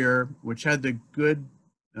left ear, which had the good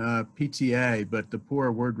PTA, but the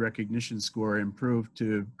poor word recognition score, improved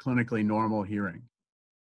to clinically normal hearing.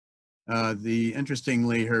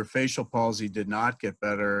 Interestingly, her facial palsy did not get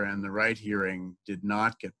better, and the right hearing did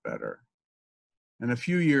not get better. And a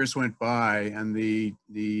few years went by, and the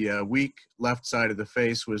weak left side of the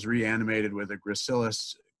face was reanimated with a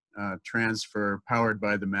gracilis transfer powered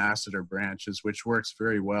by the masseter branches, which works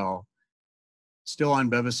very well. Still on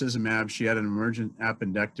bevacizumab, she had an emergent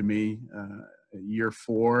appendectomy, year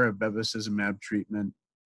 4 of bevacizumab treatment.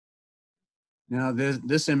 Now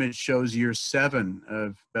this image shows year 7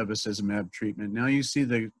 of bevacizumab treatment. Now you see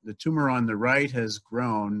the tumor on the right has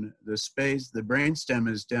grown. The brainstem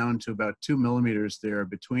is down to about 2 millimeters there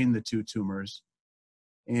between the 2 tumors.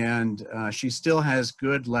 And she still has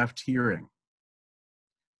good left hearing.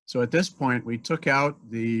 So at this point, we took out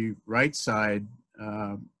the right side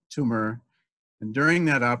tumor And during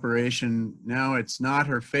that operation, now it's not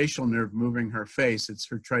her facial nerve moving her face, it's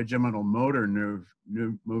her trigeminal motor nerve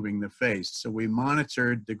moving the face. So we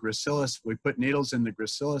monitored the gracilis, we put needles in the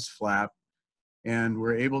gracilis flap, and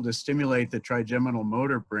we're able to stimulate the trigeminal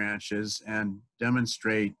motor branches and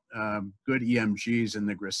demonstrate good EMGs in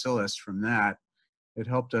the gracilis from that. It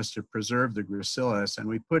helped us to preserve the gracilis, and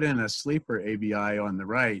we put in a sleeper ABI on the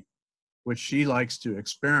right, which she likes to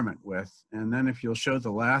experiment with. And then if you'll show the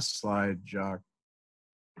last slide, Jacques,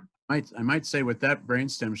 I might say with that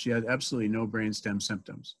brainstem, she had absolutely no brainstem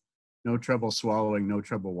symptoms, no trouble swallowing, no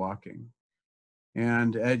trouble walking.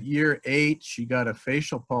 And at year 8, she got a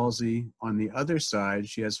facial palsy on the other side.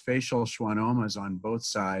 She has facial schwannomas on both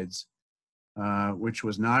sides, which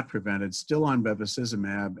was not prevented, still on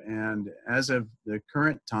bevacizumab. And as of the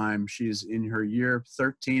current time, she's in her year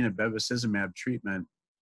 13 of bevacizumab treatment.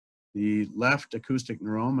 The left acoustic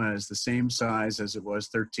neuroma is the same size as it was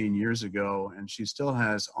 13 years ago, and she still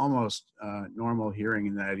has almost normal hearing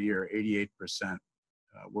in that ear, 88%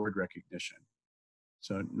 word recognition.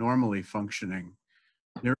 So normally functioning.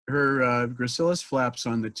 Her gracilis flaps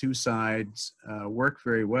on the 2 sides work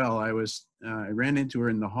very well. I ran into her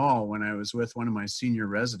in the hall when I was with one of my senior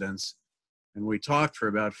residents, and we talked for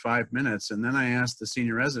about 5 minutes. And then I asked the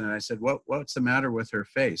senior resident, I said, what's the matter with her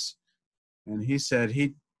face? And he said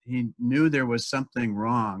he knew there was something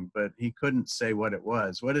wrong, but he couldn't say what it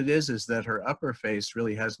was. What it is that her upper face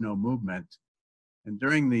really has no movement. And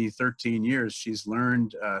during the 13 years, she's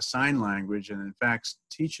learned sign language, and in fact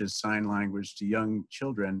teaches sign language to young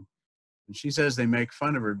children. And she says they make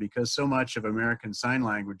fun of her because so much of American Sign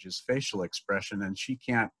Language is facial expression, and she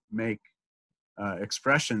can't make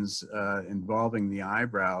expressions involving the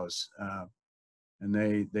eyebrows. And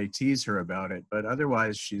they tease her about it, but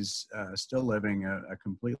otherwise she's still living a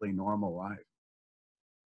completely normal life.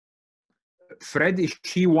 Fred, is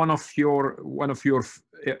she one of your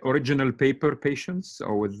original paper patients,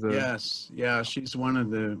 or with the... Yes, yeah, she's one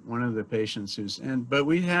of the patients but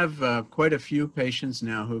we have quite a few patients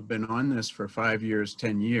now who've been on this for 5 years,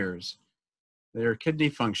 10 years. Their kidney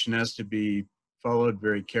function has to be followed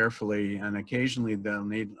very carefully, and occasionally they'll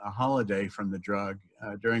need a holiday from the drug,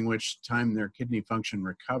 during which time their kidney function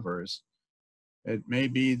recovers. It may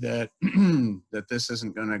be that that this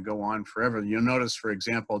isn't going to go on forever. You'll notice, for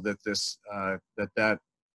example, that that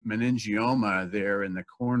meningioma there in the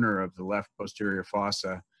corner of the left posterior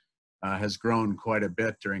fossa has grown quite a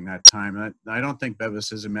bit during that time. I don't think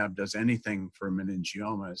bevacizumab does anything for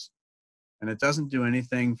meningiomas. And it doesn't do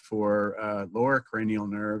anything for lower cranial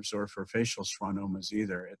nerves or for facial schwannomas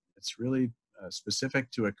either. It's really specific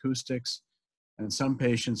to acoustics and some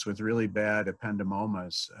patients with really bad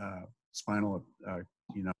ependymomas, spinal,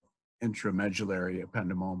 intramedullary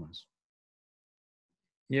ependymomas.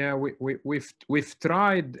 Yeah, we've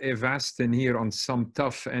tried Avastin here on some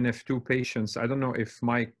tough NF2 patients. I don't know if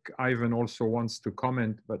Mike Ivan also wants to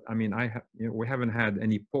comment, but I mean, we haven't had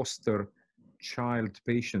any poster child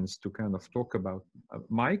patients to kind of talk about.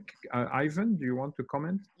 Mike, Ivan, do you want to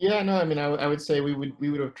comment? Yeah, no, I mean, I would say we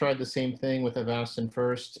would have tried the same thing with Avastin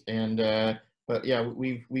first, and but yeah,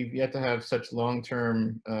 we've yet to have such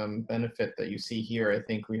long-term benefit that you see here. I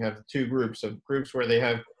think we have 2 groups of groups where they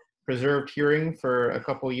have preserved hearing for a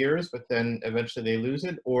couple years, but then eventually they lose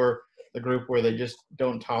it, or the group where they just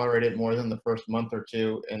don't tolerate it more than the first month or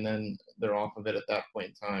 2, and then they're off of it at that point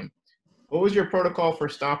in time. What was your protocol for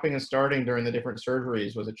stopping and starting during the different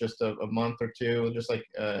surgeries? Was it just a month or 2, just like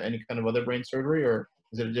any kind of other brain surgery, or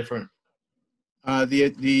is it a different? The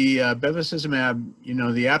bevacizumab,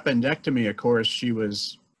 the appendectomy, of course, she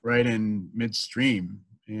was right in midstream,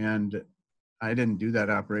 and I didn't do that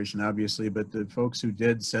operation, obviously, but the folks who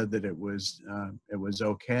did said that it was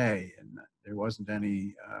okay, and there wasn't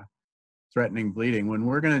any threatening bleeding. When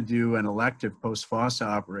we're going to do an elective post-fossa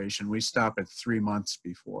operation, we stop at 3 months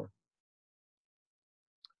before.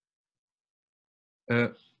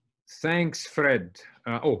 Thanks, Fred.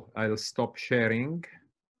 I'll stop sharing,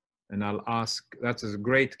 and I'll ask. That's a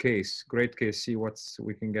great case. Great case. See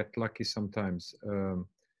we can get lucky sometimes.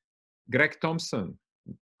 Greg Thompson,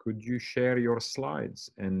 could you share your slides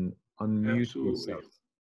and unmute yourself?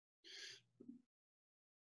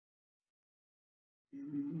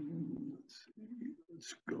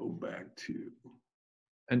 Let's go back to.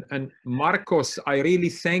 And Marcos, I really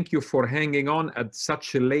thank you for hanging on at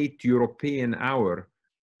such a late European hour.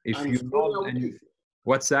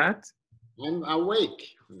 What's that? I'm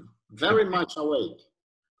awake, very much awake.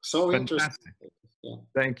 So Fantastic. Interesting. Yeah.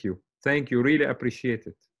 Thank you. Really appreciate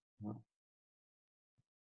it.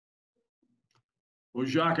 Well,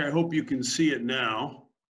 Jacques, I hope you can see it now.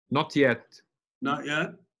 Not yet. Not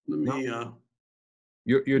yet? Let me,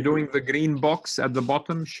 You're doing the green box at the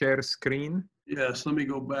bottom, share screen? Yes, let me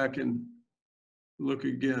go back and look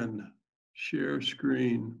again. Share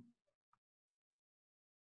screen.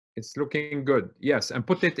 It's looking good. Yes, and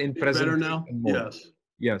put it in presentation Better now? mode. Yes.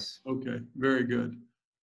 Yes. Okay, very good.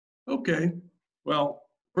 Okay, well,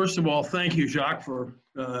 first of all, thank you, Jacques, for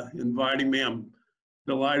inviting me. I'm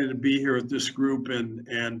delighted to be here at this group,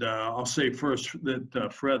 and I'll say first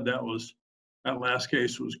that Fred, that last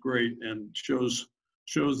case was great and shows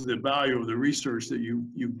the value of the research that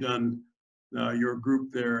you've done, your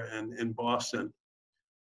group there in Boston.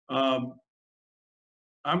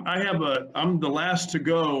 I'm the last to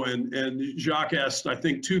go, and Jacques asked, I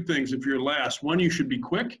think, two things if you're last. One, you should be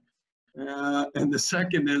quick, and the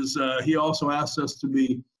second is he also asked us to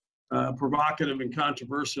be provocative and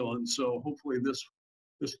controversial, and so hopefully this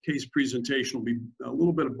case presentation will be a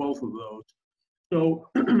little bit of both of those. So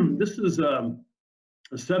this is a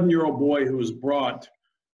 7-year-old boy who was brought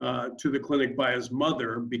to the clinic by his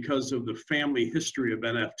mother because of the family history of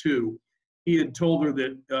NF2. He had told her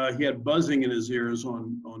that he had buzzing in his ears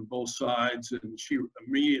on both sides, and she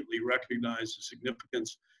immediately recognized the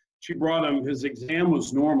significance. She brought him, his exam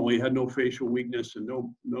was normal. He had no facial weakness and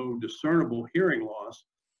no discernible hearing loss.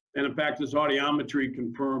 And in fact, his audiometry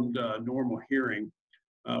confirmed normal hearing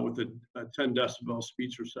with a 10 decibel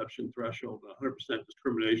speech reception threshold, 100%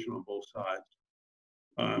 discrimination on both sides.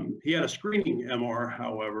 He had a screening MR,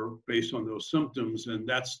 however, based on those symptoms, and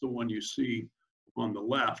that's the one you see on the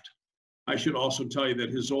left. I should also tell you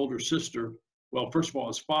that his older sister, well, first of all,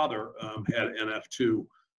 his father had NF2,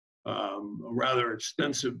 a rather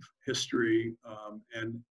extensive history,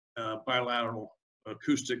 and bilateral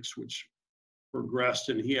acoustics, which progressed,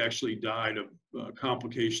 and he actually died of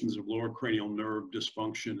complications of lower cranial nerve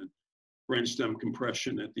dysfunction and brainstem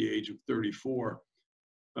compression at the age of 34.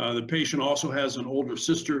 The patient also has an older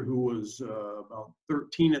sister who was about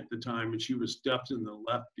 13 at the time, and she was deaf in the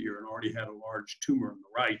left ear and already had a large tumor on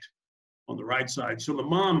the right side. So the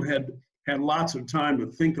mom had lots of time to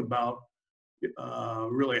think about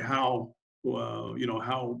really how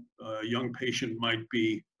how a young patient might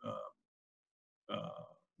be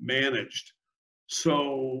managed.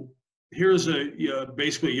 So here's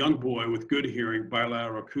basically a young boy with good hearing,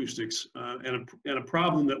 bilateral acoustics, and a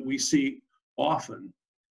problem that we see often.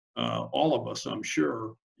 All of us, I'm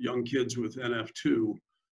sure, young kids with NF2.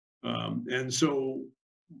 And so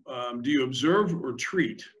do you observe or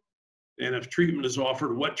treat? And if treatment is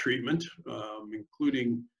offered, what treatment,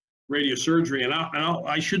 including radiosurgery? And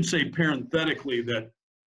I should say parenthetically that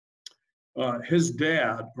his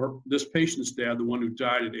dad, or this patient's dad, the one who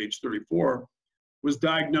died at age 34, was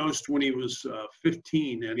diagnosed when he was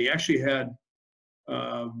 15, and he actually had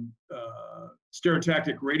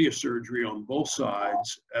stereotactic radiosurgery on both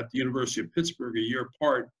sides at the University of Pittsburgh a year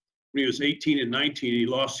apart. When he was 18 and 19, he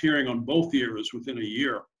lost hearing on both ears within a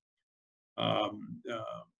year.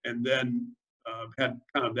 And then had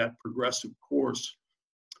kind of that progressive course.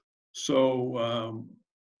 So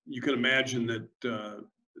you can imagine that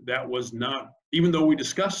that was not, even though we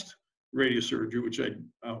discussed radiosurgery, which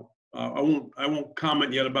I won't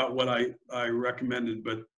comment yet about what I recommended,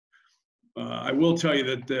 but I will tell you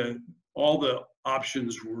that all the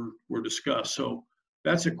options were discussed. So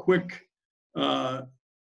that's a quick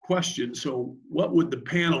question. So what would the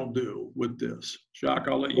panel do with this? Jacques,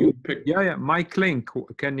 I'll let you pick. Yeah. Mike Link,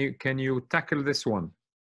 can you tackle this one?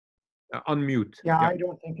 Unmute. Yeah, I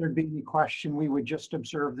don't think there'd be any question. We would just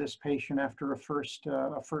observe this patient after a first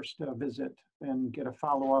visit and get a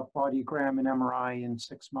follow-up audiogram and MRI in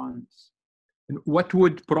 6 months. And what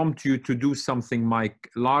would prompt you to do something, Mike?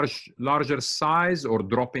 Larger size or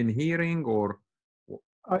drop in hearing, or?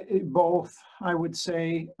 Both, I would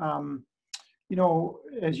say. You know,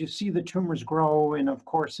 as you see the tumors grow, and of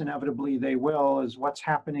course, inevitably they will, is what's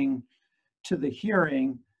happening to the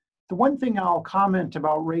hearing. The one thing I'll comment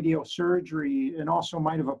about radiosurgery, and also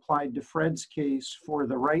might have applied to Fred's case for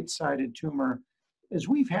the right-sided tumor, is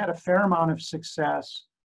we've had a fair amount of success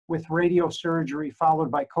with radiosurgery followed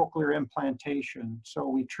by cochlear implantation. So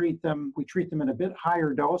we treat them at a bit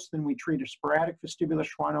higher dose than we treat a sporadic vestibular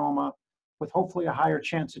schwannoma, with hopefully a higher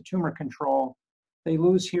chance of tumor control. They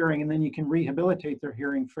lose hearing, and then you can rehabilitate their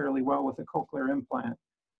hearing fairly well with a cochlear implant.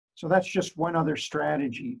 So that's just one other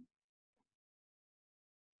strategy.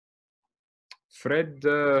 Fred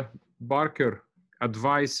Barker,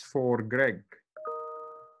 advice for Greg.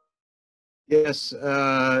 Yes,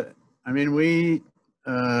 I mean,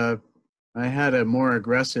 I had a more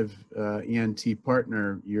aggressive ENT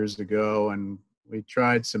partner years ago, and we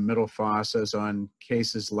tried some middle fossas on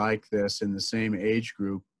cases like this in the same age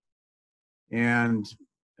group. And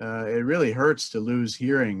it really hurts to lose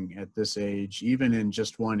hearing at this age, even in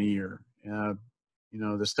just one ear. You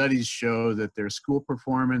know, the studies show that their school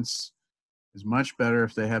performance is much better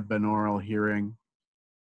if they have binaural hearing.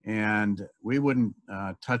 And we wouldn't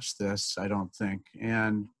touch this, I don't think.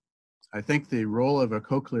 And I think the role of a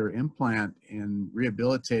cochlear implant in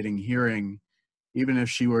rehabilitating hearing, even if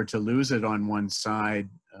she were to lose it on one side,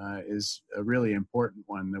 is a really important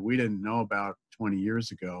one that we didn't know about 20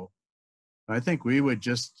 years ago. I think we would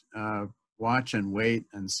just watch and wait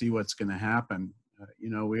and see what's going to happen. You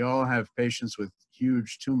know, we all have patients with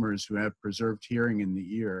huge tumors who have preserved hearing in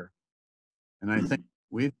the ear. And I think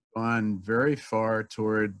we've gone very far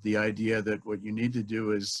toward the idea that what you need to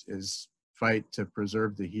do is fight to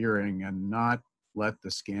preserve the hearing and not let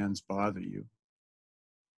the scans bother you.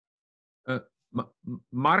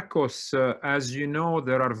 Marcos, as you know,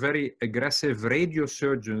 there are very aggressive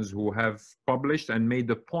radiosurgeons who have published and made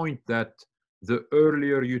the point that the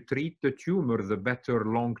earlier you treat the tumor, the better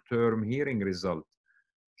long-term hearing result.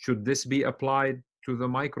 Should this be applied to the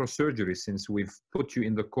microsurgery, since we've put you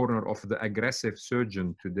in the corner of the aggressive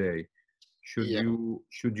surgeon today? Should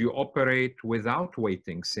you operate without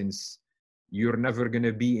waiting, since you're never going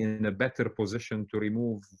to be in a better position to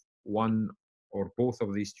remove one or both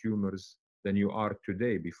of these tumors than you are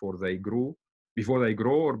today before they grow,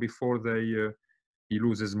 or before he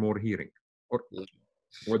loses more hearing? Or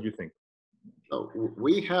what do you think? So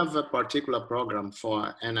we have a particular program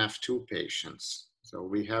for NF2 patients. So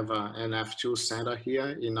we have an NF2 center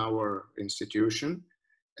here in our institution,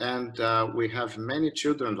 and we have many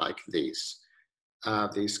children like this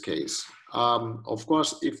case. Of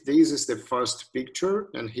course, if this is the first picture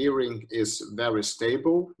and hearing is very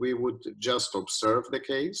stable, we would just observe the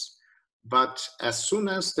case. But as soon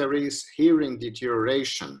as there is hearing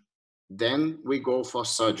deterioration, then we go for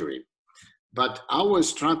surgery. But our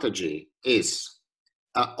strategy is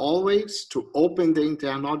always to open the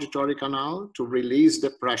internal auditory canal to release the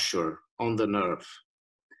pressure on the nerve.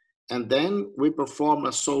 And then we perform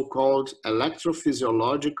a so-called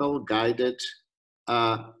electrophysiological guided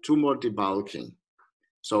tumor debulking.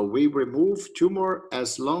 So we remove tumor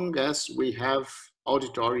as long as we have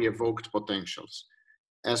auditory evoked potentials.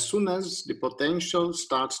 As soon as the potential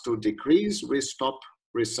starts to decrease, we stop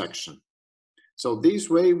resection. So this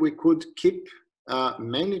way we could keep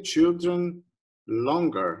many children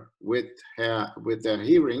longer with their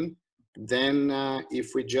hearing than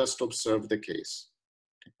if we just observe the case.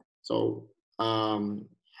 So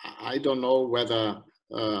I don't know whether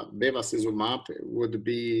bevacizumab would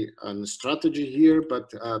be a strategy here,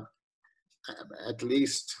 but at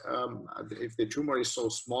least if the tumor is so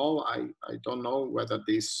small, I don't know whether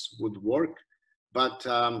this would work. But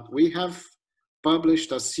we have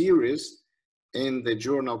published a series in the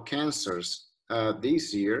journal Cancers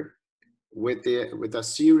this year with a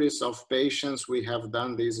series of patients. We have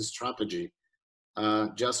done this strategy,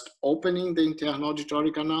 just opening the internal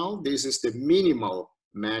auditory canal. This is the minimal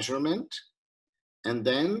measurement, and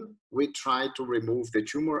then we try to remove the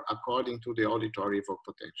tumor according to the auditory evoked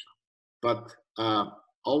potential, but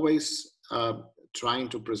always trying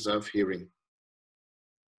to preserve hearing.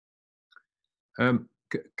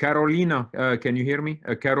 Carolina, can you hear me?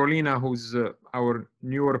 Carolina, who's our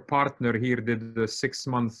newer partner here, did the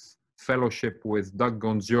 6-month fellowship with Doug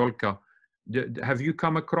Gonziolka. Have you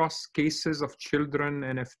come across cases of children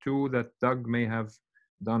NF2 that Doug may have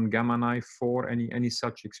done gamma knife for? Any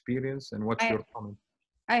such experience? And what's your comment?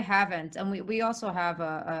 I haven't, and we also have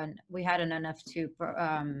we had an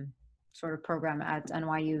NF2 sort of program at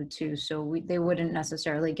NYU too, so they wouldn't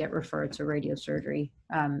necessarily get referred to radiosurgery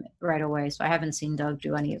right away. So I haven't seen Doug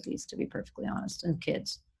do any of these, to be perfectly honest, in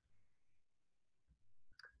kids.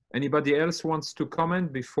 Anybody else wants to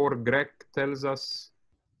comment before Greg tells us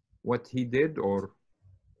what he did or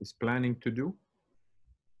is planning to do?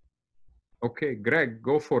 Okay, Greg,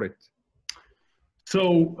 go for it.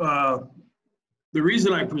 So the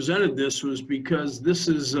reason I presented this was because this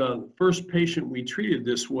is the first patient we treated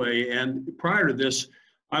this way. And prior to this,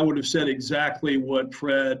 I would have said exactly what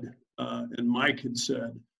Fred and Mike had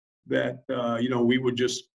said, that, you know, we would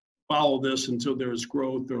just follow this until there's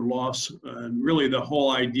growth or loss. And really the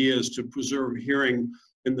whole idea is to preserve hearing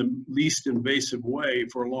in the least invasive way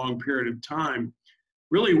for a long period of time.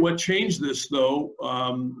 Really what changed this though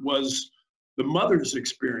was the mother's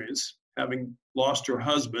experience, having lost her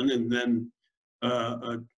husband, and then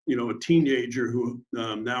you know, a teenager who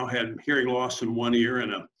now had hearing loss in one ear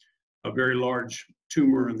and a very large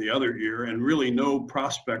tumor in the other ear, and really no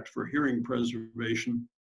prospect for hearing preservation.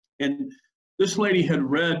 And this lady had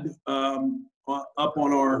read up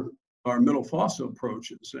on our middle fossa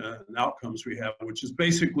approaches and outcomes we have, which is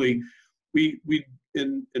basically we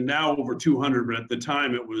and now over 200, but at the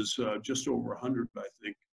time it was just over 100, I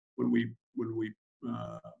think, when we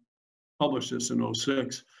published this in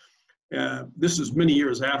 06. This is many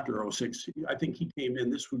years after 06. I think he came in,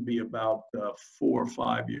 this would be about 4 or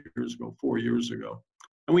 5 years ago, 4 years ago.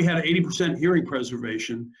 And we had 80% hearing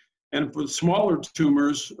preservation. And for smaller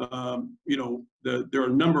tumors, you know, there are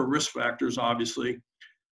a number of risk factors, obviously.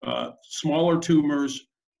 Smaller tumors,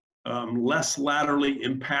 less laterally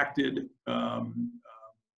impacted,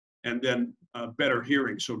 and then better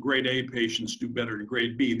hearing. So grade A patients do better than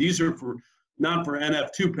grade B. These are not for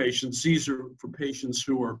NF2 patients. These are for patients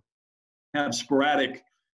who have sporadic,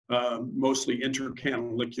 mostly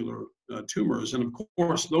intercanalicular tumors. And of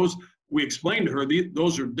course, those, we explained to her,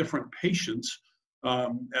 those are different patients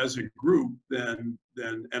as a group than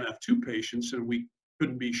NF2 patients, and we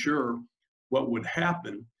couldn't be sure what would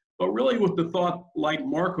happen. But really with the thought, like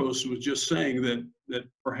Marcos was just saying, that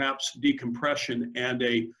perhaps decompression and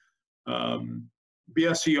a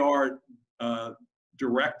BSER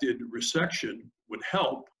directed resection would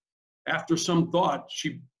help. After some thought,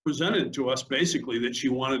 she presented to us basically that she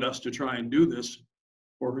wanted us to try and do this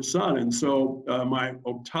for her son. And so my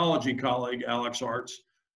otology colleague, Alex Arts,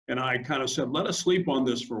 and I kind of said, let us sleep on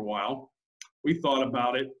this for a while. We thought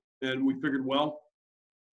about it, and we figured, well,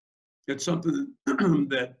 it's something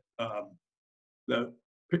that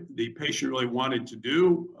the patient really wanted to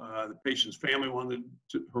do, the patient's family wanted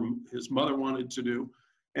to, his mother wanted to do,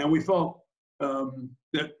 and we felt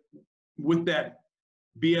that with that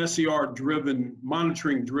BSER-driven,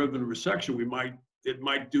 monitoring-driven resection, it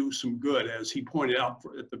might do some good, as he pointed out,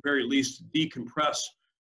 at the very least, decompress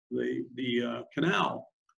the canal.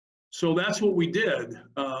 So that's what we did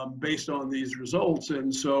based on these results,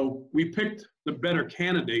 and so we picked the better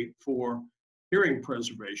candidate for hearing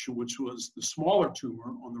preservation, which was the smaller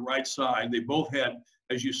tumor on the right side. They both had,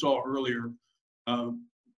 as you saw earlier,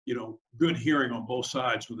 you know, good hearing on both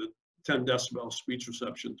sides with a 10 decibel speech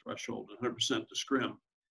reception threshold, 100% to scrim.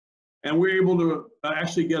 And we were able to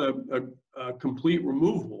actually get a complete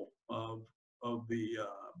removal of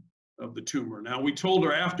the tumor. Now, we told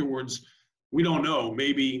her afterwards, we don't know,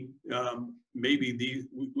 maybe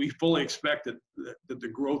we fully expect that the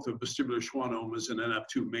growth of vestibular schwannomas in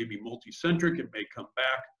NF2 may be multicentric, it may come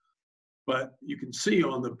back. But you can see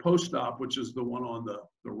on the post-op, which is the one on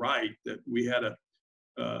the right, that we had a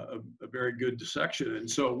very good dissection. And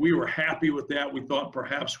so we were happy with that. We thought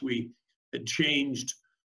perhaps we had changed,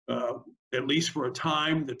 at least for a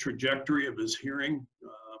time, the trajectory of his hearing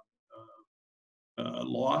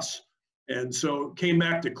loss. And so came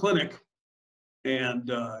back to clinic,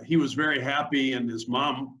 and he was very happy, and his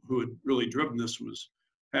mom, who had really driven this, was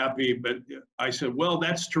happy. But I said, well,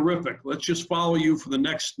 that's terrific. Let's just follow you for the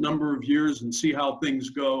next number of years and see how things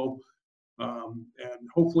go. And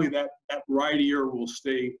hopefully that right ear will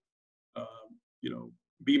stay, you know,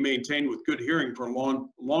 be maintained with good hearing for a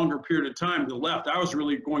longer period of time. The left, I was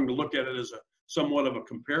really going to look at it as somewhat of a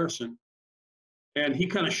comparison. And he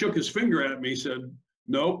kind of shook his finger at me, said,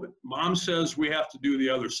 nope, mom says we have to do the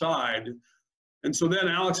other side. And so then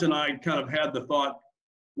Alex and I kind of had the thought,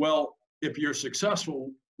 well, if you're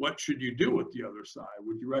successful, what should you do with the other side?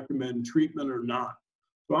 Would you recommend treatment or not?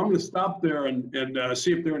 So I'm going to stop there and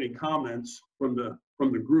see if there are any comments from the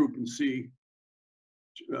group, and see,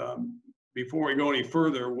 before we go any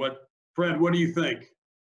further, Fred, what do you think?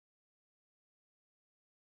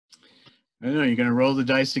 I don't know, you're going to roll the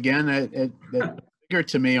dice again? It figured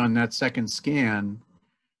to me on that second scan.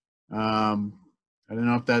 I don't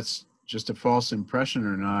know if that's just a false impression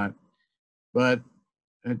or not, but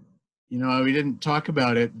you know, we didn't talk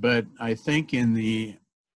about it, but I think in the,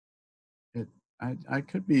 I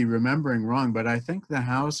could be remembering wrong, but I think the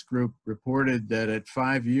House group reported that at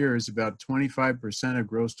 5 years, about 25% of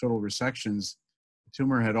gross total resections, the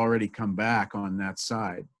tumor had already come back on that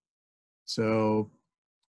side. So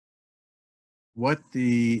what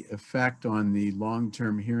the effect on the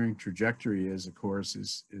long-term hearing trajectory is, of course,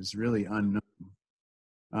 is really unknown.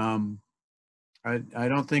 I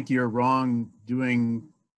don't think you're wrong doing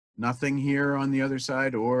nothing here on the other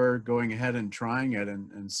side, or going ahead and trying it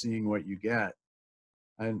and seeing what you get.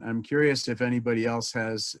 I'm curious if anybody else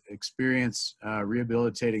has experience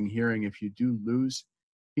rehabilitating hearing if you do lose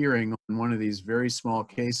hearing on one of these very small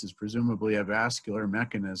cases, presumably a vascular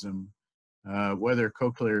mechanism, whether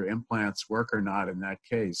cochlear implants work or not in that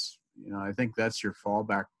case. You know, I think that's your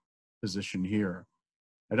fallback position here.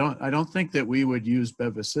 I don't think that we would use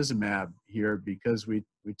bevacizumab here, because we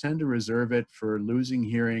tend to reserve it for losing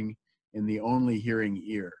hearing in the only hearing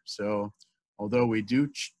ear. So although we do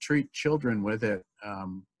treat children with it,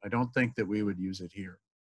 I don't think that we would use it here.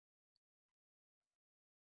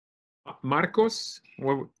 Marcos,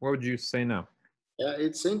 what would you say now? Yeah,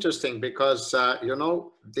 it's interesting because, you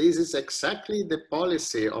know, this is exactly the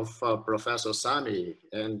policy of Professor Sami,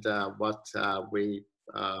 and what we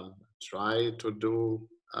try to do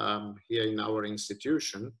here in our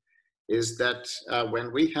institution is that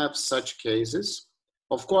when we have such cases,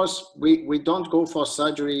 of course, we don't go for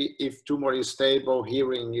surgery if tumor is stable,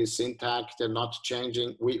 hearing is intact and not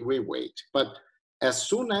changing, we wait. But as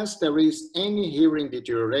soon as there is any hearing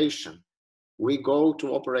deterioration, we go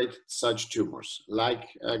to operate such tumors, like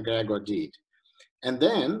Gregor did. And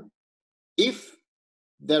then, if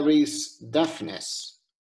there is deafness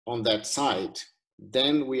on that side,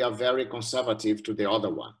 then we are very conservative to the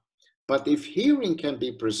other one. But if hearing can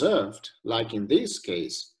be preserved, like in this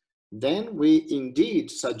case, then we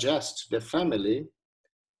indeed suggest the family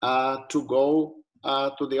to go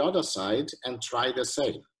to the other side and try the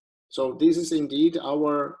same. So this is indeed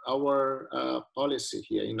our policy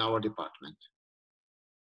here in our department.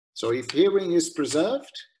 So if hearing is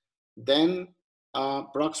preserved, then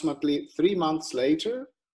approximately 3 months later,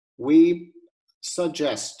 we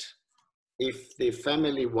suggest, if the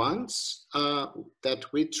family wants, that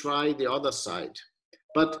we try the other side.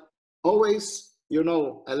 But always, you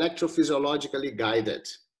know, electrophysiologically guided.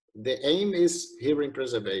 The aim is hearing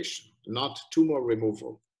preservation, not tumor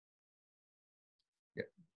removal.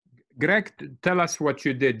 Greg, tell us what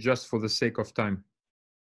you did just for the sake of time.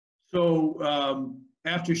 So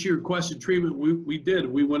after she requested treatment,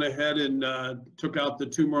 we went ahead and took out the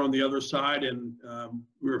tumor on the other side, and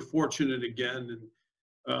we were fortunate again,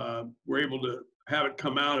 and were able to have it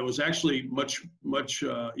come out. It was actually much,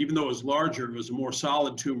 even though it was larger, it was a more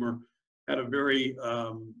solid tumor, had a very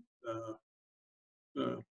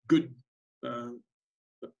good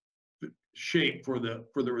shape for the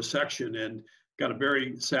resection, and got a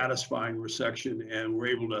very satisfying resection, and we're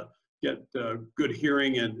able to get good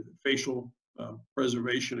hearing and facial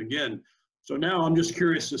preservation again. So now I'm just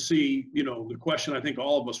curious to see, you know, the question I think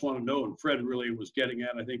all of us want to know, and Fred really was getting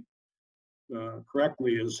at, I think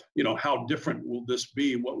correctly, is, you know, how different will this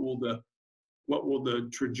be? What will the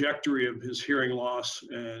trajectory of his hearing loss,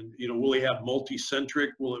 and, you know, will he have multicentric?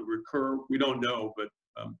 Will it recur? We don't know, but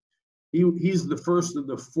he's the first of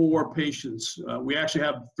the 4 patients. We actually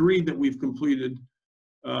have 3 that we've completed.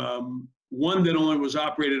 One that only was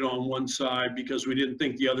operated on one side because we didn't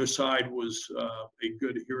think the other side was a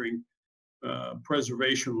good hearing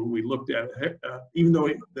preservation when we looked at it. Even though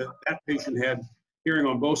that patient had hearing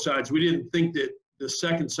on both sides, we didn't think that the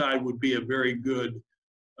second side would be a very good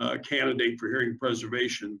candidate for hearing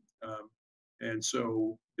preservation. And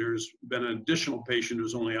so there's been an additional patient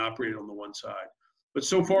who's only operated on the one side. But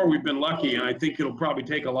so far we've been lucky, and I think it'll probably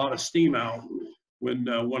take a lot of steam out when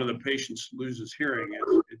one of the patients loses hearing.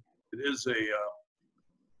 It is a,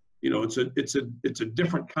 you know, it's a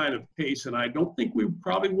different kind of case, and I don't think we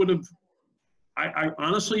probably would have. I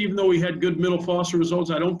honestly, even though we had good middle fossa results,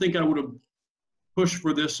 I don't think I would have pushed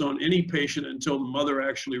for this on any patient until the mother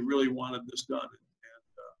actually really wanted this done, and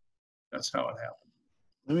that's how it happened.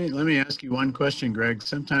 Let me ask you one question, Greg.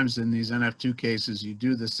 Sometimes in these NF2 cases, you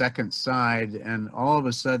do the second side, and all of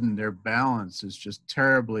a sudden their balance is just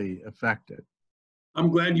terribly affected. I'm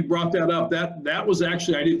glad you brought that up. That was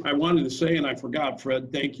actually, I wanted to say, and I forgot, Fred,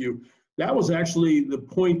 thank you. That was actually the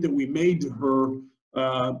point that we made to her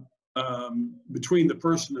between the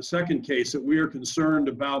first and the second case, that we are concerned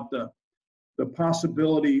about the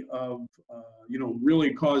possibility of, you know,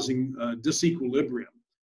 really causing disequilibrium,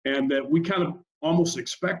 and that we kind of almost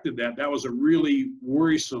expected that. That was a really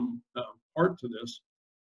worrisome part to this.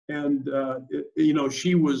 And, you know,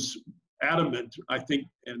 she was adamant, I think,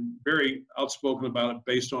 and very outspoken about it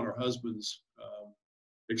based on her husband's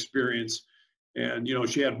experience. And, you know,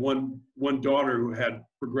 she had one daughter who had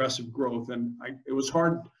progressive growth, and it was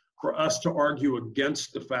hard for us to argue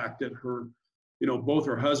against the fact that her, you know, both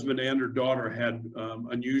her husband and her daughter had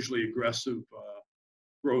unusually aggressive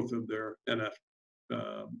growth of their NF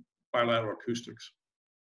bilateral acoustics.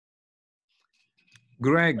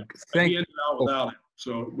 Greg, thank you. Without it,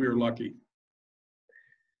 so we were lucky.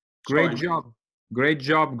 Great job. Great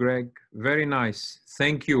job, Greg. Very nice.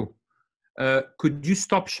 Thank you. Could you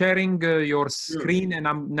stop sharing your screen? And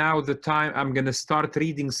I'm going to start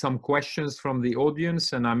reading some questions from the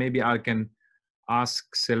audience, and maybe I can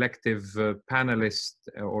ask selective panelist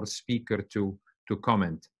or speaker to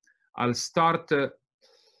comment. I'll start.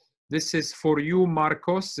 This is for you,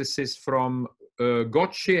 Marcos. This is from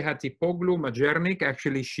Gotche Hatipoglu Majernik.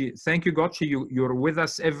 Actually, thank you, Gotche. You're with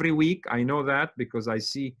us every week. I know that because I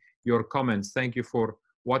see your comments. Thank you for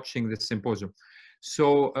watching this symposium.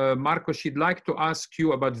 So, Marcos, she'd like to ask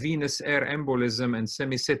you about venous air embolism and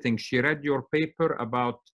semi-sitting. She read your paper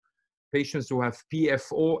about patients who have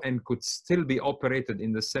PFO and could still be operated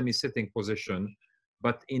in the semi-sitting position.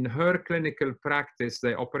 But in her clinical practice,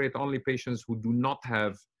 they operate only patients who do not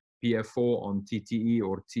have PFO on TTE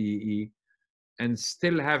or TEE, and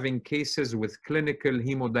still having cases with clinical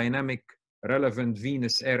hemodynamic relevant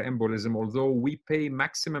venous air embolism, although we pay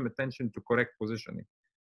maximum attention to correct positioning.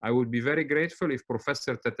 I would be very grateful if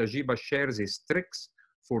Professor Tatagiba shares his tricks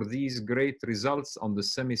for these great results on the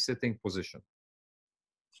semi-sitting position.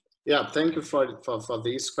 Yeah, thank you for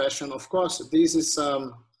this question. Of course, this is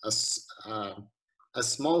a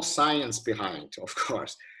small science behind, of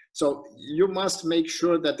course. So you must make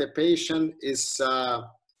sure that the patient is not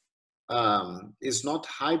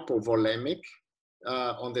hypovolemic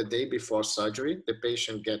on the day before surgery. The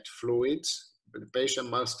patient gets fluids. The patient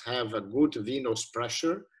must have a good venous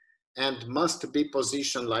pressure and must be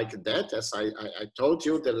positioned like that. As I told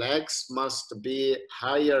you, the legs must be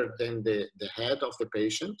higher than the head of the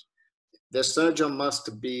patient. The surgeon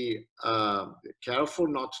must be careful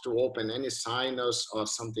not to open any sinus or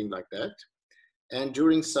something like that. And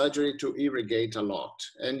during surgery to irrigate a lot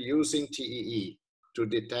and using TEE to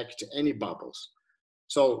detect any bubbles.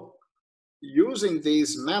 So using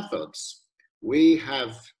these methods, we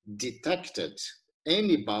have detected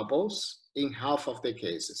any bubbles in half of the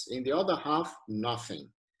cases. In the other half, nothing.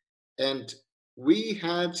 And we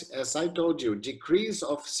had, as I told you, decrease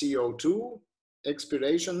of CO2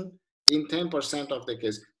 expiration in 10% of the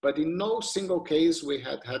case, but in no single case we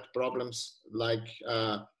had problems like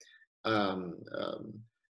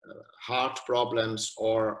heart problems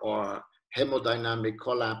or hemodynamic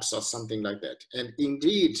collapse or something like that. And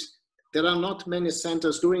indeed, there are not many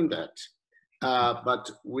centers doing that. But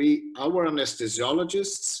our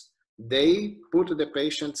anesthesiologists, they put the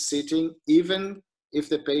patient sitting even if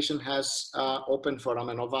the patient has open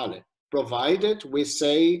foramen ovale, provided we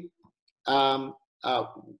say,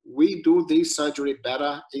 we do this surgery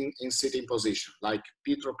better in sitting position, like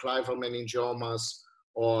petroclival meningiomas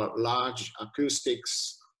or large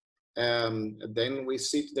acoustics. Then we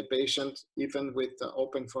sit the patient even with the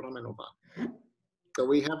open foramen ovale. So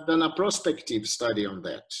we have done a prospective study on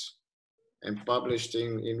that and published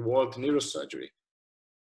in World Neurosurgery.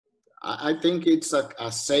 I think it's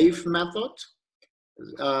a safe method.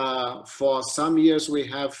 For some years we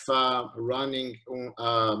have running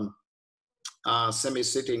a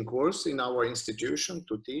semi-sitting course in our institution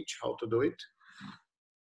to teach how to do it.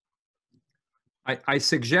 I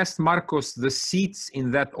suggest, Marcos, the seats in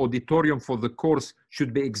that auditorium for the course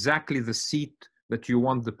should be exactly the seat that you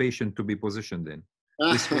want the patient to be positioned in.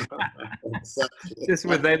 This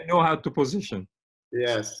way they know how to position.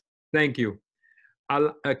 Yes. Thank you.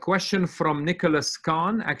 A question from Nicholas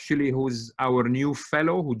Khan, actually, who's our new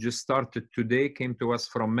fellow who just started today, came to us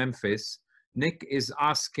from Memphis. Nick is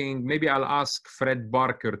asking, maybe I'll ask Fred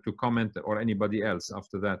Barker to comment or anybody else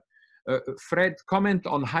after that. Fred, comment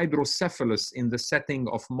on hydrocephalus in the setting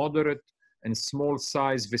of moderate and small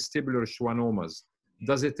size vestibular schwannomas.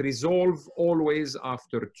 Does it resolve always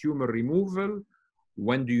after tumor removal?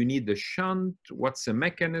 When do you need the shunt? What's the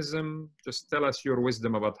mechanism? Just tell us your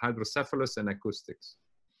wisdom about hydrocephalus and acoustics.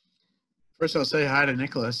 First, I'll say hi to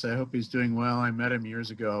Nicholas. I hope he's doing well. I met him years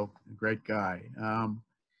ago. A great guy.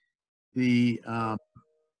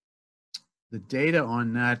 The data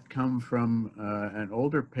on that come from an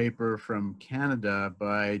older paper from Canada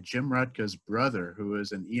by Jim Rutka's brother, who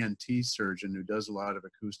is an ENT surgeon who does a lot of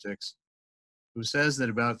acoustics, who says that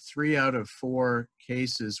about 3 out of 4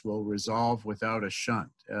 cases will resolve without a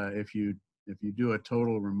shunt if you do a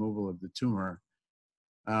total removal of the tumor.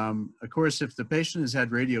 Of course, if the patient has had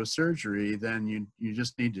radiosurgery, then you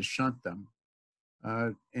just need to shunt them.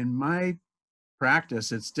 In my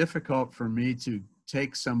practice, it's difficult for me to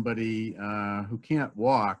take somebody who can't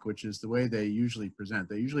walk, which is the way they usually present.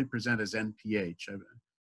 They usually present as NPH.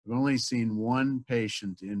 I've only seen one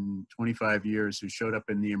patient in 25 years who showed up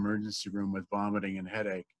in the emergency room with vomiting and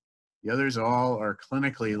headache. The others all are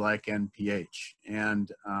clinically like NPH.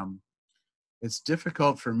 And it's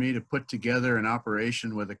difficult for me to put together an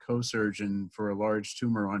operation with a co-surgeon for a large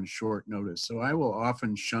tumor on short notice. So I will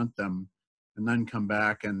often shunt them and then come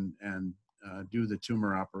back and do the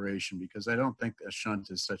tumor operation, because I don't think a shunt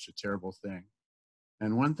is such a terrible thing.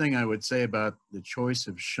 And one thing I would say about the choice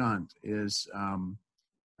of shunt is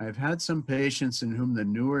I've had some patients in whom the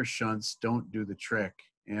newer shunts don't do the trick,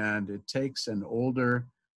 and it takes an older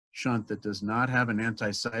shunt that does not have an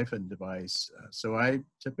anti-siphon device. So I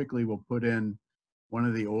typically will put in one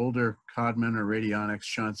of the older Codman or Radionics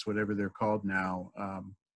shunts, whatever they're called now,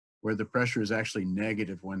 where the pressure is actually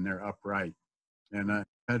negative when they're upright. And I've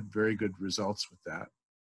had very good results with that.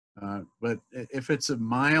 But if it's a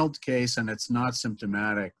mild case and it's not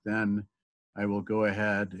symptomatic, then I will go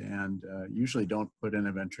ahead and usually don't put in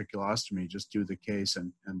a ventriculostomy, just do the case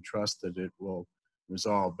and trust that it will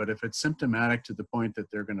resolve. But if it's symptomatic to the point that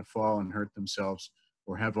they're going to fall and hurt themselves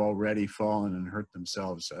or have already fallen and hurt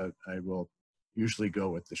themselves, I will usually go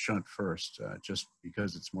with the shunt first, just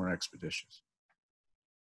because it's more expeditious.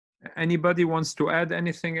 Anybody wants to add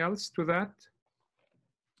anything else to that?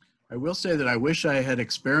 I will say that I wish I had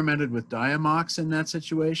experimented with Diamox in that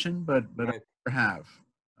situation, but Right. I never have.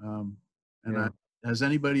 Has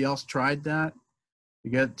anybody else tried that?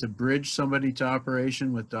 To bridge somebody to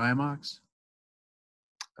operation with Diamox?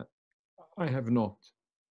 I have not.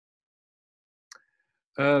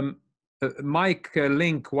 Mike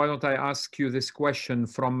Link, why don't I ask you this question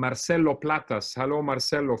from Marcelo Platas. Hello,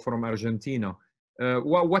 Marcelo from Argentina.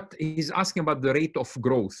 What he's asking about the rate of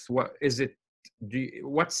growth. What is it?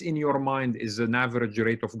 What's in your mind is an average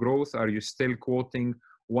rate of growth? Are you still quoting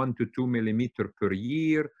 1 to 2 millimeter per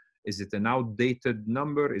year? Is it an outdated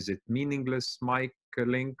number? Is it meaningless, Mike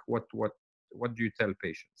Link? What do you tell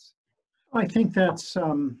patients? I think that's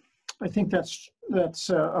a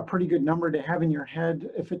pretty good number to have in your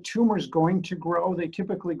head. If a tumor is going to grow, they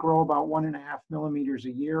typically grow about 1.5 millimeters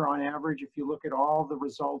a year on average. If you look at all the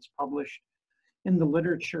results published in the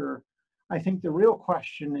literature, I think the real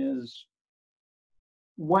question is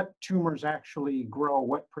what tumors actually grow,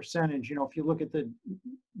 what percentage. You know, if you look at the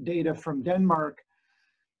data from Denmark,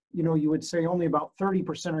 you know, you would say only about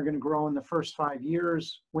 30% are going to grow in the first 5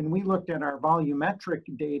 years. When we looked at our volumetric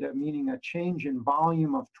data, meaning a change in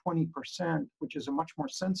volume of 20%, which is a much more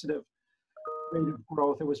sensitive rate of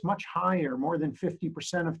growth, it was much higher. More than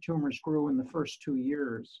 50% of tumors grew in the first 2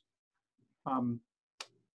 years. And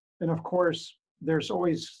of course, there's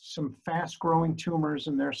always some fast-growing tumors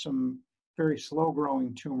and there's some very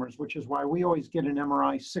slow-growing tumors, which is why we always get an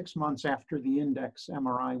MRI 6 months after the index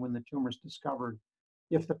MRI when the tumor is discovered,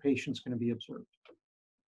 if the patient's going to be observed.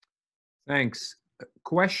 Thanks.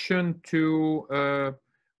 Question to,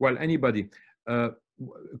 well, anybody.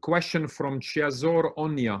 Question from Chiazor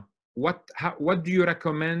Onya. What do you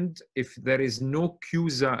recommend if there is no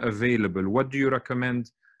CUSA available? What do you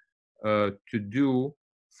recommend to do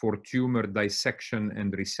for tumor dissection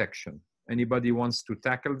and resection? Anybody wants to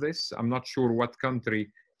tackle this? I'm not sure what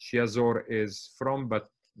country Chiazor is from, but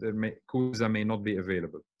CUSA may not be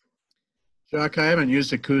available. Jacques, I haven't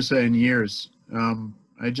used a CUSA in years.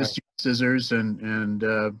 I just use scissors and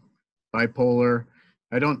bipolar.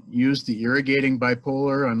 I don't use the irrigating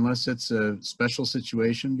bipolar unless it's a special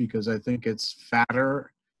situation because I think it's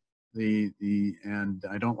fatter. And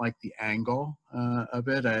I don't like the angle of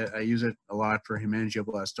it. I use it a lot for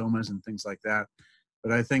hemangioblastomas and things like that.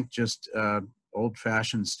 But I think just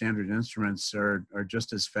old-fashioned standard instruments are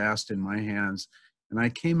just as fast in my hands. And I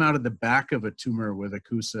came out of the back of a tumor with a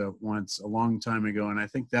CUSA once a long time ago, and I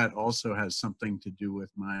think that also has something to do with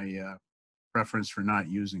my preference for not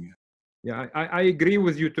using it. Yeah, I agree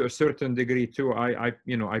with you to a certain degree too. I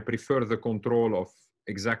prefer the control of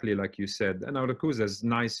exactly like you said. And our CUSA is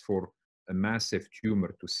nice for a massive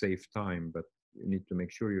tumor to save time, but you need to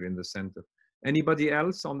make sure you're in the center. Anybody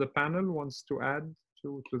else on the panel wants to add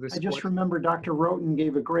to this? I just remember Dr. Roten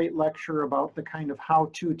gave a great lecture about the kind of how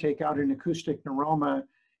to take out an acoustic neuroma.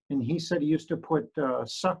 And he said he used to put a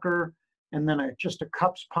sucker and then just a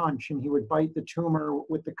cups punch, and he would bite the tumor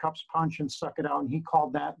with the cups punch and suck it out. And he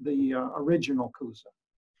called that the original CUSA.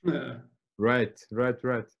 Yeah. Right.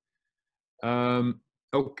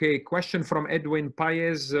 Okay, question from Edwin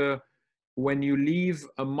Paez. When you leave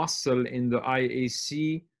a muscle in the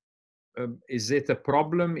IAC, is it a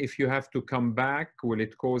problem if you have to come back? Will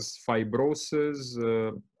it cause fibrosis?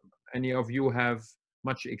 Any of you have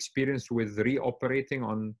much experience with reoperating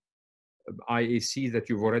on IAC that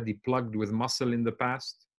you've already plugged with muscle in the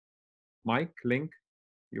past? Mike, Link,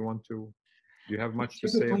 do you have much to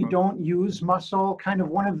say about? Typically don't use muscle. Kind of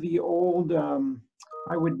one of the old,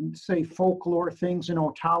 I would say folklore things in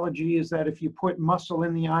otology is that if you put muscle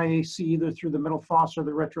in the IAC, either through the middle fossa or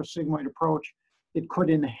the retrosigmoid approach, it could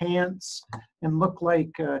enhance and look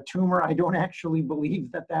like a tumor. I don't actually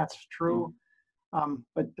believe that that's true.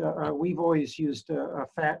 But we've always used a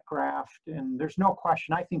fat graft, and there's no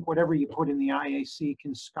question. I think whatever you put in the IAC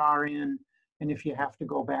can scar in, and if you have to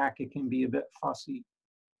go back, it can be a bit fussy.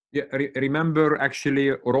 Yeah, remember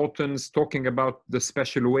actually Roten's talking about the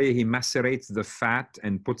special way he macerates the fat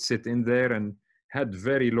and puts it in there and had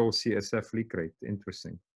very low CSF leak rate.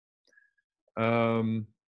 Interesting.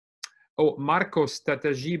 Oh, Marcos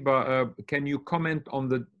Tatagiba, can you comment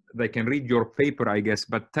on they can read your paper, I guess,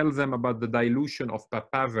 but tell them about the dilution of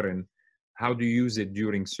papaverin. How do you use it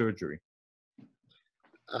during surgery?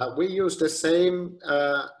 We use the same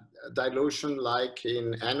dilution like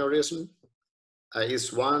in aneurysm.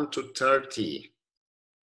 Is 1 to 30.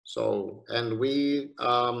 So, and we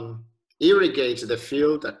irrigate the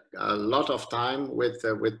field a lot of time with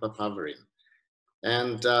papaverine.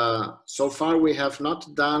 And so far we have not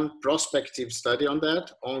done prospective study on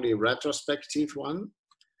that, only retrospective one.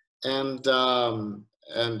 And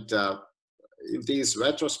in this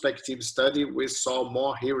retrospective study, we saw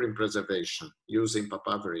more hearing preservation using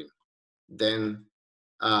papaverine than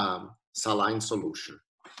saline solution.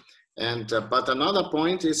 And but another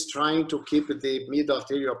point is trying to keep the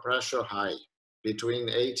mid-arterial pressure high, between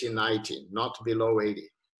 80 and 90, not below 80.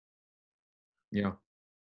 Yeah.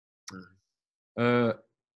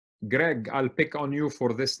 Greg, I'll pick on you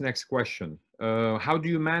for this next question. How do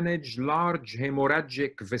you manage large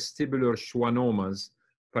hemorrhagic vestibular schwannomas,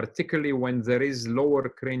 particularly when there is lower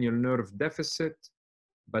cranial nerve deficit,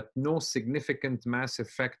 but no significant mass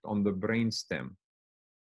effect on the brainstem?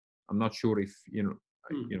 I'm not sure if, you know,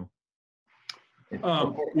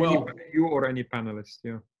 well, you or any panelist,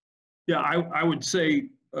 yeah. Yeah, I would say,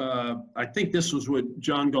 I think this was what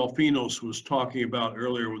John Golfinos was talking about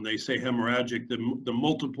earlier when they say hemorrhagic, the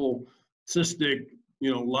multiple cystic,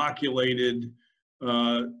 you know, loculated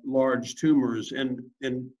large tumors. And,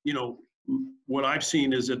 you know, what I've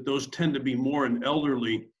seen is that those tend to be more in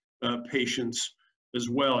elderly patients as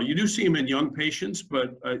well. You do see them in young patients,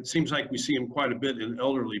 but it seems like we see them quite a bit in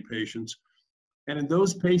elderly patients. And in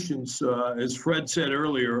those patients, as Fred said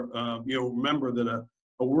earlier, you know, remember that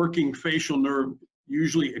a working facial nerve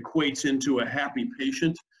usually equates into a happy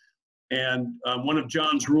patient. And one of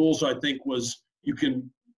John's rules, I think, was you can,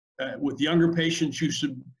 with younger patients,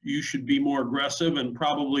 you should be more aggressive, and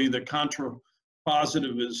probably the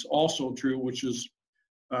contra-positive is also true, which is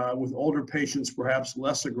with older patients, perhaps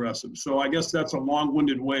less aggressive. So I guess that's a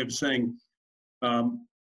long-winded way of saying,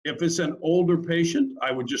 if it's an older patient,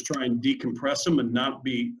 I would just try and decompress them and not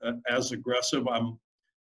be as aggressive.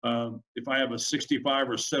 If I have a 65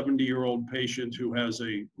 or 70-year-old patient who has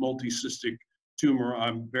a multicystic tumor,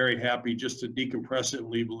 I'm very happy just to decompress it and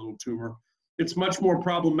leave a little tumor. It's much more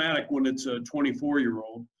problematic when it's a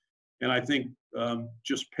 24-year-old. And I think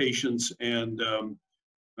just patience and,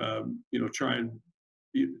 you know,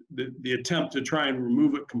 the attempt to try and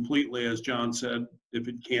remove it completely, as John said, if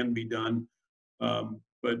it can be done.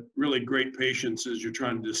 But really great patience as you're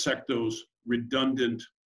trying to dissect those redundant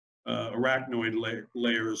arachnoid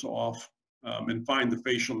layers off and find the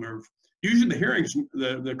facial nerve. Usually the hearings,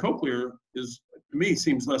 the cochlear is, to me,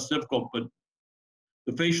 seems less difficult, but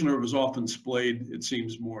the facial nerve is often splayed, it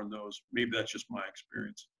seems, more in those. Maybe that's just my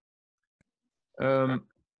experience. I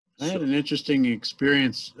had an interesting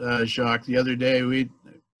experience, Jacques, the other day. We're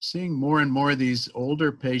seeing more and more of these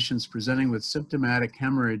older patients presenting with symptomatic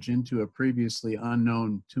hemorrhage into a previously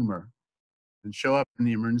unknown tumor, and show up in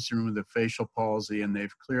the emergency room with a facial palsy, and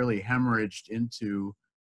they've clearly hemorrhaged into,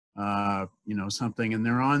 you know, something, and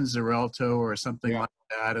they're on Xarelto or something like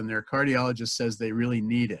that, and their cardiologist says they really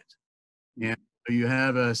need it. And so you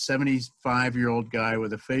have a 75-year-old guy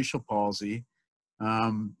with a facial palsy,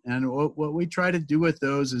 and what we try to do with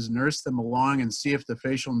those is nurse them along and see if the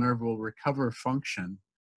facial nerve will recover function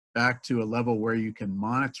back to a level where you can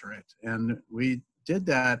monitor it. And we did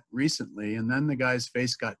that recently, and then the guy's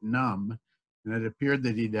face got numb, and it appeared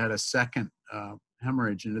that he'd had a second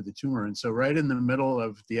hemorrhage into the tumor. And so right in the middle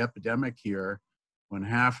of the epidemic here, when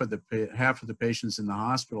half of the patients in the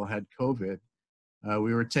hospital had COVID,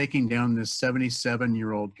 we were taking down this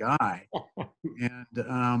 77-year-old guy,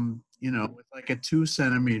 and you know, with like a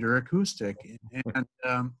 2-centimeter acoustic, and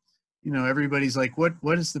you know, everybody's like,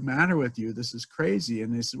 what is the matter with you? This is crazy.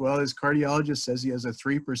 And they said, well, his cardiologist says he has a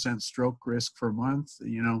 3% stroke risk per month,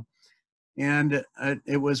 you know. And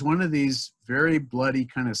it was one of these very bloody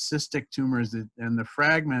kind of cystic tumors, and the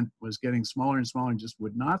fragment was getting smaller and smaller and just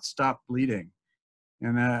would not stop bleeding.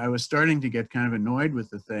 And I was starting to get kind of annoyed with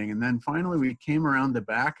the thing. And then finally we came around the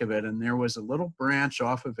back of it, and there was a little branch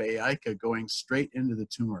off of aika going straight into the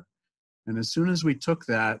tumor. And as soon as we took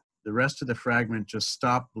that, the rest of the fragment just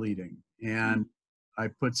stopped bleeding. And I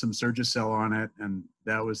put some Surgicel on it, and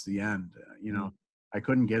that was the end. You know, I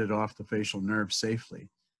couldn't get it off the facial nerve safely.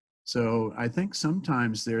 So I think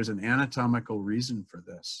sometimes there's an anatomical reason for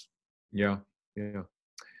this. Yeah, yeah.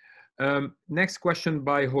 Next question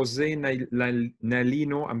by Jose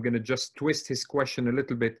Nalino. I'm going to just twist his question a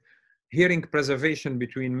little bit. Hearing preservation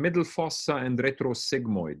between middle fossa and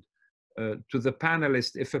retrosigmoid. To the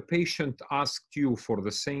panelist, if a patient asked you for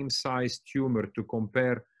the same size tumor to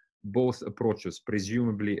compare both approaches,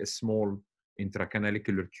 presumably a small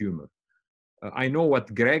intracanalicular tumor, I know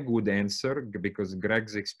what Greg would answer, because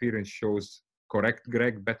Greg's experience shows correct,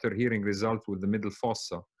 Greg? Better hearing result with the middle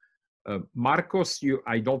fossa. Marcos,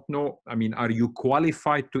 I don't know, I mean, are you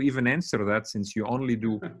qualified to even answer that since you only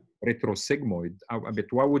do retrosigmoid? But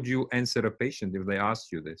why would you answer a patient if they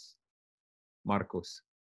ask you this, Marcos?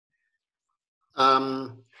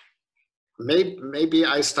 Maybe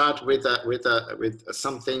I start with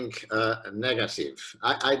something negative.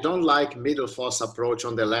 I don't like middle fossa approach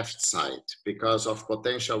on the left side because of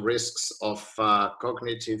potential risks of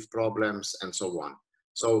cognitive problems and so on.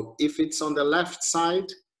 So if it's on the left side,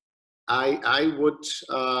 I would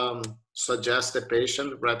suggest the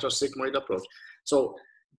patient retrosigmoid approach. So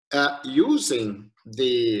using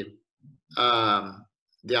the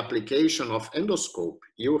application of endoscope,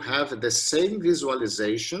 you have the same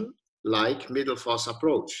visualization like middle fossa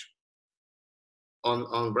approach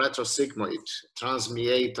on retrosigmoid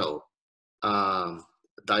transmeatal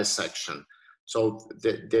dissection. So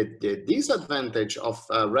the disadvantage of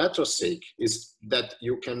retrosig is that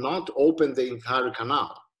you cannot open the entire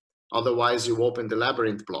canal. Otherwise, you open the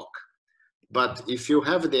labyrinth block. But if you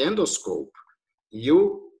have the endoscope,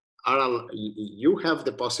 you have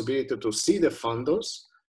the possibility to see the fundus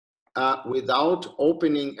without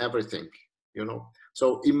opening everything, you know.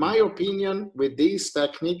 So in my opinion, with this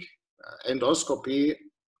technique, endoscopy,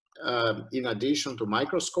 in addition to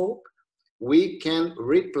microscope, we can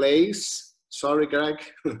replace, sorry, Greg,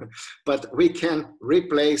 but we can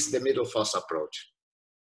replace the middle fossa approach.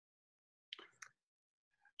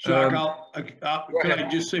 Jacques, can I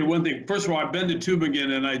just say one thing? First of all, I've been to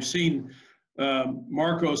Tübingen and I've seen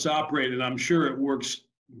Marcos operate, and I'm sure it works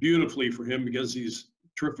beautifully for him because he's a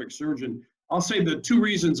terrific surgeon. I'll say the two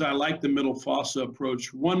reasons I like the middle fossa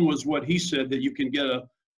approach. One was what he said, that you can get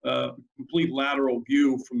a complete lateral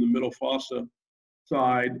view from the middle fossa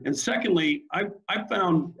side. And secondly, I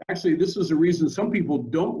found, actually, this is a reason some people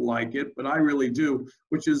don't like it, but I really do,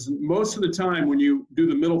 which is most of the time when you do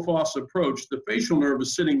the middle fossa approach, the facial nerve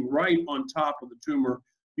is sitting right on top of the tumor.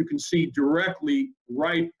 You can see directly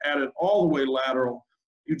right at it, all the way lateral.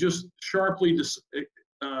 You just sharply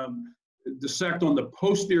dissect on the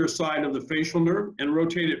posterior side of the facial nerve and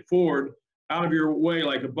rotate it forward out of your way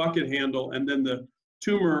like a bucket handle, and then the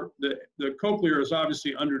tumor, the cochlear is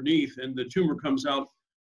obviously underneath, and the tumor comes out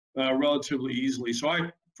relatively easily. So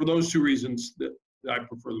for those two reasons, I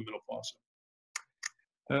prefer the middle fossa.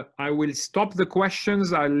 I will stop the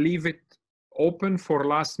questions. I'll leave it open for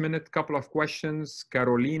last minute, couple of questions.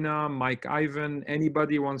 Carolina, Mike, Ivan,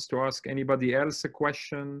 anybody wants to ask anybody else a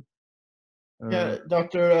question? Yeah,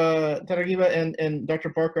 Dr. Tatagiba and Dr.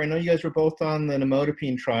 Barker, I know you guys were both on the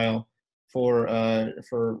nimodipine trial for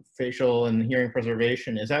facial and hearing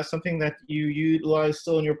preservation. Is that something that you utilize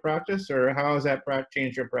still in your practice, or how has that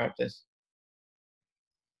changed your practice?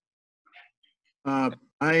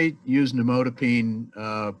 I use nimodipine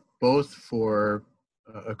both for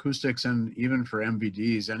acoustics and even for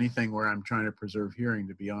MVDs, anything where I'm trying to preserve hearing,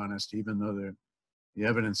 to be honest, even though the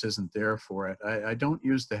evidence isn't there for it. I don't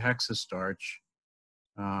use the hexastarch,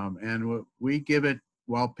 and we give it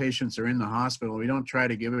while patients are in the hospital. We don't try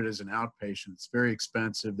to give it as an outpatient. It's very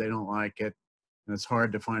expensive. They don't like it, and it's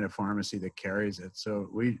hard to find a pharmacy that carries it. So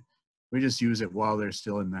we just use it while they're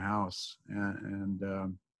still in the house, and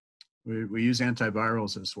we use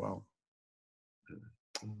antivirals as well.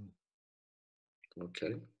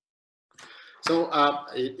 Okay. So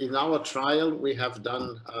in our trial, we have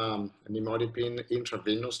done nimodipine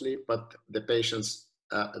intravenously, but the patients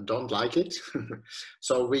don't like it.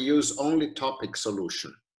 So we use only topic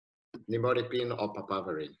solution, nimodipine or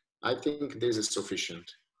papaverine. I think this is sufficient.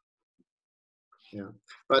 Yeah,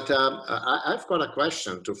 but I've got a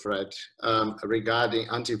question to Fred regarding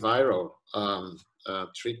antiviral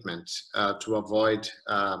treatment to avoid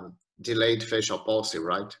delayed facial palsy,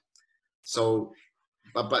 right? So,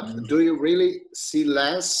 but do you really see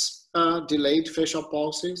less delayed facial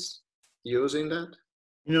palsies using that?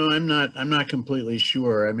 You know, I'm not completely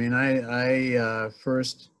sure. I mean, I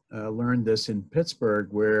first learned this in Pittsburgh,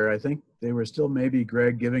 where I think they were still maybe,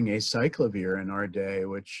 Greg, giving acyclovir in our day,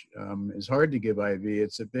 which is hard to give IV.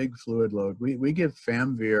 It's a big fluid load. We give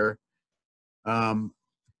Famvir.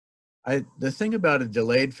 The thing about a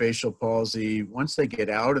delayed facial palsy, once they get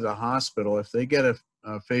out of the hospital, if they get a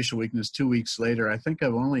facial weakness 2 weeks later, I think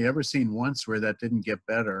I've only ever seen once where that didn't get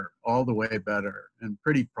better, all the way better, and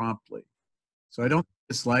pretty promptly. So I don't think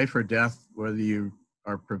it's life or death whether you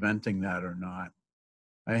are preventing that or not.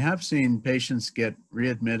 I have seen patients get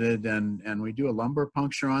readmitted, and we do a lumbar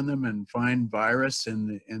puncture on them and find virus in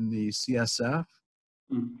the CSF.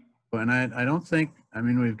 And I don't think, I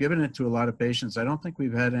mean, we've given it to a lot of patients. I don't think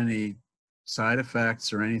we've had any side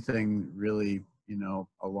effects or anything really, you know,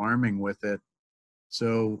 alarming with it.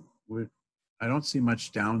 So I don't see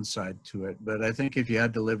much downside to it, but I think if you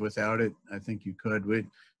had to live without it, I think you could.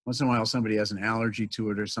 Once in a while, somebody has an allergy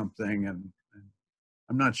to it or something, and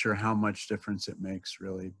I'm not sure how much difference it makes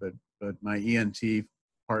really, but my ENT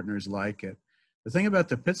partners like it. The thing about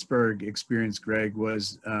the Pittsburgh experience, Greg,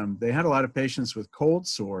 was they had a lot of patients with cold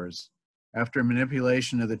sores after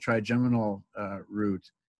manipulation of the trigeminal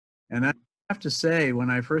route. And I have to say, when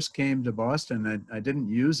I first came to Boston, I didn't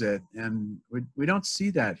use it, and we don't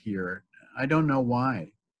see that here. I don't know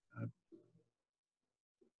why.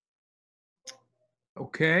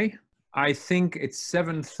 Okay, I think it's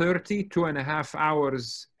 7:30, 2.5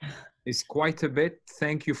 hours is quite a bit.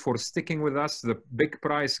 Thank you for sticking with us. The big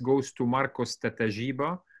prize goes to Marcos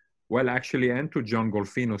Tatagiba, well, actually, and to John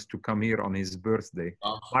Golfinos to come here on his birthday.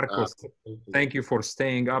 Marcos, thank you for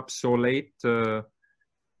staying up so late.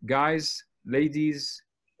 Guys, ladies,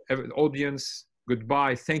 audience,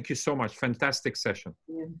 goodbye. Thank you so much. Fantastic session.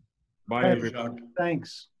 Bye, everybody.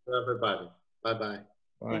 Thanks. Everybody. Bye-bye.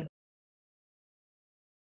 Bye.